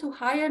brilliant to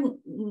hire.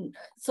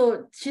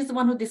 So she's the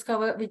one who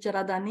discovered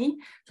Vichara Dany.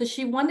 So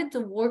she wanted to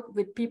work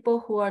with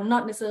people who are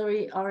not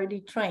necessarily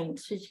already trained,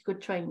 so she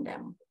could train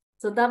them.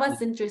 So that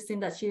was interesting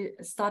that she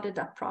started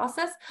that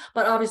process,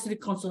 but obviously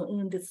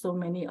Konsum did so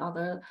many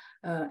other,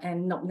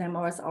 and not them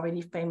was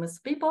already famous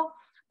people,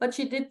 but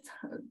she did,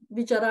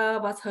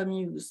 Vichara was her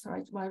muse,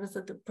 right? Why was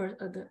it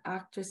the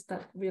actress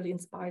that really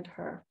inspired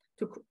her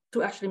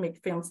to actually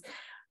make films?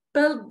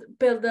 Pel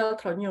Del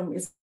Trov Youm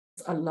is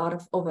a lot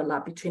of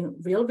overlap between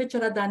real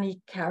Vichara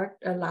Dany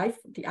character life,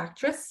 the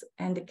actress,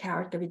 and the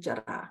character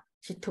Vichara.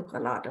 She took a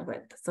lot of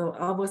it. So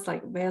I was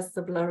like, where's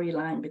the blurry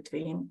line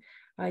between,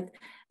 right?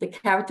 The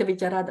character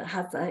Vichara that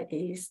has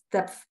a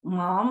step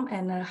mom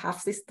and a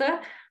half sister.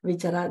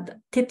 Vichara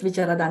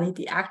Dany,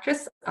 the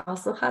actress,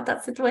 also had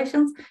that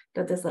situation.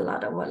 That there's a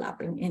lot of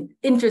overlapping.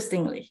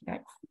 Interestingly,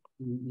 right?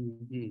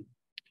 Mm-hmm.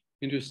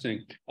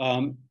 Interesting.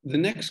 The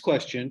next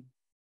question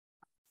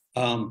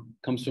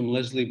comes from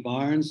Leslie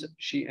Barnes.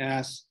 She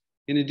asks,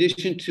 in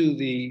addition to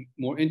the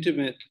more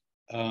intimate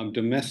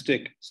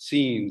domestic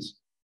scenes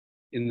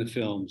in the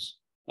films,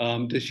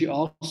 does she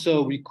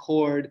also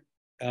record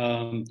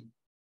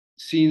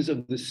scenes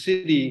of the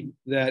city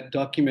that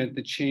document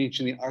the change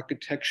in the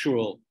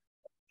architectural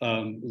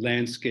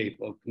landscape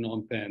of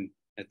Phnom Penh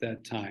at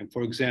that time?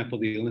 For example,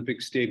 the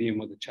Olympic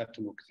Stadium or the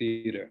Chattamuk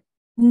Theater.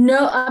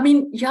 No, I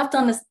mean, you have to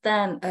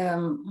understand,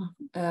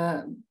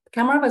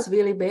 camera was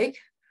really big.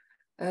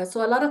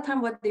 So a lot of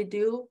time what they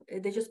do,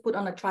 they just put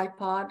on a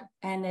tripod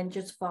and then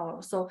just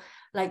follow. So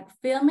like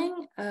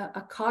filming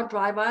a car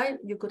drive by,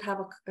 you could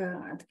have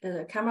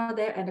a camera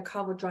there and the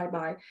car would drive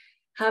by.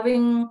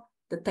 Having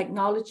the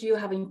technology,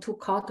 having two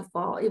cars to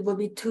follow, it would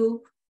be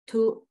too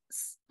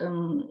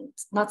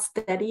not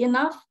steady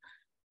enough.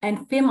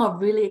 And film are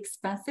really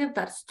expensive,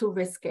 that's too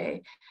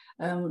risky.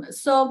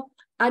 So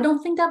I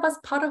don't think that was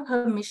part of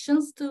her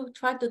missions to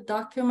try to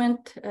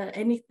document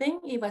anything.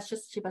 It was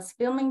just, she was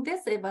filming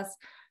this, it was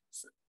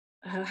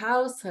her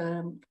house,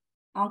 her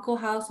uncle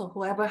house, or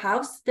whoever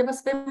house they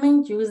was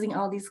filming using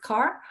all these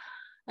cars,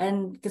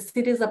 and the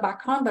city is a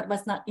background, but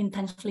was not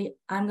intentionally,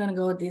 I'm going to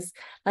go this.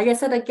 Like I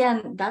said,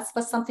 again, that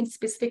was something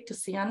specific to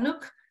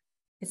Sihanouk.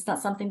 It's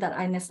not something that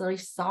I necessarily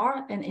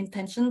saw and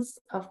intentions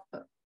of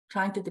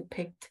trying to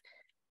depict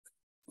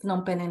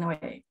Phnom Penh in a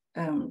way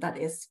that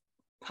is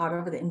part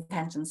of the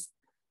intentions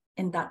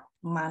in that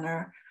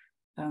manner.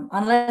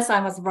 Unless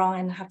I was wrong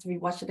and have to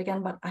rewatch it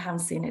again, but I haven't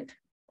seen it.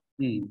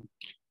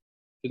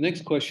 The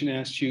next question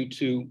asks you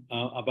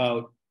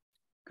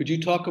could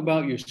you talk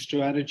about your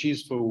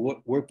strategies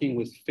for working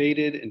with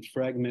faded and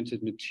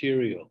fragmented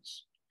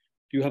materials?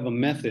 Do you have a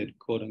method,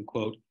 quote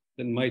unquote,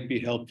 that might be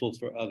helpful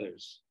for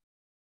others?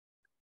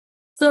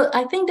 So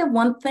I think the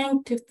one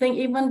thing to think,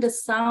 even the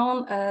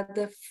sound,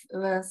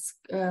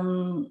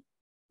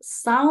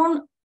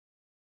 sound,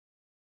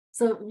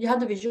 so you have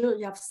the visual,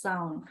 you have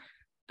sound.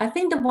 I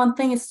think the one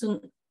thing is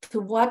to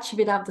watch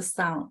without the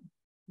sound.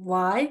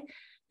 Why?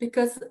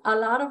 Because a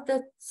lot of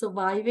the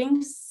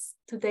surviving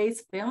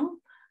today's film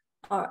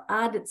are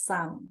added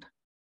sound.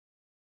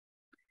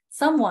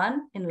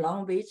 Someone in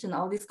Long Beach and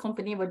all these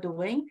companies were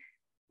doing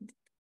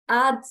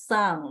add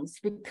sounds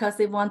because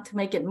they want to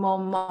make it more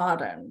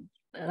modern,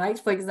 right?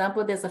 For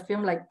example, there's a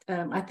film like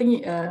I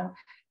think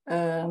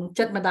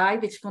Chet Madai,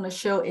 which is going to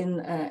show in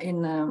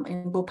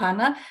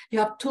Bupana. You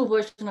have two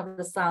versions of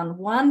the sound.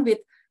 One with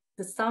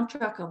the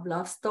soundtrack of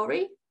Love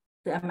Story,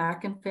 the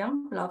American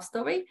film Love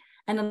Story,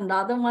 and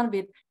another one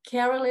with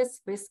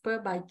Careless Whisper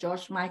by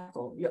George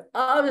Michael. You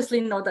obviously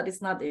know that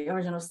it's not the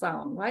original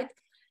sound, right?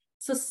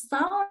 So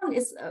sound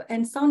is,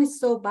 and sound is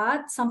so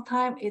bad,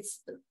 sometimes it's,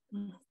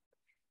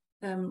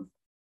 when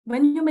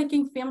you're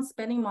making films,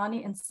 spending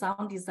money in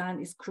sound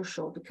design is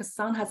crucial because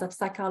sound has a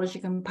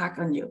psychological impact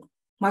on you,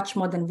 much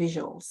more than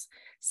visuals.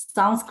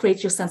 Sounds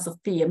create your sense of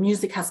fear.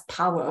 Music has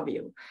power of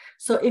you.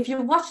 So if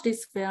you watch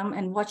this film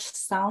and watch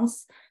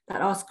sounds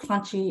that are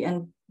crunchy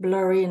and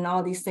blurry and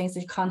all these things,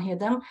 you can't hear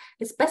them,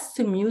 it's best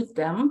to mute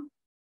them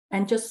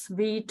and just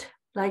read,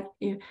 like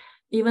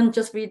even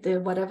just read the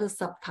whatever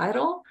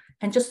subtitle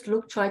and just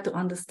try to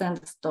understand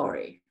the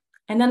story.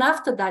 And then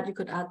after that, you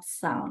could add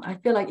sound. I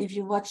feel like if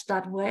you watch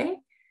that way,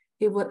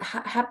 it would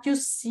help you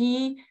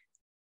see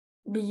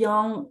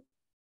beyond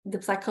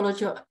the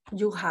psychology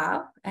you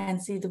have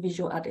and see the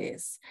visual as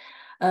is.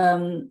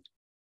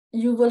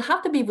 You will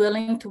have to be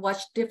willing to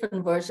watch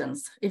different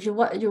versions. If you're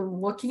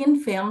working in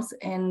films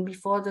and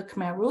before the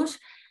Khmer Rouge,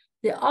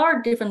 there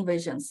are different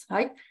versions,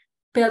 right?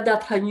 Pel Del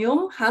Trov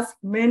Youm has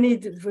many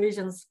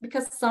versions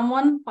because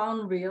someone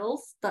found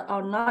reels that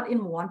are not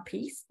in one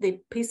piece.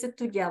 They piece it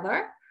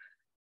together.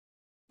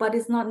 but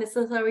it's not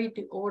necessarily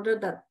the order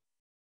that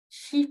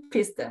she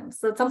pieced them.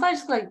 So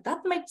sometimes it's like,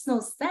 that makes no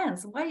sense.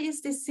 Why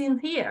is this scene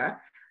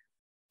here?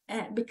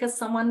 And because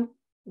someone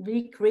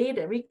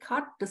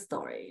recut the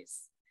stories.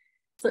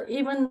 So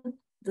even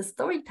the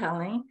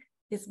storytelling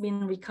is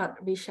being recut,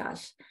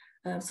 reshashed.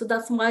 So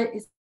that's why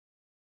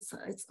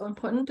it's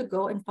important to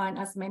go and find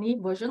as many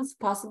versions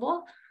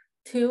possible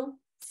to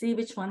see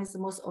which one is the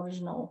most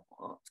original,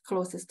 or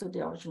closest to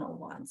the original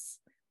ones.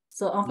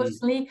 So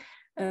unfortunately,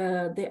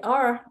 they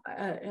are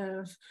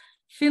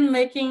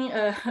filmmaking.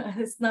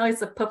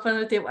 It's a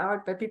performative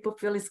art, but people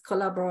feel it's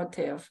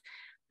collaborative.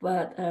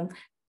 But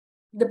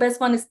the best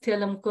one is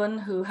Thiam Kun,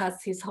 who has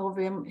his whole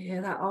film,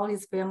 all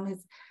his film,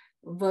 his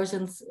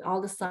versions,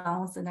 all the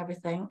sounds and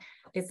everything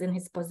is in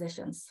his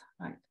possessions,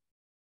 right?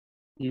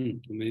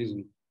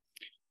 Amazing.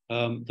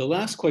 The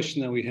last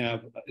question that we have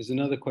is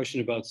another question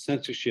about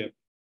censorship,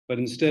 but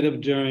instead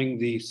of during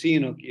the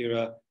Sihanouk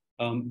era,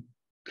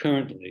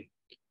 currently.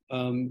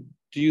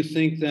 Do you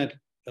think that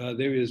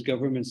there is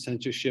government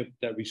censorship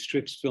that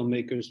restricts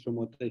filmmakers from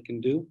what they can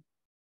do?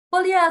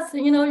 Well, yes,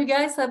 you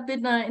guys have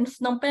been in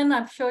Phnom Penh.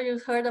 I'm sure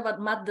you've heard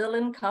about Matt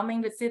Dillon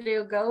coming with City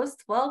of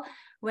Ghosts. Well,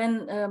 when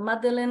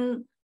Matt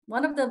Dillon,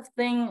 one of the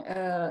things,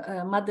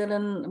 Matt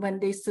Dillon, when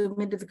they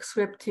submitted the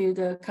script to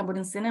the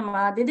Cambodian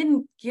cinema, they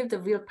didn't give the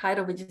real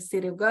title, which is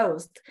City of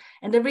Ghosts.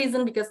 And the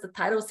reason, because the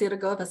title City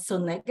of Ghosts was so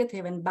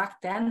negative, and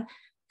back then,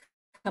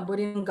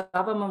 Cambodian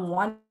government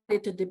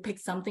wanted to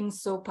depict something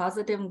so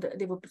positive,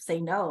 they would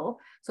say no.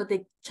 So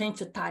they changed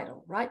the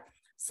title, right?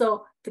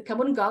 So the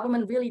Cambodian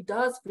government really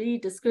does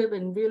read the script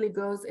and really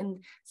goes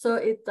in. So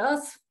it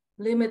does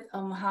limit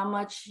how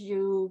much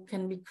you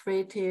can be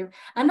creative.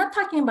 I'm not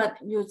talking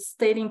about you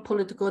stating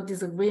political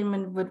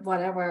disagreement with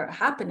whatever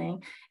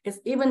happening. It's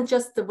even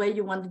just the way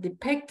you want to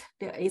depict.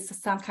 There is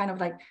some kind of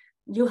like,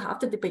 you have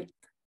to depict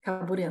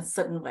Cambodia in a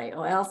certain way,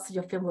 or else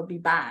your film will be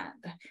banned.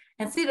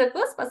 And see, the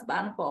Ghost was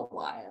banned for a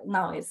while.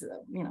 Now it's,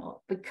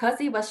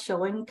 because it was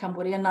showing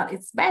Cambodia not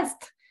its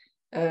best.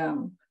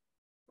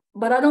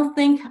 But I don't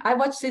think, I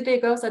watched City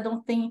Girls, I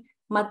don't think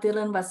Matt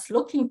Dillon was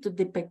looking to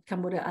depict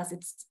Cambodia as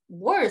its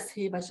worst.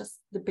 He was just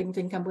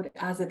depicting Cambodia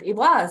as it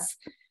was.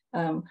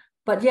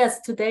 But yes,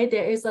 today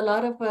there is a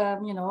lot of,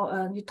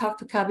 you talk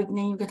to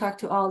Kavigny, you can talk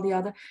to all the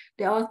other,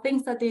 there are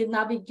things that they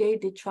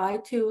navigate, they try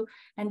to,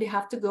 and they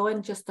have to go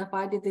and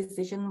justify the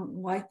decision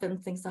why certain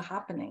things are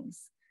happening.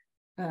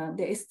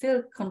 There is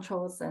still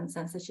controls and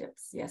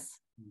censorships, yes.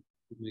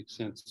 It makes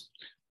sense.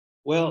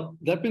 Well,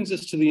 that brings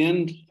us to the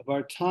end of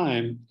our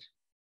time.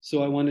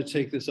 So I want to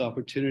take this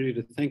opportunity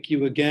to thank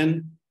you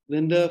again,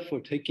 Linda, for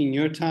taking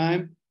your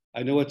time.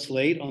 I know it's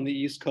late on the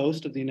East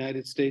Coast of the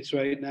United States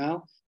right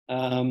now.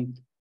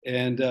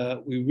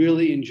 We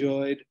really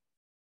enjoyed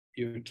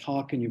your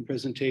talk and your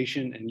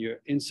presentation and your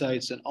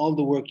insights and all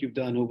the work you've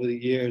done over the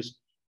years.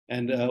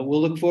 And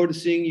we'll look forward to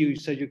seeing you. You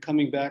said you're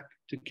coming back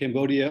to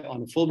Cambodia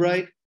on a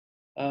Fulbright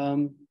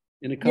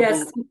in a couple.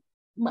 Yes.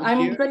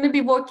 I'm going to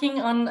be working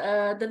on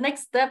the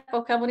next step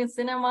of Cambodian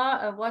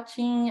cinema,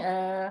 watching.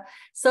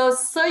 So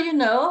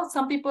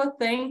some people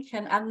think,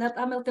 and Annette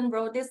Hamilton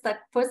wrote this,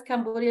 that first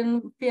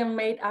Cambodian film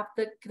made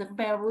after the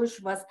Khmer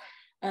Rouge was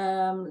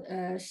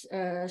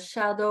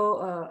Shadow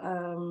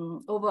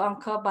over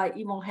Angkor by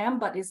Uong Ham,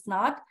 but it's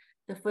not.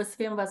 The first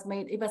film was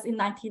made, it was in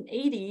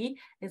 1980.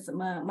 It's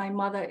My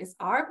Mother is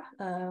Arab.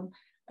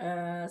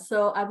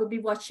 So I will be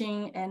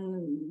watching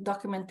and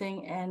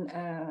documenting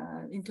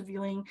and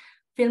interviewing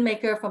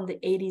filmmaker from the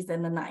 80s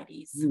and the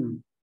 90s.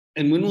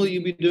 And when will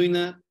you be doing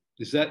that?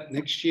 Is that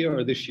next year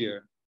or this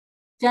year?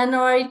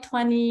 January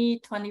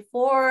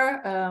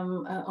 2024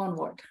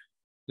 onward.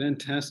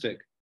 Fantastic.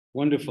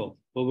 Wonderful.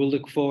 Well, we'll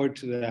look forward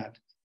to that.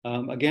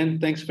 Again,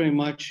 thanks very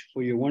much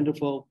for your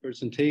wonderful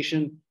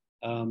presentation.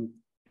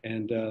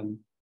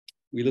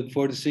 We look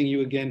forward to seeing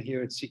you again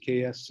here at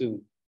CKS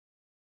soon.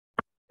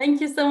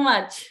 Thank you so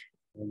much.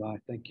 Bye-bye.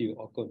 Thank you.